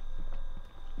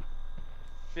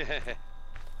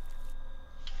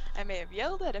 I may have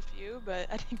yelled at a few, but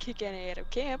I didn't kick any out of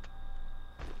camp.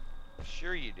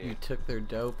 Sure you did. You took their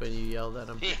dope and you yelled at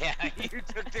them. Yeah, you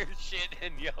took their shit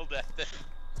and yelled at them.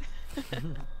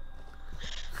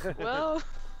 Well,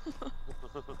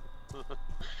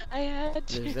 I had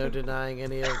to. There's no denying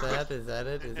any of that. Is that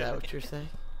it? Is that what you're saying?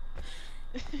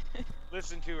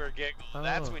 Listen to her giggle. Oh.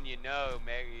 That's when you know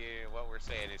Meg, what we're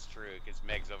saying is true, because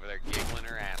Meg's over there giggling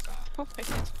her ass off. Oh my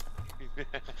God.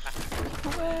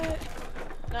 What?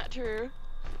 Not true.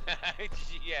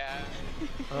 Yeah.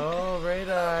 Oh,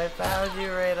 Radar, I found you,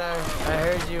 Radar. I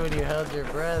heard you when you held your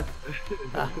breath.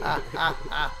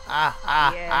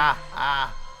 Yeah.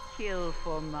 Kill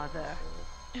for mother.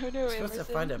 Oh no, You're supposed to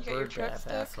find a you got your bird truck bath,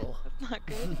 stuck? asshole. That's not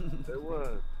good. There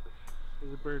was.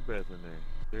 There's a bird bath in there.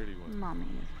 Dirty one. Mommy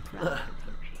is proud of you,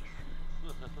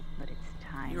 Jason. But it's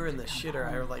time. You were in to the come shitter. I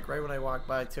home. was like, right when I walked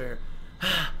by to her.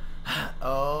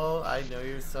 Oh, I know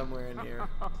you're somewhere in here.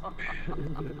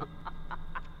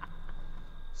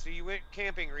 So you went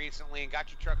camping recently and got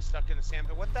your truck stuck in the sand,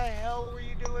 but what the hell were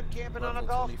you doing camping on a Level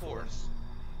golf 24. course?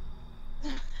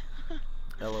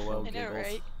 LOL I know, giggles.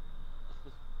 right?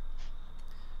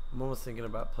 I'm almost thinking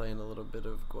about playing a little bit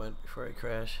of Gwent before I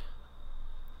crash.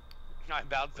 I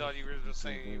about thought you were just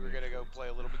saying you were gonna go play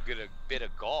a little bit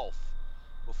of golf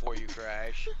before you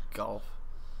crash. Golf.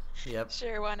 Yep.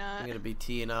 Sure, why not? I'm gonna be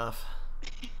teeing off.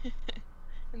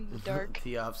 In the dark.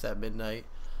 Tee offs at midnight.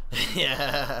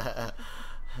 Yeah.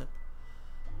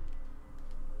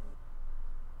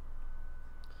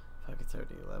 Fuck, it's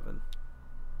already 11.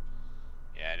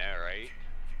 Yeah, I know, right?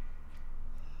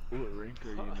 What rank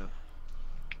are you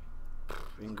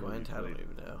in? In Gwent, I don't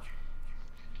even know.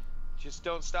 Just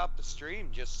don't stop the stream.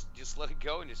 Just let it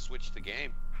go and just switch the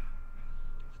game.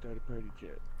 Start a party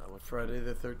chat. I want Friday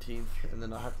the 13th, and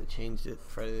then I'll have to change it.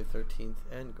 Friday the 13th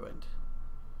and Gwent.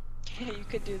 Yeah, you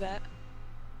could do that.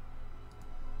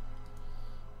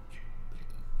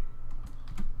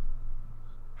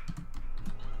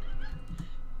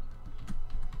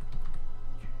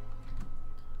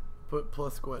 Put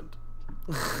plus Gwent.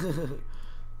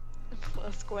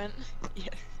 Plus Gwent.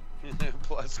 Yes.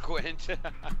 Plus Gwent.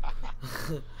 Gotta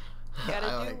I do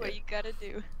like what it. you gotta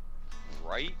do.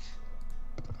 Right?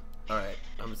 Alright,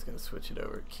 I'm just gonna switch it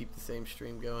over. Keep the same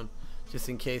stream going. Just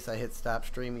in case I hit stop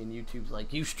streaming and YouTube's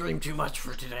like, you streamed too much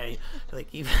for today. Like,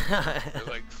 even. They're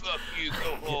like, fuck you,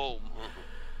 go home.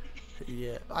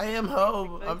 Yeah, I am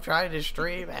home. I'm trying to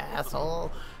stream,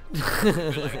 asshole. Like,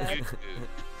 dude,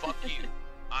 fuck you.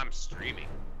 I'm streaming.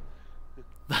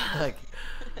 Fuck.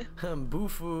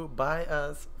 Bufu, buy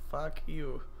us. Fuck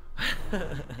you.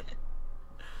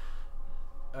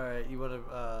 Alright, you wanna,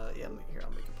 yeah, here,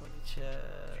 I'll make a party chat.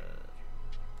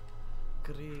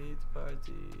 Great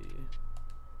party.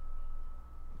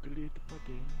 Great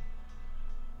party.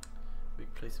 We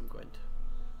can play some Gwent.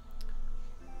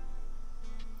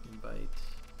 Invite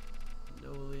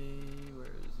Noli.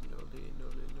 Where's Noli?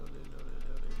 Noli.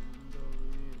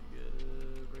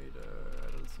 Radar. I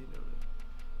don't see Noli.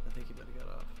 I think he might have got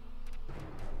off.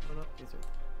 Oh no, he's right there.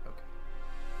 Okay.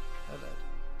 My bad.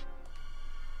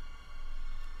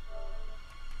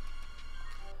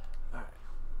 Alright.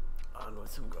 On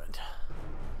with some Gwent.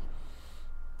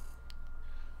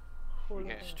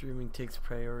 Okay. Streaming takes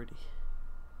priority.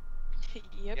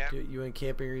 Yep. Yeah. Dude, you went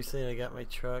camping recently. I got my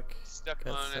truck. Stuck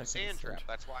Got on stuck in a the sand trap. sand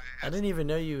That's why I didn't even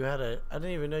know you had a. I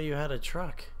didn't even know you had a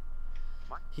truck.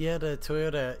 What? He had a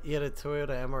Toyota. He had a Toyota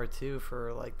MR2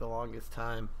 for like the longest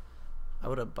time. I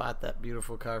would have bought that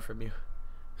beautiful car from you.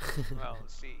 Well,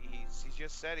 see, he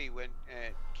just said he went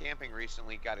camping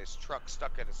recently, got his truck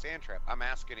stuck at a sand trap. I'm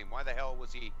asking him, why the hell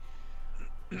was he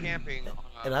camping on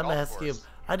a And I'm golf asking him. course?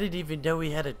 I didn't even know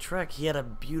he had a truck. He had a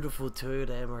beautiful Toyota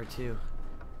MR2.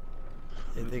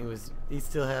 I think it was. He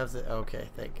still has it. Okay,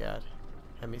 thank God.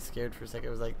 Had me scared for a second.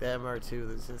 It was like the MR2.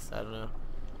 That's just. I don't know.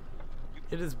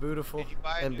 It is beautiful. Did you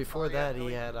buy a And new before car yet, that, he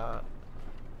Billy? had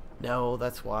no,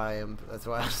 that's why I'm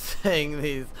saying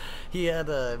these. He had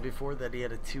before that he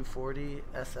had a 240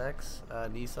 SX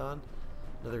Nissan,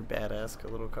 another badass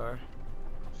little car.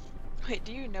 Wait,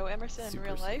 do you know Emerson in Super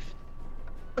real sick. life?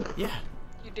 Yeah,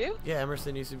 You do? yeah.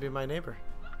 Emerson used to be my neighbor.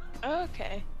 Oh,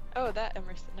 okay. Oh, that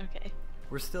Emerson. Okay.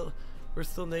 We're still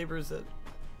neighbors at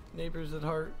neighbors at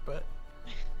heart, but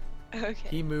Okay.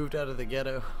 he moved out of the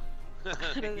ghetto.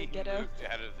 Out of the ghetto. Moved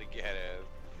out of the ghetto.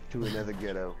 To another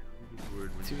ghetto.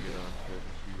 Word when you get on to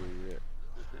see where you're at.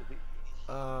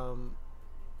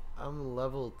 I'm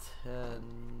level 10.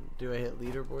 Do I hit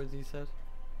leaderboards, you said?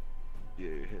 Yeah,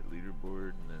 you hit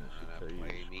leaderboard and then it should tell you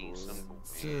Play me your score. some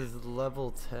This is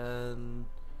level 10.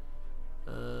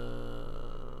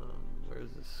 Where's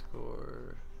the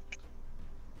score?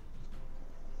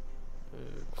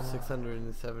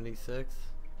 676.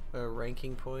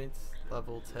 Ranking points,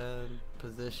 level 10,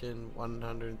 position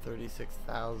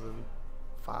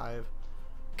 136,005.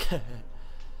 So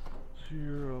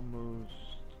you're almost.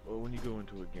 Well, when you go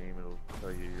into a game, it'll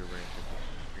tell you your rank at the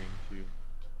screen too.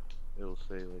 It'll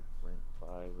say like rank 5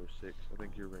 or 6. I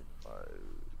think you're rank 5,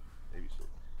 maybe 6.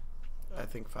 I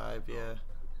think 5, yeah.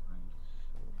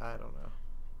 I don't know.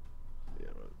 Yeah,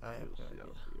 but I have you'll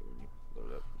no see idea. when you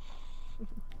load up.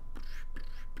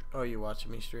 Oh, you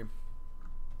watching me stream?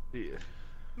 Yeah.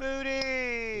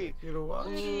 Moody! You to watch?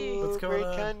 Moody. What's going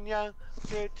on? Britannia,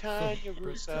 Britannia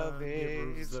rules the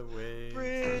waves.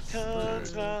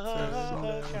 Britons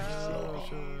love shall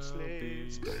be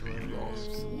slaves.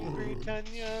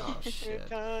 Britannia, Oh shit.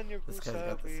 Britannia This rules guy's the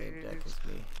got the same deck waves. as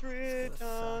me.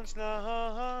 Britons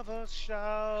love us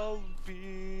shall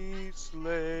be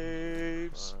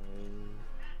slaves.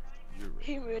 You're right.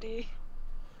 Hey, Moody.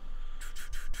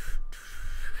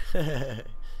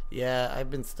 Yeah, I've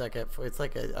been stuck at. It's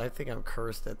like I think I'm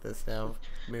cursed at this now,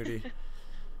 Moody.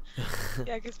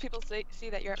 Yeah, because people see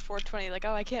that you're at 420, like,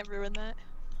 oh, I can't ruin that.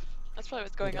 That's probably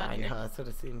what's going Yeah, on I here. know. That's what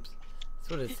it seems. That's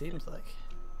what it seems like.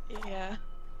 Yeah.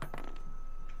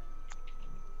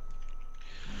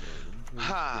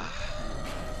 Ha!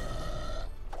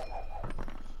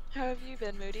 How have you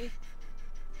been, Moody?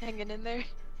 Hanging in there?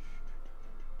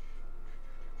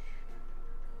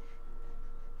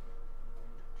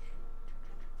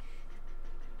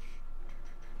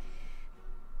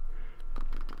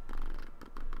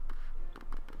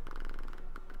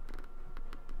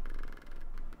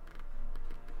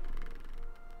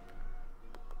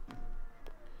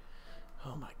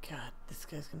 Oh my god, this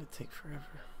guy's gonna take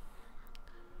forever.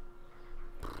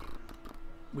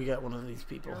 We got one of these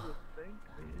people.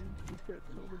 He's got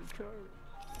so many cards.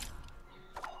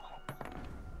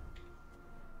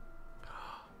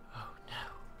 Oh no.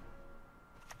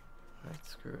 Alright,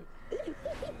 screw it.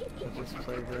 I'll just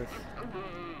play this.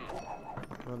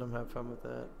 Let him have fun with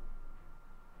that.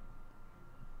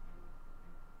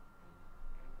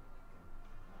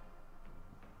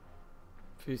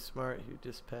 If he's smart, he'll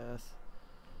just pass.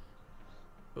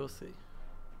 We'll see.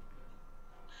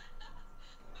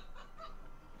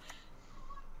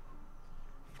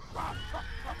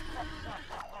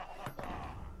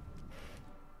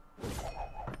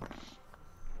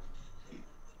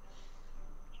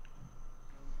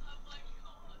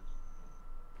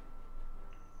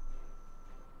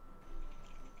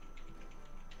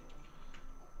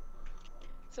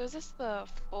 So is this the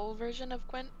full version of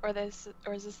Gwent, or is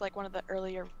this like one of the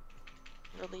earlier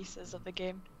releases of the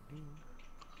game?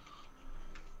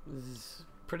 This is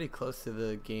pretty close to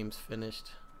the game's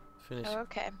finished Oh,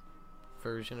 okay.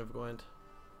 version of Gwent.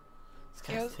 This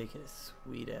Yeah, guy's taking his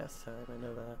sweet ass time, I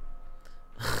know that.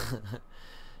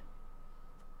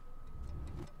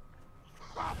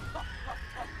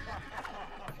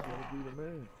 Gotta be the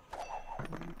man.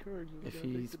 If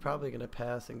he's probably gonna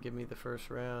pass and give me the first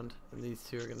round, and these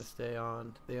two are gonna stay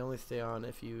on. They only stay on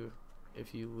if you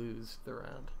lose the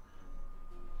round.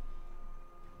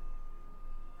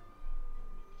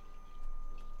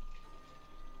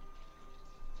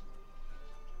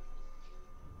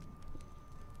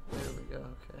 There we go.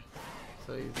 Okay,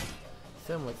 so he's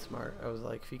somewhat smart. I was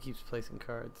like, if he keeps placing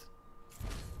cards,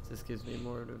 this gives me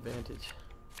more of an advantage.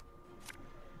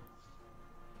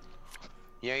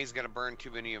 Yeah, he's gonna burn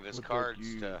too many of his Look cards like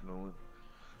you, to. Nolan.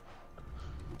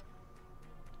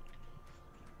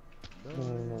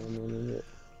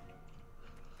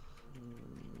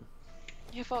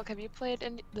 Yeah, Falk, have you played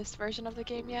in this version of the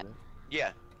game yet?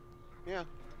 Yeah. Yeah.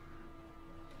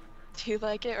 Do you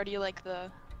like it, or do you like the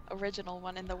original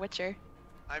one in The Witcher?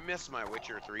 I miss my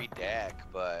Witcher 3 deck,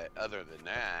 but other than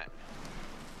that,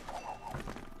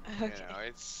 Okay. you know,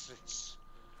 it's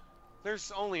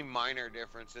there's only minor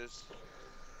differences.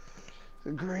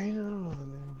 Good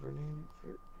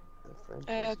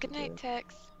Good night,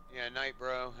 Tex. Yeah, night,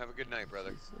 bro. Have a good night,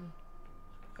 brother.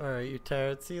 Alright, you're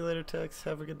tired. See you later, Tex.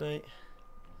 Have a good night.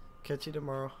 Catch you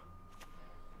tomorrow.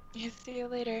 Yeah, see you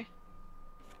later.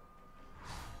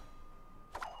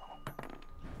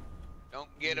 Don't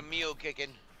get a meal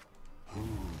kicking. Who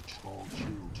told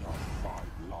you to fight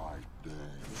like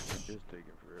this? It's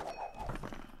taking forever.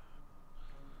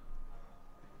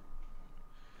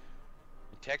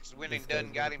 Texas went This and guy's done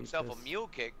gonna got be himself a pissed. mule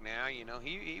kick now, you know,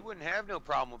 he wouldn't have no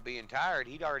problem with being tired.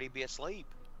 He'd already be asleep.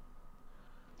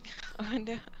 Oh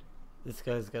no. This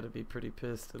guy's got to be pretty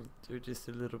pissed, or just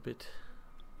a little bit.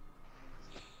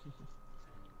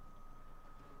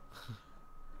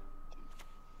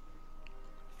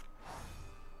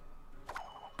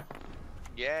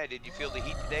 Yeah, did you feel the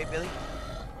heat today, Billy?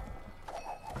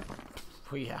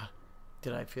 Well, yeah.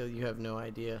 Did I feel? You have no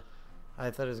idea. I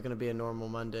thought it was gonna be a normal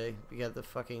Monday. We got the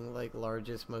fucking like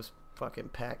largest, most fucking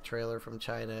packed trailer from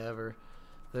China ever.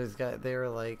 Those guys, they were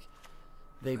like,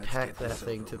 they packed that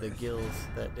thing to the gills.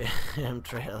 That damn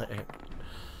trailer.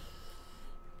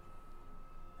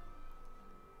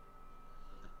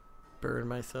 Burn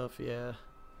myself, yeah.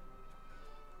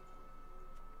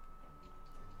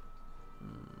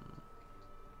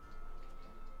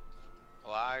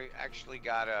 Well, I actually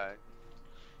got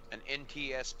an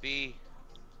NTSB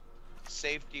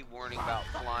safety warning about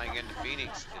flying into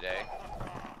Phoenix today.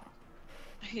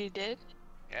 He did?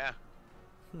 Yeah.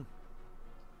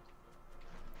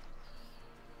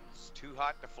 It's too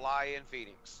hot to fly in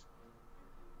Phoenix.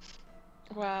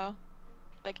 Wow.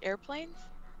 Like airplanes?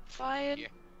 Flying? Yeah.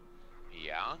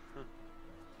 Yeah.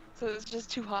 So it's just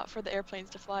too hot for the airplanes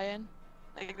to fly in?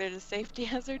 Like there's a safety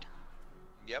hazard?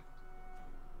 Yep.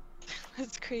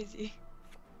 That's crazy.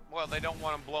 Well, they don't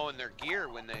want them blowing their gear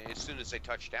when as soon as they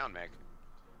touch down, Meg.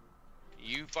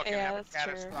 You fucking Yeah, have a that's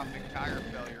true. catastrophic tire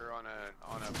failure on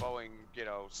a Boeing,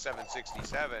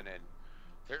 767, and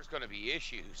there's going to be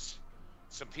issues.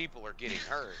 Some people are getting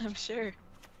hurt. I'm sure.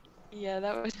 Yeah,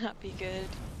 that would not be good.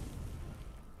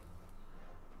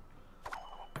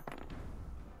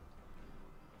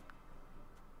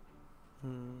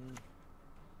 Just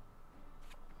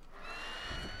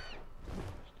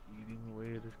eating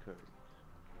away at his cards.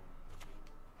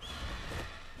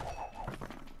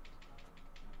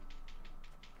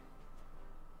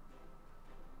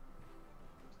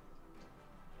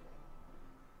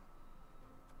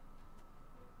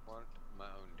 Want my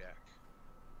own deck.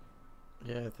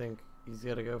 Yeah, I think he's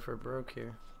got to go for broke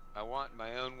here. I want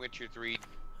my own Witcher 3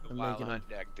 I'm Wild making Hunt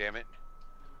deck, damn it.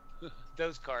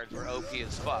 Those cards were OP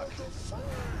as fuck.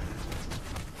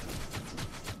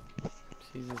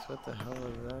 Jesus, what the hell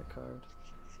is that card?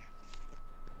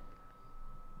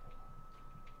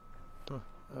 Huh,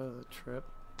 that was a trip.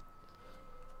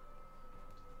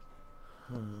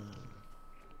 Oh,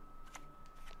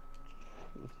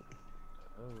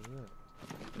 yeah.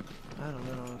 I don't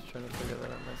know, I was trying to figure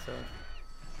that out myself.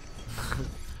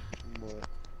 What?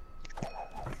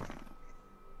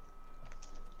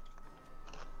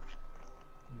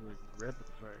 You like rapid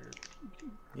fire.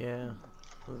 Yeah,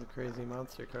 it was a crazy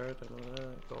monster card, I know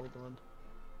that, gold one.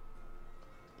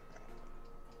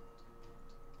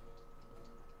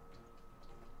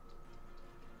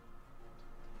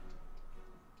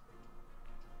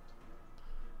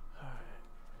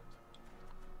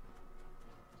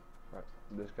 Right.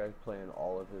 This guy's playing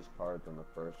all of his cards on the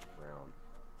first round.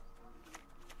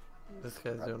 This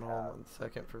guy's doing all on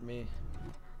second for me.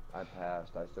 I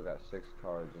passed. I still got 6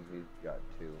 cards and he's got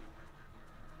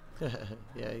 2.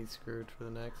 Yeah, he's screwed for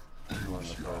the next. On the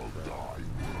first round.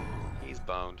 He's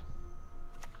boned.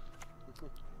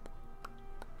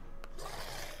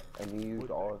 And he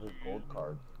used all of his gold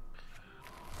cards.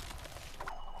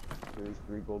 There's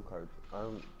 3 gold cards.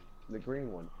 The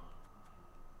green one.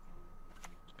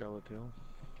 Scarlet Tail.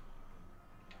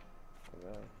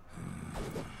 Yeah.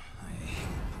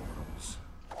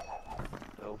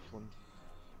 Elf one.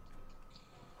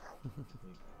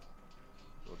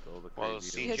 Well,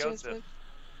 see, Yeah, Joseph.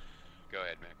 Go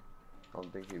ahead, Mick. I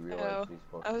don't think he realized he's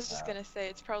supposed I was to just pass. gonna say,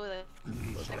 it's probably like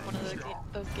one of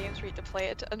those games where you have to play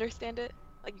it to understand it.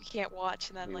 Like you can't watch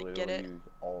and then He like get literally it used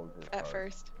all of his at cards.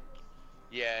 first.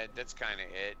 Yeah, that's kind of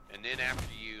it. And then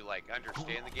after you like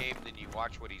understand the game, then you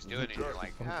watch what he's doing, and you're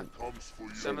like, ah.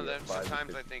 Some of them,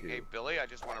 sometimes I think, hey Billy, I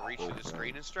just want to reach to the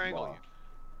screen and strangle you.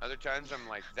 Other times I'm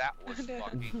like, that was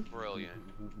fucking brilliant.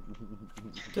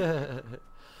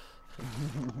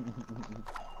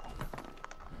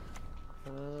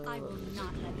 I will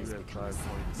not let this become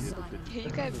Yeah, you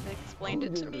guys explained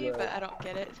it to me, but I don't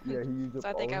get it. Yeah, he used up So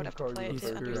I think all I would his have to cards play in it the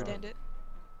to first understand it.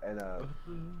 And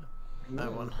I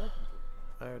won.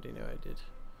 I already know I did.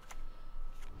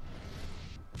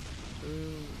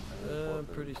 I'm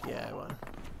pretty sure. Yeah, I won.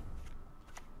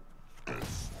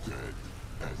 As dead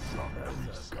as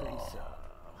Zakrisa.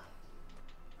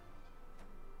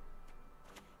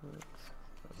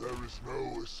 There is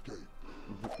no escape.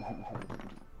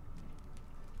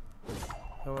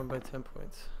 I won by 10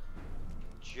 points.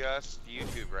 Just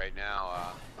YouTube right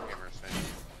now, Gamerson.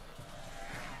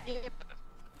 Yep.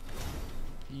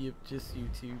 Yep, just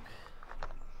YouTube.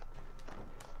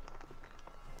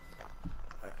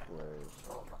 softwares.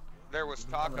 There was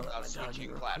talk about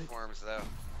switching platforms, though.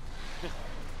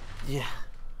 Yeah.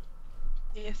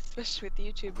 Yeah, especially with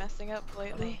YouTube messing up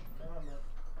lately.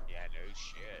 Yeah, no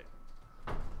shit.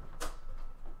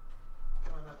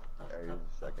 There is a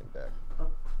second deck.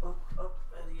 Up,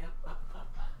 Eddie, up.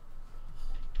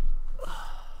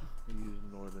 You use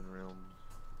Northern Realms.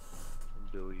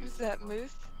 And Bill uses Is that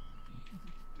Moose?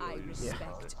 I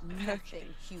respect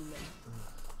nothing human.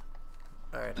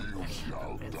 Alright,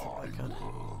 I'm back.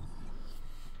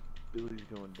 Billy's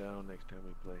going down next time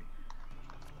we play.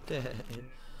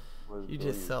 You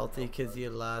just salty because you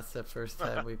lost the first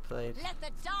time we played. Let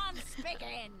the dance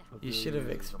begin! You should have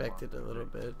expected a little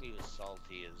bit. He's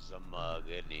salty as a mug,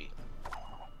 isn't he?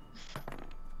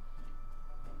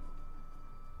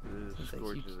 The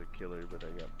Scorch is a killer, but I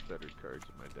got better cards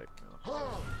in my deck now.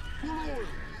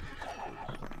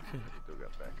 Still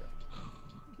got backup.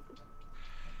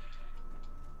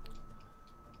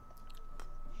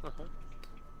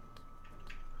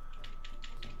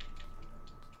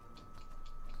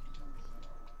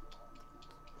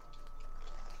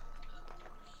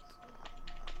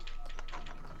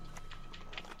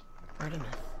 Artemis.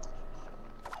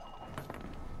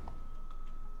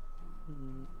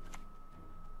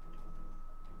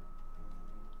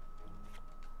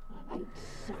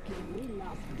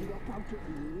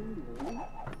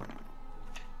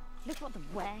 Look what the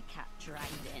werecat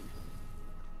dragged in.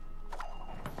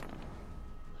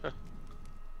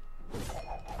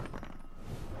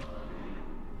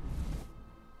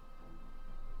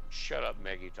 Shut up,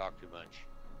 Meg. You talk too much.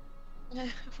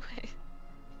 Wait.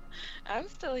 I'm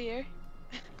still here.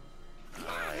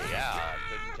 Yeah, I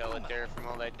couldn't tell it there from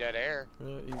all that dead air.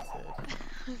 What you said.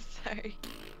 I'm sorry.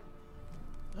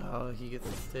 Oh, he gets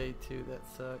to stay too. That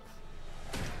sucks.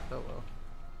 Oh well.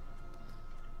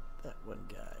 That one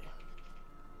guy.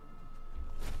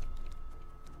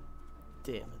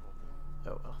 Damn it.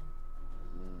 Oh well.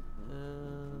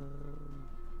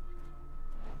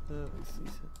 That looks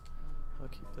decent. I'll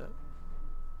keep that.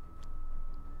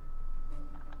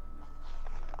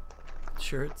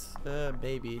 Shirts?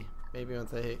 Maybe. Maybe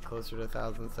once I hit closer to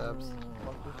 1,000 subs.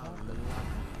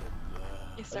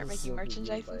 You start making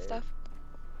merchandise and stuff?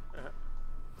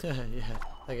 Yeah,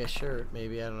 like a shirt,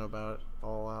 maybe. I don't know about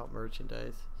all out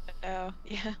merchandise. Oh,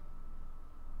 yeah.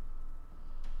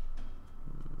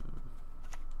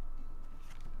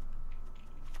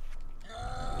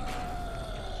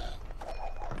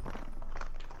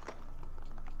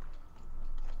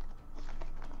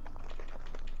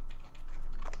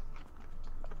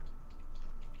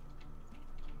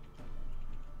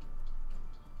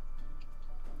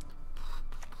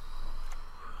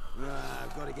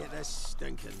 I've got to get this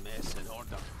stinking mess in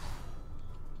order.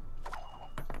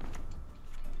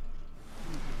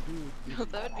 Well,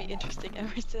 that would be interesting,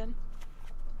 Emerson.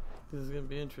 This is gonna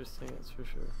be interesting, that's for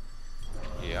sure.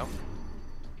 Yep.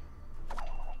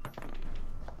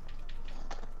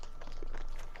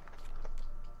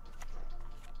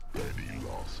 Any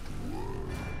lost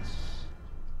words?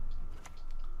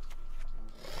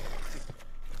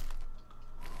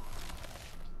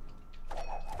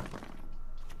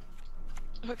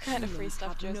 What kind of free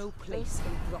stuff, Joseph? No place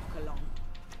in Rockalong.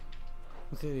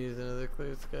 I'm gonna use another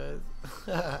clear skies.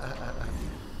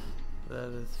 That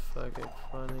is fucking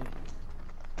funny.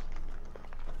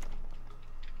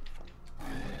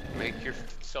 Make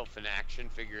yourself an action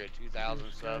figure at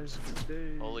 2,000 subs.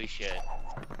 Holy shit.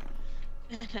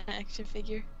 An action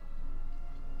figure.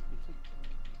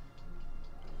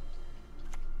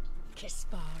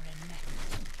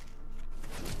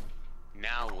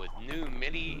 Now with new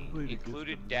MIDI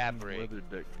included dab rig. Weather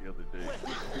deck the other day.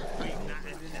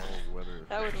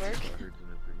 That would work.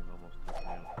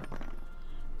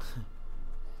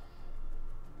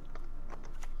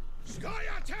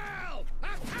 Scoia'tael!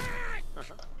 Attack!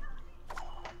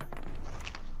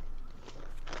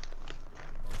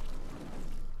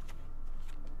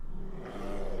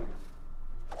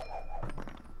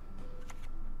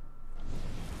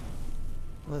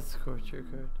 Let's scorch your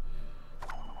card.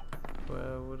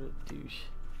 Wow, what a douche.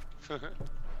 Alright,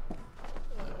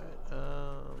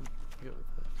 go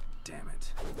with that. Damn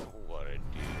it. What a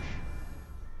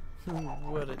douche.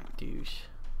 What a douche.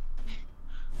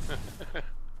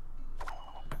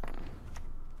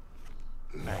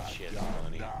 That shit's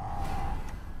funny.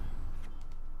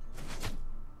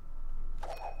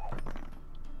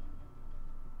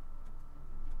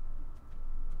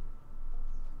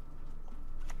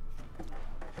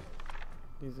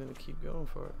 He's gonna keep going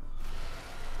for it.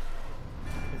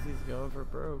 Cause he's going for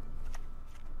broke.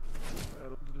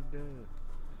 Battle to the death.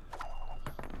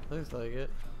 Looks like it.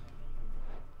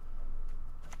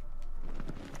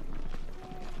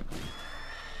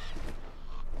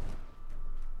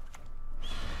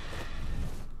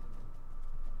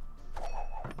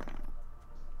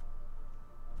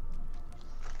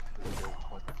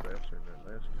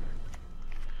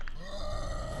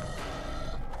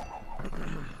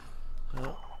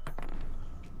 Well,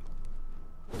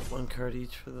 one card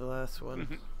each for the last one.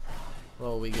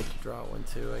 Well, we get to draw one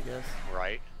too, I guess.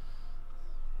 Right.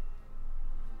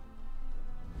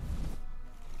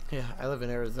 Yeah, I live in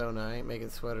Arizona. I ain't making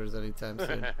sweaters anytime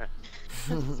soon.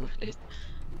 Sweaters.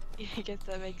 Yeah, I guess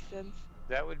that makes sense.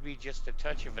 That would be just a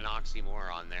touch of an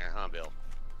oxymoron there, huh, Bill?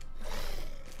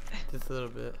 Just a little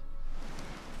bit.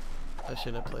 I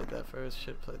shouldn't have played that first.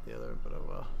 Should have played the other, but oh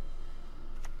well.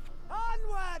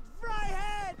 Onward,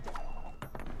 Fryhead!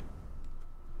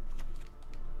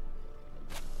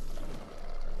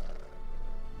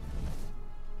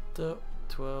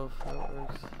 12, that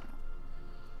works.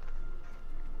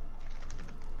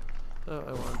 Oh,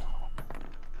 I won.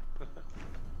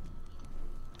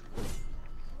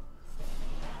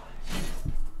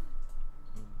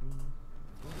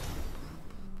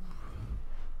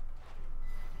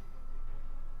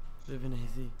 Living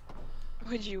easy.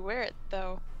 Would you wear it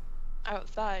though,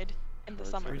 outside in the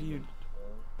summer? Where do you?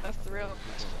 That's the real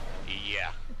question.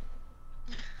 Yeah.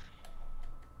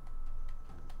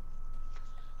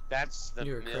 That's the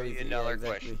You're crazy. million-dollar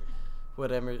exactly.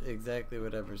 question. Exactly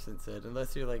what Emerson said.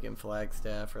 Unless you're like in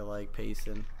Flagstaff or like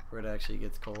Payson, where it actually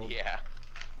gets cold. Yeah.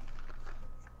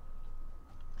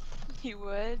 You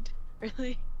would?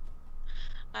 Really?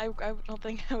 I don't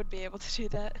think I would be able to do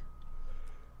that.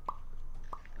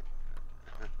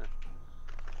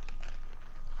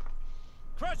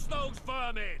 Crush those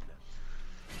vermin!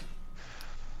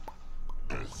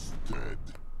 Ested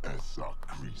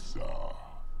Esakrisa.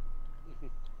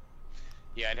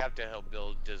 Yeah, I'd have to help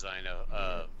Bill design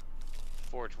a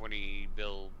 420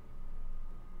 Bill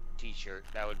t-shirt.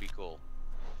 That would be cool.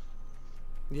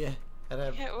 Yeah, I'd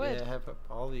have, Yeah, it would. yeah, have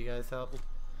all of you guys help.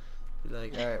 Be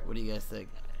like, alright, what do you guys think?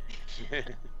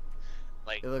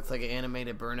 Like, It looks like an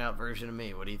animated burnout version of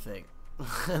me. What do you think?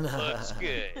 looks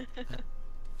good.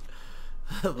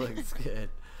 Looks good.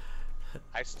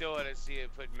 I still want to see it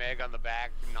put Meg on the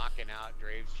back knocking out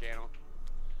Drave's channel.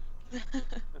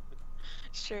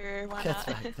 Sure, why That's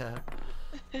not? fucked up.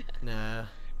 Nah.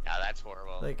 Nah, that's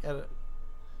horrible. Like, I don't,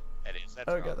 That is. That's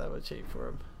I don't wrong. got that much hate for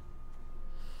him.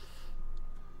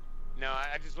 No,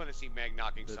 I just want to see Meg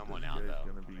knocking someone out, though.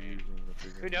 Gonna be using the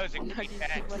bigger Who knows? It could be Knocking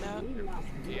Tex. someone out?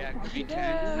 Yeah, it could be No.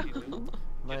 Tex.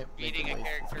 Might Just make beating it a waste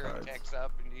character of who cards. Tex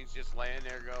up, and he's just laying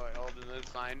there going, holding the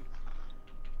sign.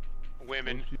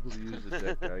 Women. Most people use the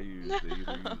deck I use. They either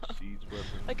use siege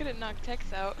weapons, I couldn't knock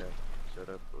Tex out.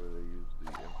 setup, or they use the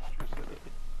infantry setup.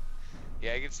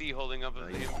 Yeah, I can see holding up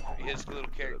his little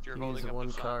character Use holding up one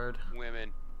the sign. card.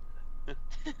 Women.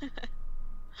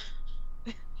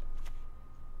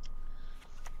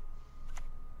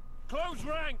 Close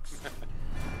ranks!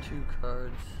 2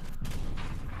 cards.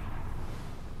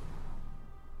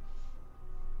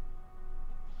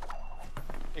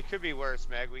 It could be worse,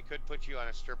 Meg. We could put you on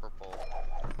a stripper pole.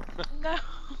 No.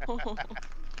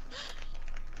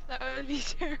 That would be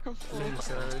terrible. 3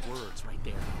 cards. Words right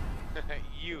there.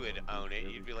 You would own it.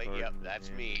 You'd be like, Card yep, in the that's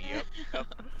hand. me. Yep.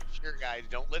 Sure, guys,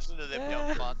 don't listen to them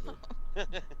dumb fucks.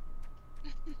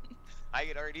 I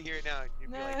could already hear it now.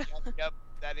 You'd be like, yep,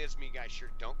 that is me, guys. Sure,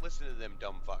 don't listen to them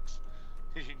dumb fucks.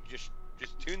 just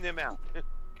tune them out.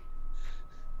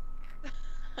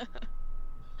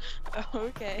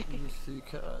 Okay. Use 3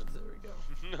 cards. There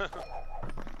we go.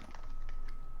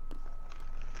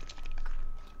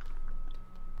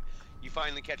 You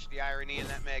finally catch the irony in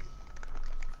that, Meg?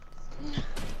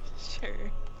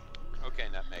 Sure. Okay,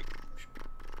 Nutmeg.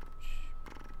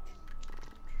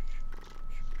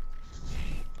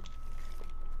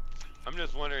 I'm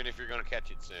just wondering if you're gonna catch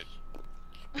it soon.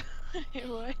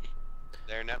 What?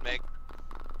 There, Nutmeg.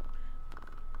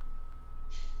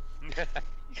 You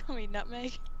call me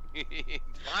Nutmeg?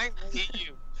 Finally,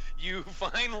 you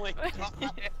finally caught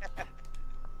it.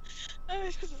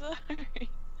 I'm sorry.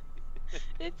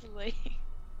 It's late.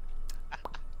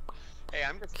 Hey,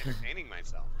 I'm just entertaining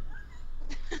myself.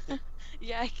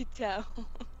 Yeah, I could tell.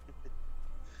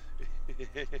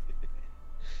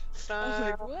 Sun I was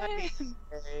like, what?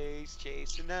 is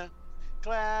chasing the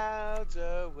clouds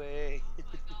away.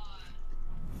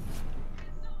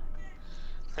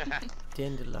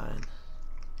 Dandelion.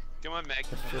 Come on, Meg.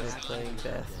 I feel like playing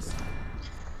Beth.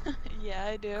 Yeah,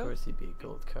 I do. Of course he'd be a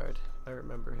gold card. I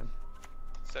remember him.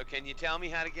 So can you tell me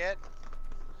how to get?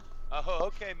 Oh,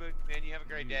 okay, Moon Man. You have a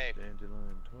great day.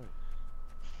 Dandelion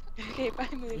twice. Okay, bye,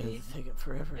 Moody. It's taking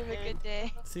forever. Have a good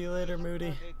day. See you later,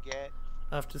 Moody. Get.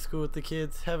 Off to school with the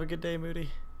kids. Have a good day,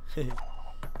 Moody.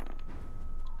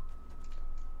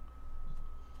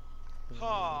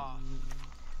 Oh.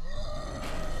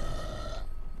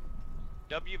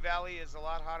 W Valley is a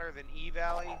lot hotter than E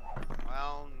Valley.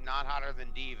 Well, not hotter than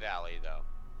D Valley though.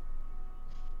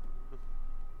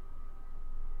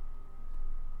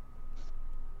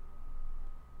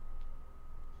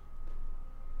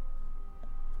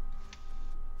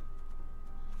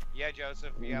 Yeah,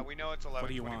 Joseph. Yeah, we know it's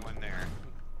 11:21 there.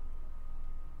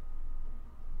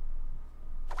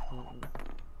 I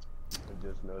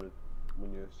just noticed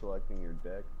when you're selecting your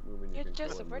deck, moving your controller.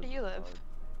 Joseph, where do you live?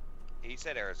 He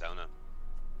said Arizona.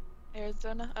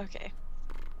 Arizona? Okay.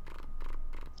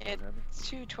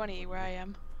 It's 2:20 where I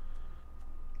am.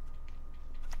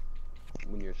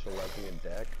 When you're selecting a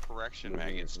deck. Correction,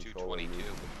 Meg, it's 2:22.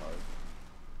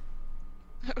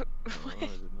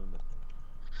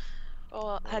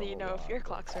 Well, how do you know if your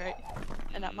clock's right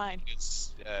and not mine?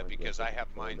 It's because I have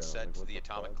mine set to the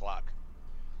atomic clock.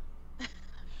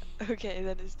 Okay,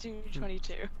 that is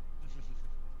 2:22.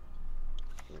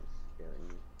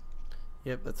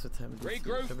 Yep, that's what time it is.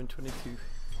 7:22.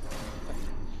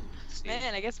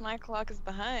 Man, I guess my clock is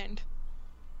behind.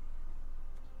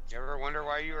 You ever wonder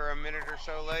why you were a minute or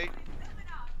so late?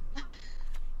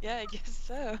 Yeah, I guess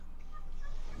so.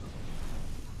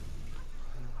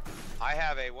 I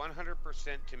have a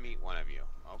 100% to meet one of you.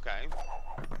 Okay.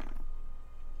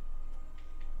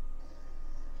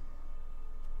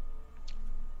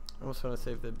 I almost want to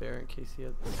save the bear in case he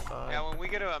has the spot. Yeah, when we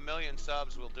get to 1 million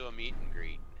subs, we'll do a meet and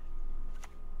greet.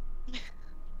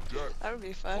 That would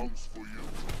be fun.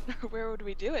 Where would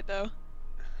we do it though?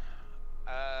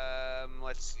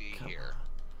 Let's see here.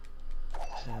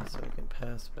 Yeah, so I can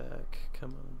pass back.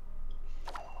 Come on.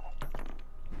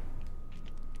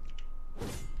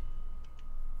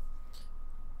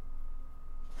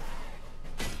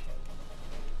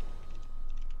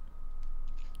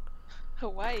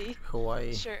 Hawaii.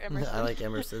 Hawaii. Sure, Emerson. I like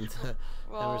Emerson's.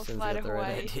 Well, Emerson's fly got to the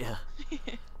right Hawaii.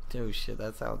 idea. Oh shit,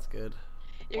 that sounds good.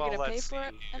 You're gonna pay for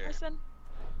it, Emerson?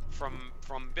 From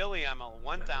Billy, I'm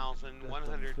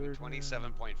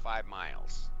 1,127.5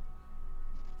 miles.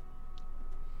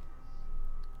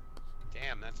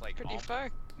 Damn, that's like pretty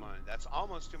far. That's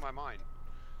almost to my mind.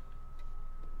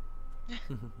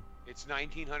 It's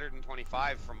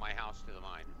 1,925 from my house to the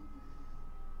mine.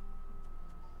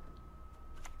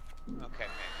 Okay,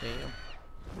 man. Damn.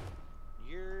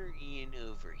 You're in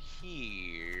over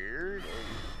here.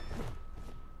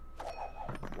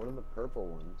 One of the purple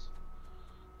ones.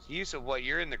 You said what?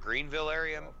 You're in the Greenville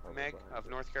area, Meg, of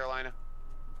North Carolina?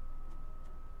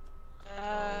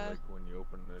 Like when you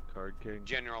open the card king?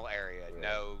 General area,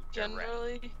 no.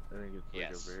 Generally? I think it's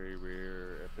like a very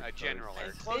rare epic a general card.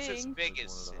 area. Closest big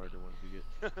It's is. one of the harder ones you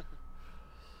get.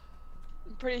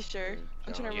 I'm pretty sure.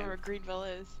 I'm trying to remember where Greenville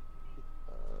is.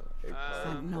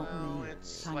 No,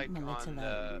 it's like on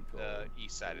the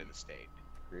east side of the state.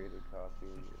 Created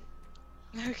copy.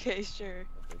 Okay, sure.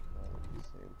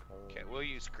 Okay, we'll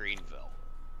use Greenville.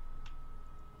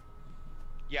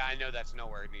 Yeah, I know that's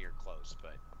nowhere near close,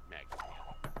 but Meg.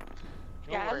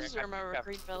 Yeah, I just remember where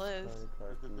Greenville is.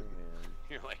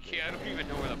 You're like, yeah, I don't even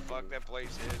know where the fuck that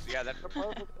place is. Yeah, that's the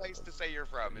perfect place to say you're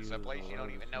from. It's a place you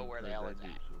don't even know where the hell it's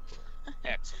at.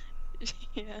 Excellent.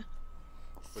 Yeah.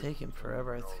 It's taking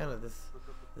forever. It's kind of this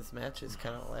match is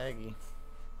kind of laggy.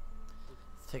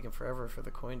 It's taking forever for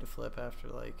the coin to flip after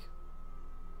like.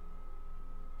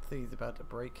 I think he's about to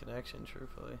break connection.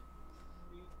 Truthfully.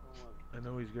 I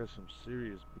know he's got some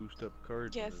serious boost up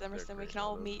cards. Yes, Emerson, we can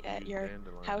all meet at your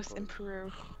house in Peru.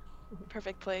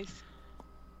 Perfect place.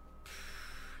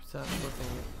 It's not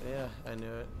flipping. Yeah, I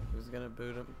knew it. Who's gonna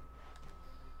boot him?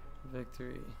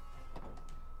 Victory.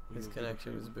 His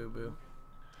connection was boo boo.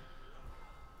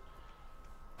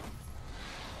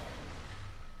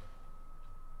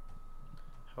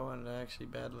 I wanted to actually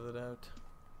battle it out.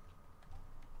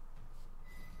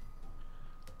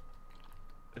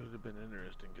 It would have been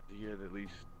interesting because he had at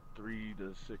least 3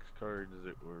 to 6 cards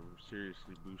that were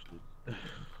seriously boosted.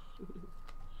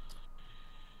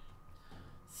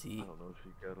 See? I don't know if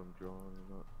he got them drawn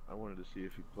or not. I wanted to see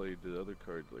if he played the other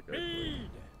cards like I played.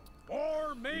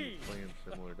 For me! He was playing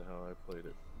similar to how I played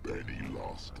it. Benny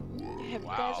lost word. Have you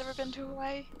guys ever been to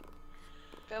Hawaii?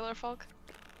 Baylor Folk?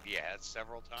 Yeah,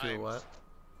 several times. To what?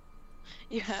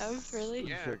 You have? Really?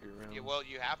 Yeah. Well,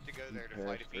 you have to go there to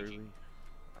fly to Fiji.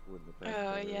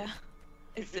 Oh, yeah.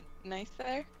 Is it nice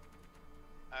there?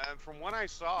 From what I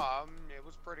saw, it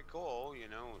was pretty cool. You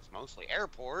know, it's mostly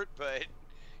airport, but.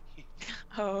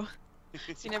 Oh,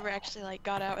 so you never actually like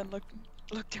got out and looked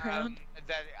around?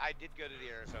 That I did go to the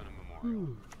Arizona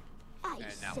Memorial,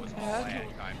 and that was all I had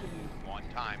time one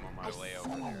time on my way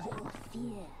over there.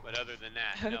 But other than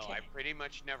that, no, I pretty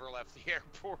much never left the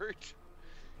airport.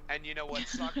 And you know what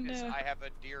sucked is I have a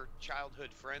dear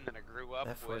childhood friend that I grew up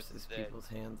that forces with people's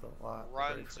hands a lot.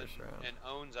 runs and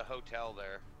owns a hotel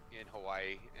there in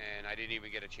Hawaii, and I didn't even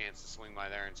get a chance to swing by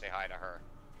there and say hi to her.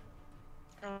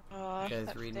 You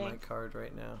guys reading my card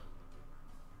right now.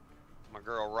 My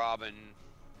girl Robin.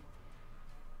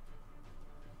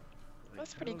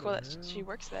 That's pretty cool that she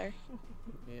works there.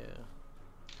 Yeah.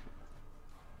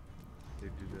 They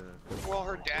do that. Well,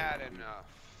 her dad and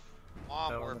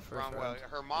mom Oh, were in the first from. Well, round.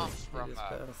 her mom's He from just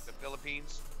passed. the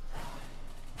Philippines.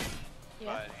 Yeah.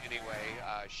 But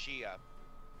anyway, she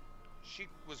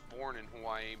was born in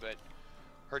Hawaii, but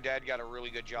her dad got a really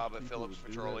good job at Phillips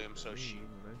Petroleum, so she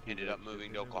ended up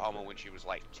moving to Oklahoma when she was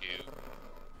like 2.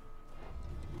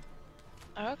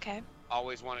 Oh, okay.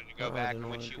 Always wanted to go Oh, I back, didn't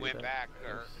and when wanna she do went that. back,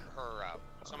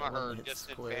 some of wanna her hit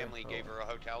distant square. family gave her a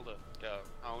hotel to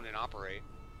own and operate.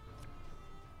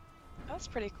 That's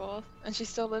pretty cool. And she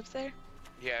still lives there?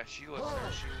 Yeah, she lives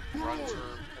there. She runs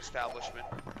her establishment.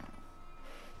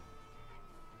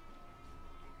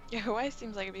 Yeah, Hawaii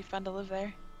seems like it'd be fun to live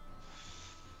there.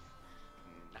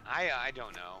 I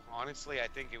don't know. Honestly, I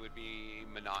think it would be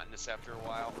monotonous after a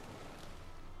while.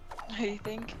 You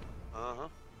think? Uh-huh.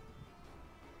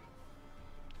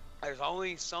 There's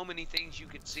only so many things you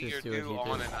can see Just or do do what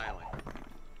he on did. an island.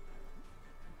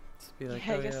 Just be like,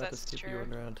 Yeah, I oh guess yeah, I'll that's just skip you true. one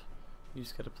round. You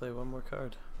just gotta play one more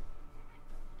card.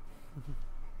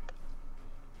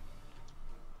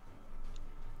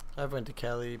 I've went to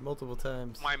Cali multiple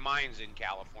times. My mind's in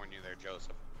California there,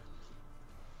 Joseph.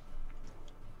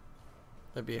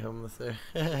 I'd be homeless there.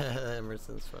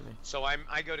 Emerson's funny. So I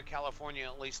go to California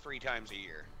at least 3 times a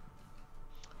year.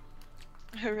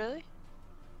 Oh, really?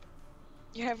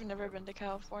 You have never been to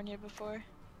California before?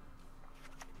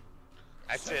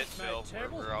 That's it, Phil.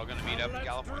 We're all gonna meet up in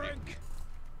California.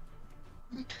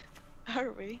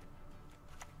 Are we?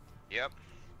 Yep.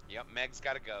 Yep, Meg's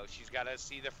gotta go. She's gotta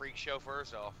see the freak show for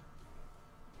herself.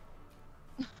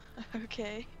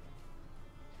 Okay.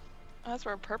 Oh, that's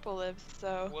where Purple lives,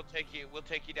 so... We'll take you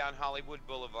down Hollywood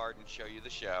Boulevard and show you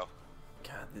the show.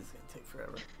 God, this is gonna take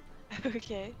forever.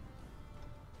 Okay.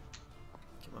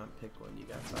 Come on, pick one. You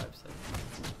got 5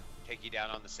 seconds. Take you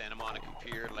down on the Santa Monica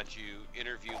Pier and let you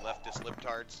interview leftist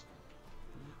libtards.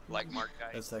 Like Mark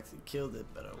Guy. That's actually killed it,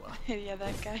 but oh well. Yeah,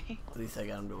 that guy. At least I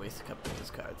got him to waste a couple of his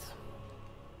cards.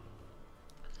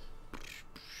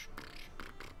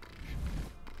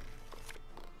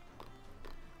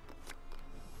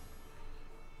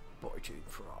 Borching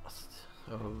Frost.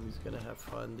 Oh, he's gonna have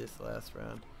fun this last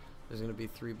round. There's gonna be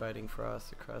 3 biting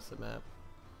frosts across the map.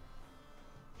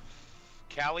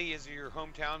 Cali is your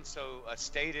hometown, so a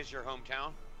state is your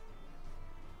hometown?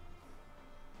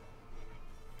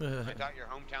 I thought your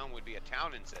hometown would be a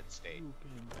town in said state.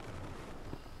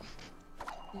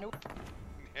 Nope.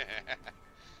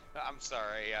 I'm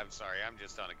sorry. I'm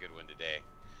just on a good one today.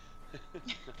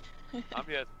 I'm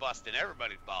just busting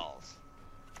everybody's balls.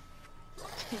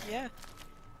 Yeah.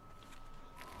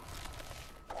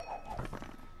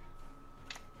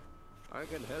 I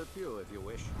can help you if you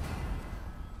wish.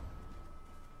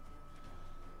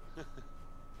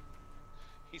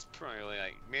 He's probably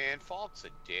like, man, Falk's a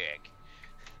dick.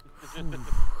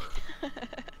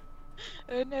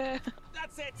 Oh no.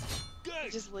 That's it. He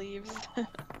Good. just leaves. Yeah,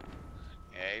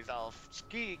 he's all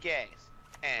screw you guys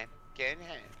and get in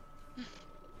hand.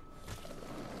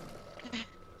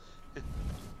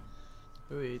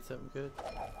 Ooh, he ate something good.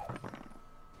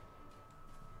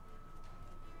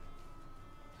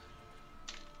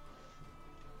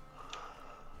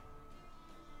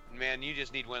 Man, you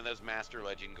just need one of those Master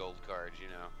Legend gold cards, you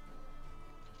know.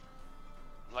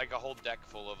 Like a whole deck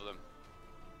full of them.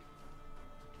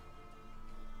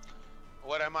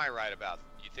 What am I right about?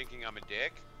 You thinking I'm a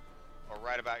dick? Or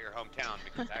right about your hometown?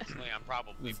 Because actually I'm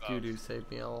probably This both. doo-doo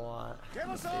saved me a lot. Give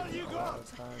us Saved all me you a got. lot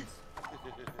of times.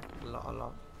 A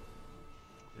lot.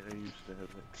 Yeah, I used to have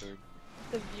that card.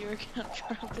 The viewer count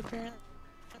dropped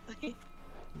apparently.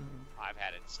 I've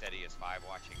had it steady as 5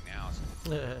 watching now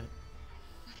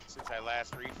since I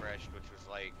last refreshed, which was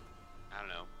like, I don't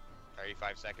know,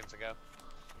 35 seconds ago.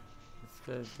 This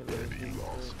guy's gonna Any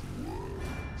last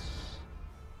words?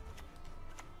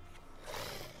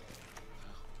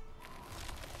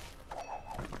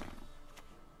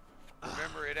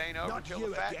 Remember, it ain't over Not till you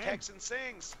the fat again. Texan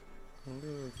sings.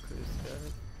 Ooh, Chris guy.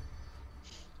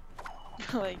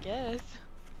 Well, I guess.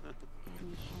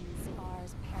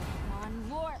 Spars Pergamon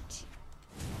Wart.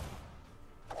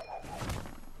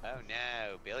 Oh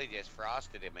no, Billy just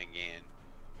frosted him again.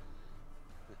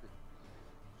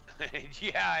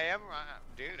 Yeah, I am right.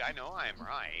 Dude, I know I am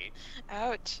right.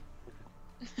 Ouch.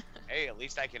 Hey, at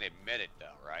least I can admit it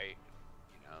though, right?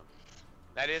 You know,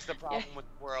 that is the problem with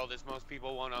the world is most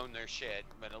people won't own their shit,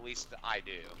 but at least I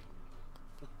do.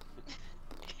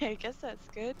 I guess that's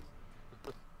good.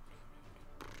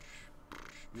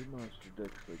 Your monster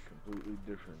deck's like completely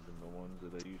different than the ones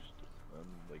that I used to,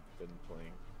 like been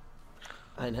playing.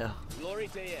 I know. Glory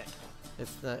to you.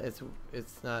 It's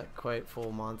not quite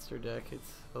full monster deck.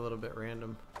 It's a little bit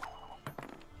random.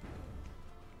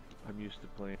 I'm used to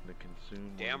playing the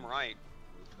consume. Damn one. right.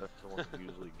 That's the one that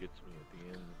usually gets me at the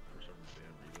end for some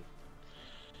damn reason.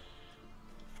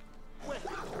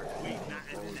 Waiting up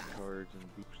all his cards and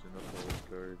boosting up all his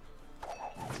cards.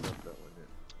 Left that one in.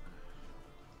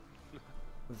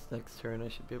 This next turn I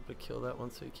should be able to kill that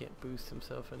one so he can't boost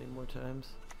himself any more times.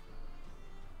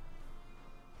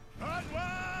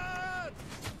 Onward!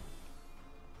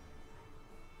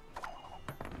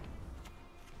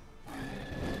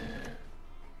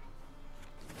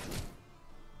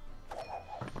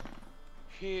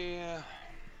 Yeah.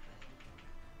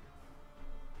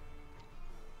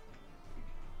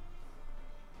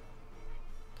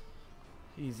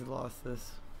 He's lost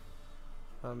this.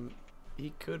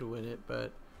 He could win it,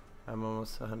 but I'm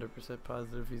almost 100%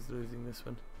 positive he's losing this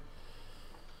one.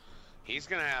 He's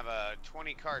gonna have a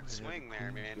 20 card swing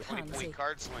there, man. 20-point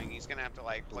card swing. He's gonna have to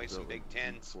like play some big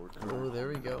tens. Oh, there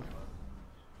we go.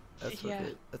 That's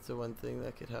what that's the one thing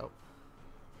that could help.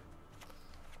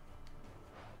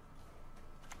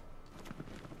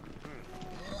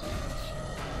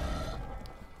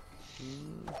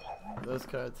 Those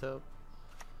cards help.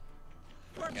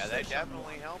 Yeah, that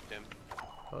definitely helped him.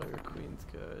 All your queen's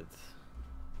cards.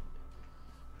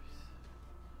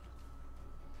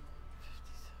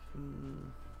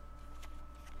 57.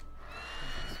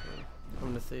 I'm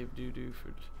gonna save doo-doo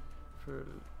for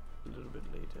a little bit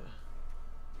later.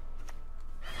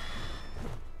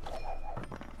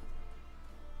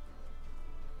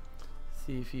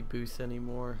 See if he boosts any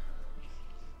more.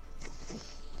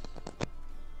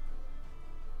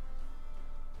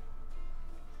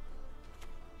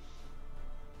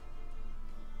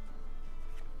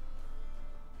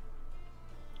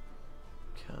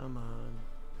 Come on.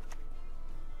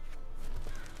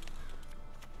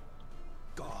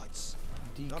 Gods.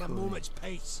 Decoy. Not a moment's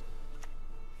peace.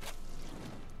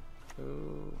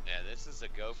 Oh. Yeah, this is a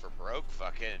go for broke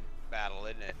fucking battle,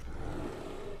 isn't it?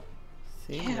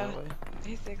 Seems that way.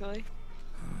 Basically.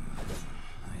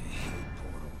 I hate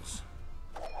portals.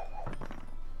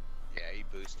 Yeah, he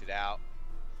boosted out.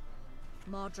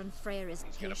 Modern Freyr is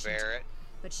He's patient, gonna bear it.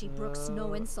 but she brooks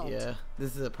no insult. Yeah,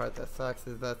 this is the part that sucks.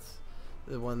 Is that's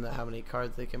the one that how many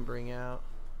cards they can bring out.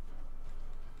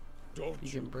 Don't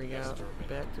you can bring out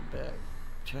back to back.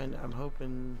 I'm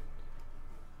hoping.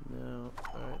 No.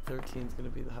 All right, 13 is gonna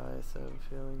be the highest. I have a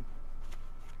feeling.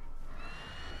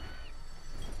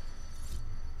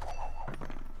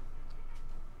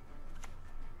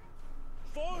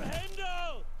 Full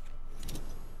handle.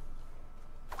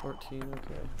 14.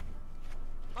 Okay.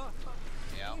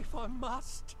 Yeah. If I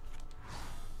must.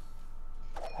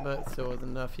 But still wasn't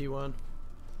enough. He won.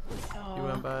 He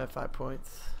won by 5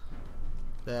 points.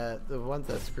 The ones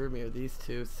that screwed me are these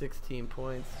two. 16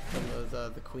 points from those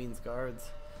the Queen's guards.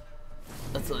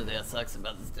 That's the only thing that sucks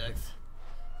about this deck.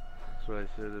 That's what I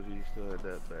said if he still had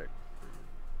that back.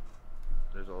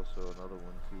 There's also another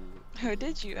one too. Oh,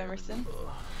 did you, Emerson?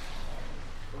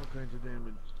 All kinds of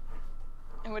damage.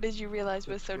 And what did you realize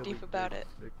was so deep about it?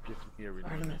 That gets me every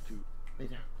night too.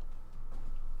 Later.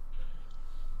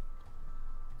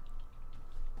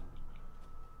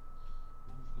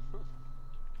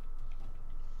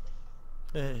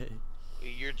 Hey.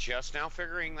 You're just now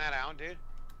figuring that out, dude?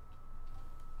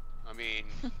 I mean...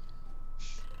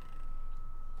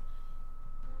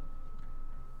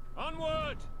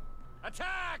 Onward!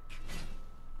 Attack!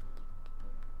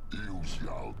 You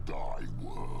shall die,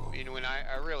 world. I mean, when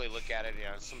I really look at it, you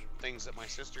know, some things that my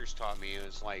sisters taught me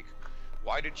is like,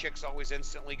 why do chicks always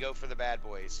instantly go for the bad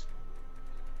boys?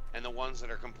 And the ones that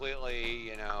are completely,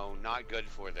 you know, not good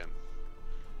for them?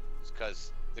 It's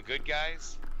because the good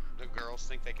guys, the girls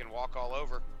think they can walk all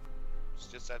over. It's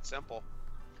just that simple.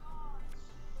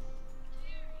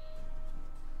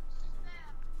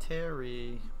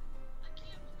 Terry.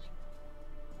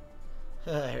 I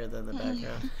heard that in the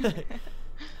background.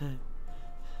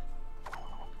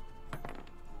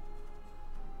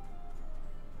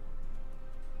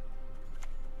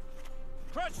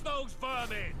 Crush those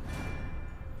vermin!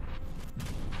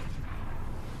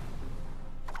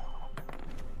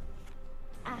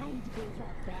 I'd be the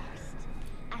best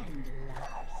and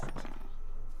last.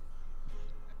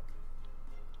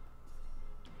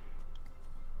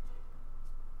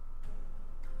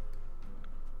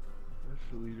 That's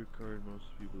the leader card most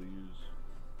people use.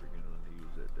 Bringing on to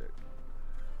use that deck.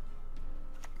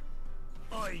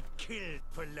 I killed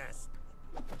for less.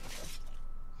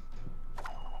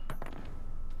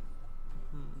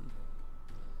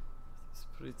 It's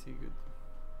pretty good.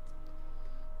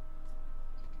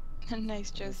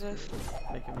 Nice, Joseph.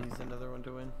 Make him use another one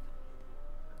to win.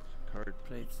 Card.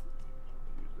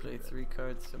 Play 3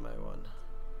 cards to my 1.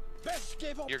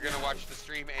 You're gonna watch the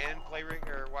stream and play Rick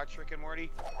or watch Rick and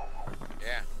Morty?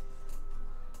 Yeah.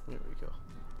 There we go.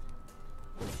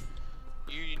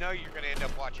 You know you're gonna end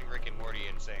up watching Rick and Morty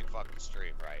and saying fuck the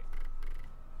stream, right?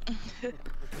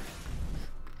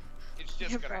 It's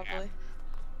just gonna probably. happen.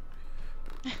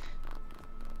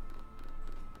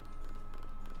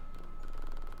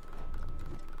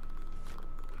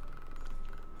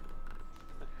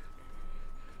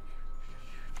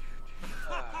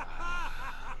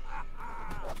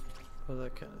 Oh,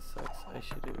 that kind of sucks. I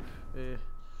should have.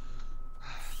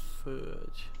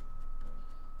 Fudge.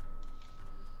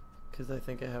 Because I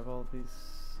think I have all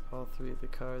 3 of the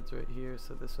cards right here,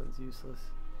 so this one's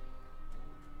useless.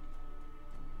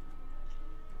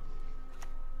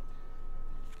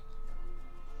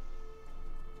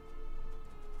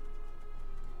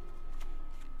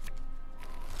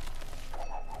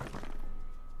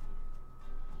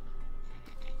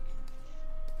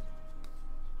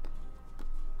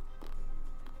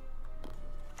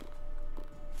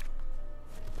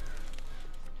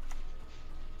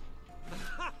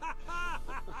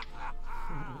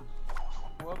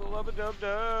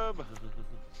 Dub.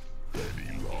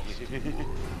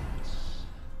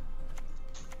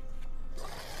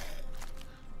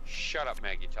 Shut up,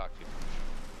 Maggie. Talk to me.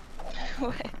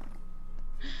 What?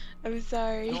 I'm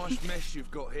sorry. Nice mess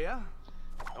you've got here.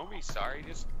 Don't be sorry.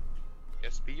 Just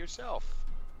be yourself.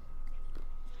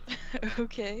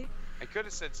 Okay. I could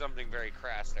have said something very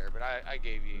crass there, but I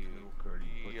gave you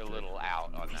a little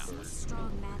out on that one.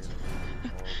 Strong magic.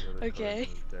 Okay.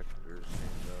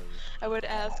 I would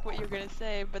ask what you're gonna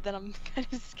say, but then I'm kind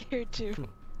of scared too.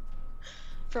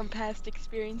 From past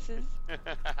experiences.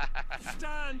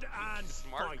 Stand and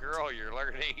Smart fight. girl, you're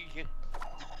learning.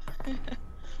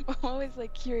 I'm always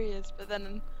like curious, but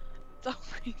then it's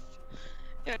always.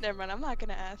 You know, never mind. I'm not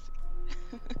gonna ask.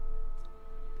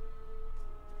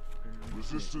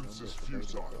 Resistance is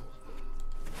futile.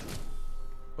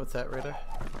 What's that, Ritter?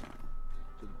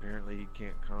 Apparently you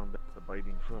can't combat the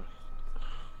biting frost.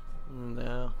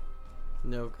 No.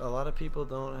 No, a lot of people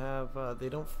don't have,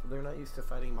 they're not used to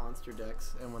fighting monster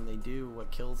decks, and when they do,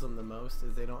 what kills them the most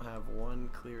is they don't have 1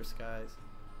 clear skies.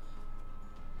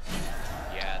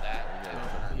 Yeah,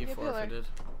 that. You Hey, forfeited.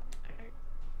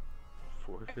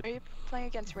 Are you playing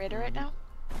against Raider right now?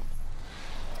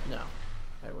 No.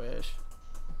 I wish.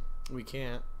 We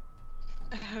can't.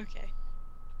 Okay.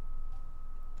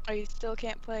 Oh, you still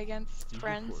can't play against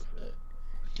friends?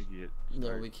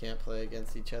 No, we can't play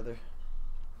against each other.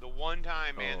 The one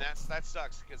time, man, that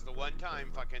sucks, because the one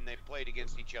time fucking they played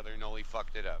against each other, Noli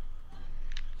fucked it up.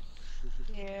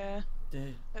 Yeah.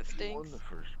 That stinks. Won the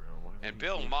first round. And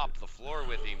Bill mopped the floor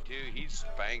with him, too. He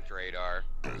spanked Radar.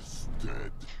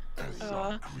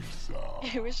 I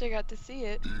wish I got to see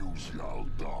it.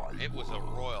 It was a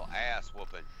royal ass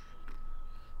whooping.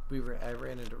 I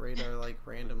ran into Radar like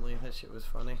randomly. That shit was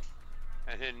funny.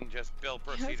 And then just Bill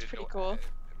proceeded That's pretty cool.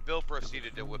 Bill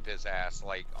proceeded to whip his ass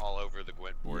like all over the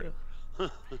Gwent board. Till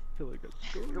I got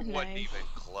scorched. It wasn't even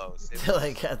close. Till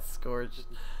I got scorched.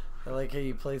 I like how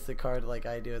you place the card like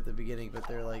I do at the beginning, but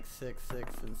they're like 6,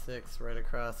 6, and 6 right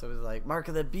across. So it was like, Mark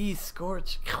of the Beast,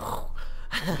 Scorch. Bitch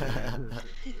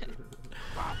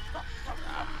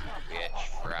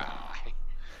fry.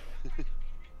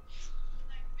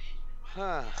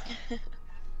 Huh.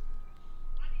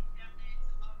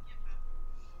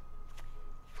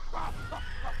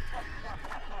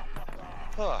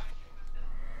 Huh.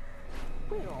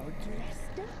 We're all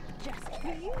dressed up just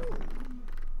for you.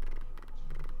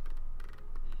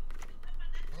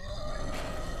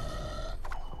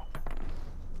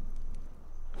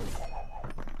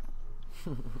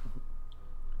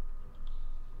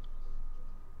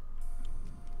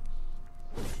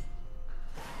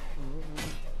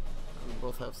 We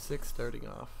both have 6 starting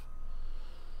off.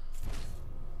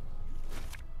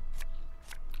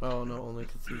 Oh no, only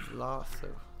because he's lost, so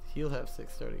he'll have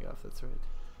 6 starting off, that's right.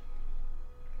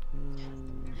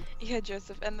 Yeah,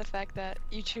 Joseph, and the fact that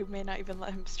YouTube may not even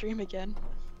let him stream again.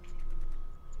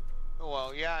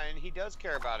 Well, yeah, and he does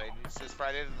care about it. It says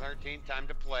Friday the 13th, time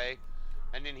to play,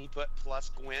 and then he put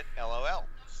plus Gwent LOL.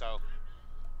 So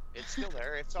it's still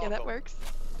there. It's all. Yeah, that going. works.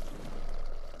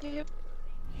 Yep.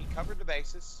 He covered the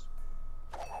bases.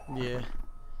 Yeah.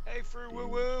 Hey, Fru Woo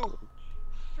Woo.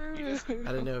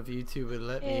 I don't know if YouTube would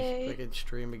let me fucking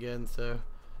stream again, so.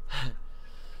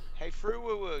 Hey, Fru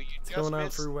Woo Woo, you What's just going on,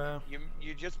 missed, Fru Wow?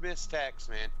 You just missed text,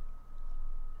 man.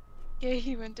 Yeah,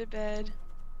 he went to bed.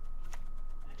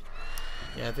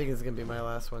 Yeah, I think it's gonna be my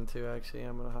last one too. Actually,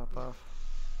 I'm gonna hop off.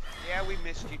 Yeah, we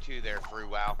missed you too there, Free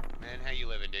Wow. Man, how you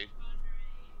living, dude?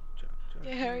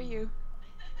 Yeah, how are you?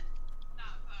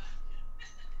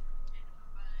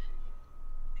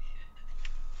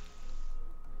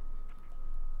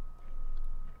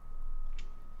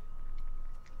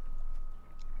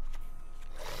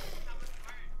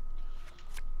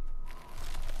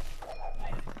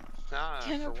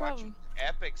 Yeah, no problem.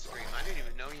 Epic stream. I didn't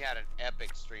even know he had an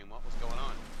epic stream. What was going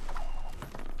on?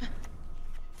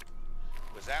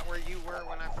 Was that where you were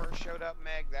when I first showed up,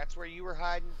 Meg? That's where you were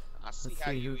hiding? I see Let's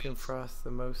how see you who can frost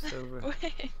the most over.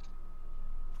 Wait.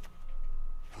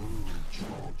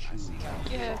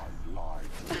 Yeah.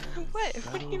 What?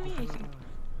 What do you mean?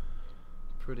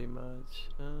 Pretty much.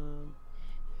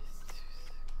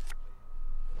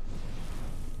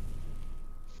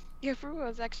 Yeah, Fruwa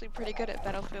was actually pretty good at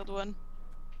Battlefield 1.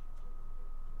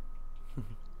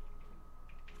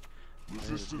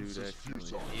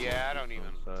 Yeah, I don't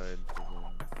even.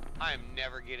 I am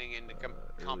never getting into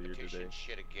competition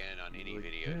shit again on any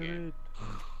video game.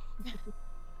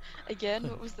 Again,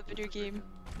 what was the video game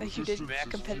that you did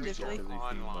competitively?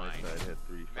 Online.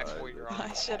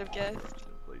 I should have guessed.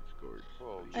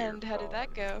 And how did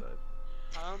that go?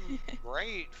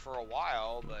 Great for a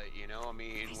while, but you know, I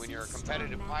mean, when you're a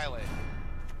competitive pilot,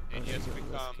 it just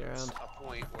becomes a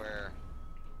point where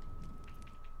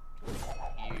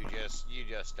you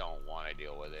just don't want to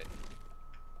deal with it.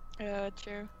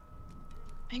 True.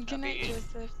 And good night,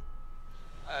 Joseph.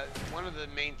 One of the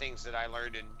main things that I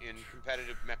learned in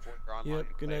competitive MechWarrior Online. Yep,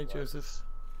 good night, Joseph.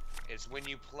 Is when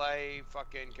you play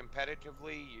fucking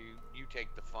competitively, you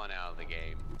take the fun out of the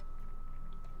game.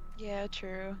 Yeah,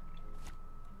 true.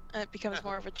 It becomes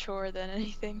more of a chore than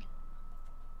anything.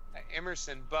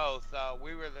 Emerson, both.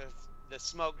 We were the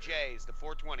Smoke Jays, the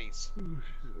 420s.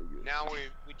 Now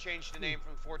we changed the name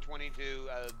from 420 to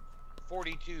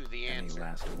 42. The answer. Any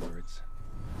last words?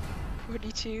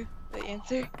 42. The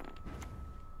answer.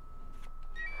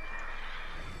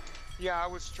 Yeah, I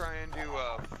was trying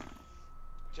to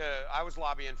I was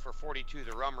lobbying for 42,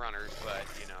 the Rum Runners, but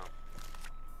you know.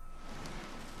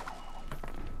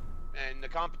 And the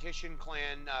competition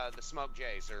clan, the Smoke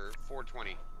Jays, are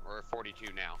 420 or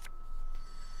 42 now.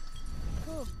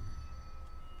 Cool.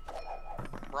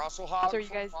 Russell Hog. So you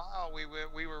guys? We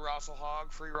were Russell Hog,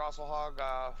 free Russell Hog,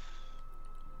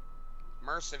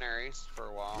 mercenaries for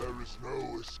a while. There is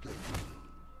no escape.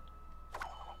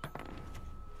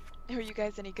 Are you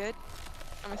guys any good?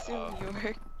 I'm assuming you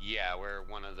were. Yeah, we're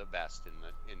one of the best in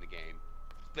the game.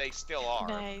 They still are.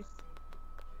 Nice.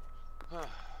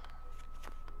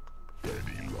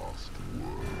 Any lost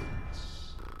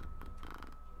words?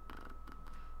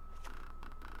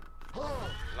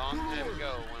 Long time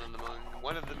ago,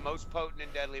 one of the most potent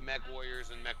and deadly mech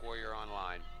warriors in MechWarrior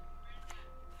Online.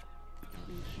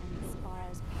 We can as far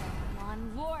as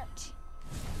one wart.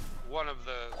 One of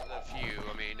the few.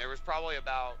 I mean, there was probably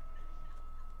about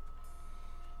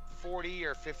 40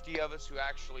 or 50 of us who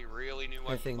actually really knew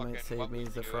what. I think might save me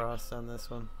the frost on this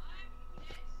one.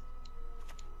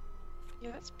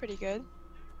 Yeah, that's pretty good.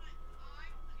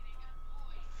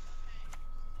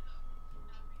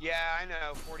 Yeah, I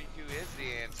know. 42 is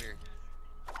the answer.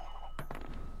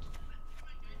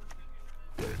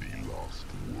 Any lost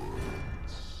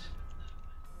words?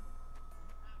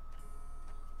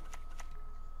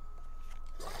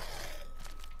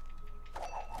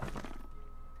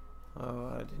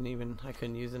 Oh, I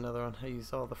couldn't use another one. I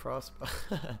used all the frostbite.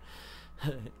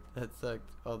 That sucked.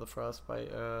 All the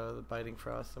frostbite, the biting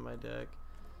frost on my deck.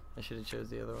 I should have chose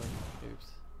the other one.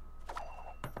 Oops.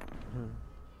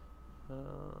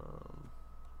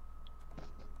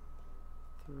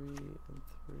 3 and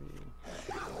 3.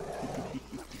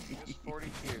 Just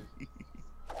 42.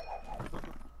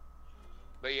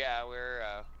 But yeah, we're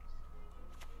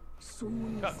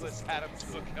Douglas Adams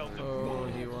took held him. Oh,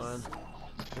 he won.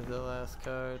 Is the last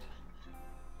card.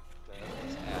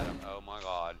 Douglas Adam. Oh my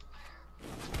god.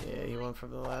 Yeah, he won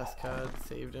from the last card.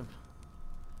 Saved him.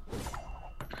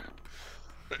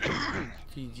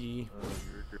 GG.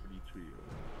 You're a dirty trio.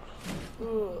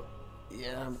 Oh,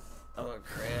 yeah, I'm gonna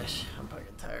crash. I'm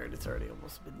fucking tired. It's already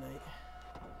almost midnight.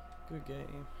 Good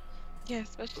game. Yeah,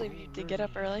 especially if you have to get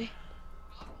up early.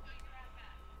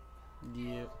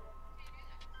 Yep.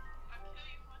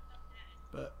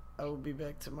 But I will be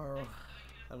back tomorrow.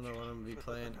 I don't know what I'm gonna be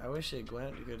playing. I wish at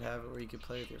Gwent you could have it where you could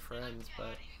play with your friends,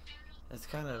 but it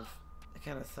kind of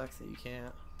sucks that you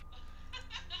can't.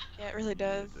 Yeah, it really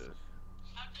does.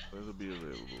 It'll be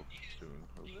available soon,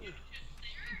 hopefully.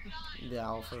 The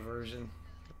alpha version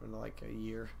in like a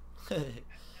year.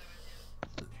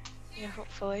 Yeah,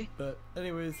 hopefully. But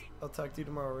anyways, I'll talk to you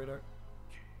tomorrow, Radar.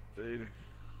 Later.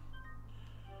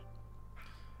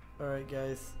 Alright,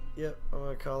 guys. Yep, I'm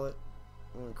gonna call it.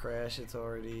 I'm gonna crash. It's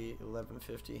already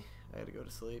 11:50. I gotta go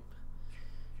to sleep.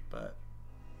 But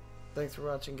thanks for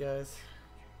watching, guys.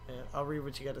 And I'll read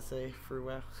what you gotta say for a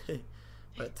while.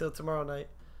 But till tomorrow night.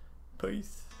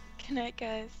 Peace. Good night,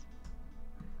 guys.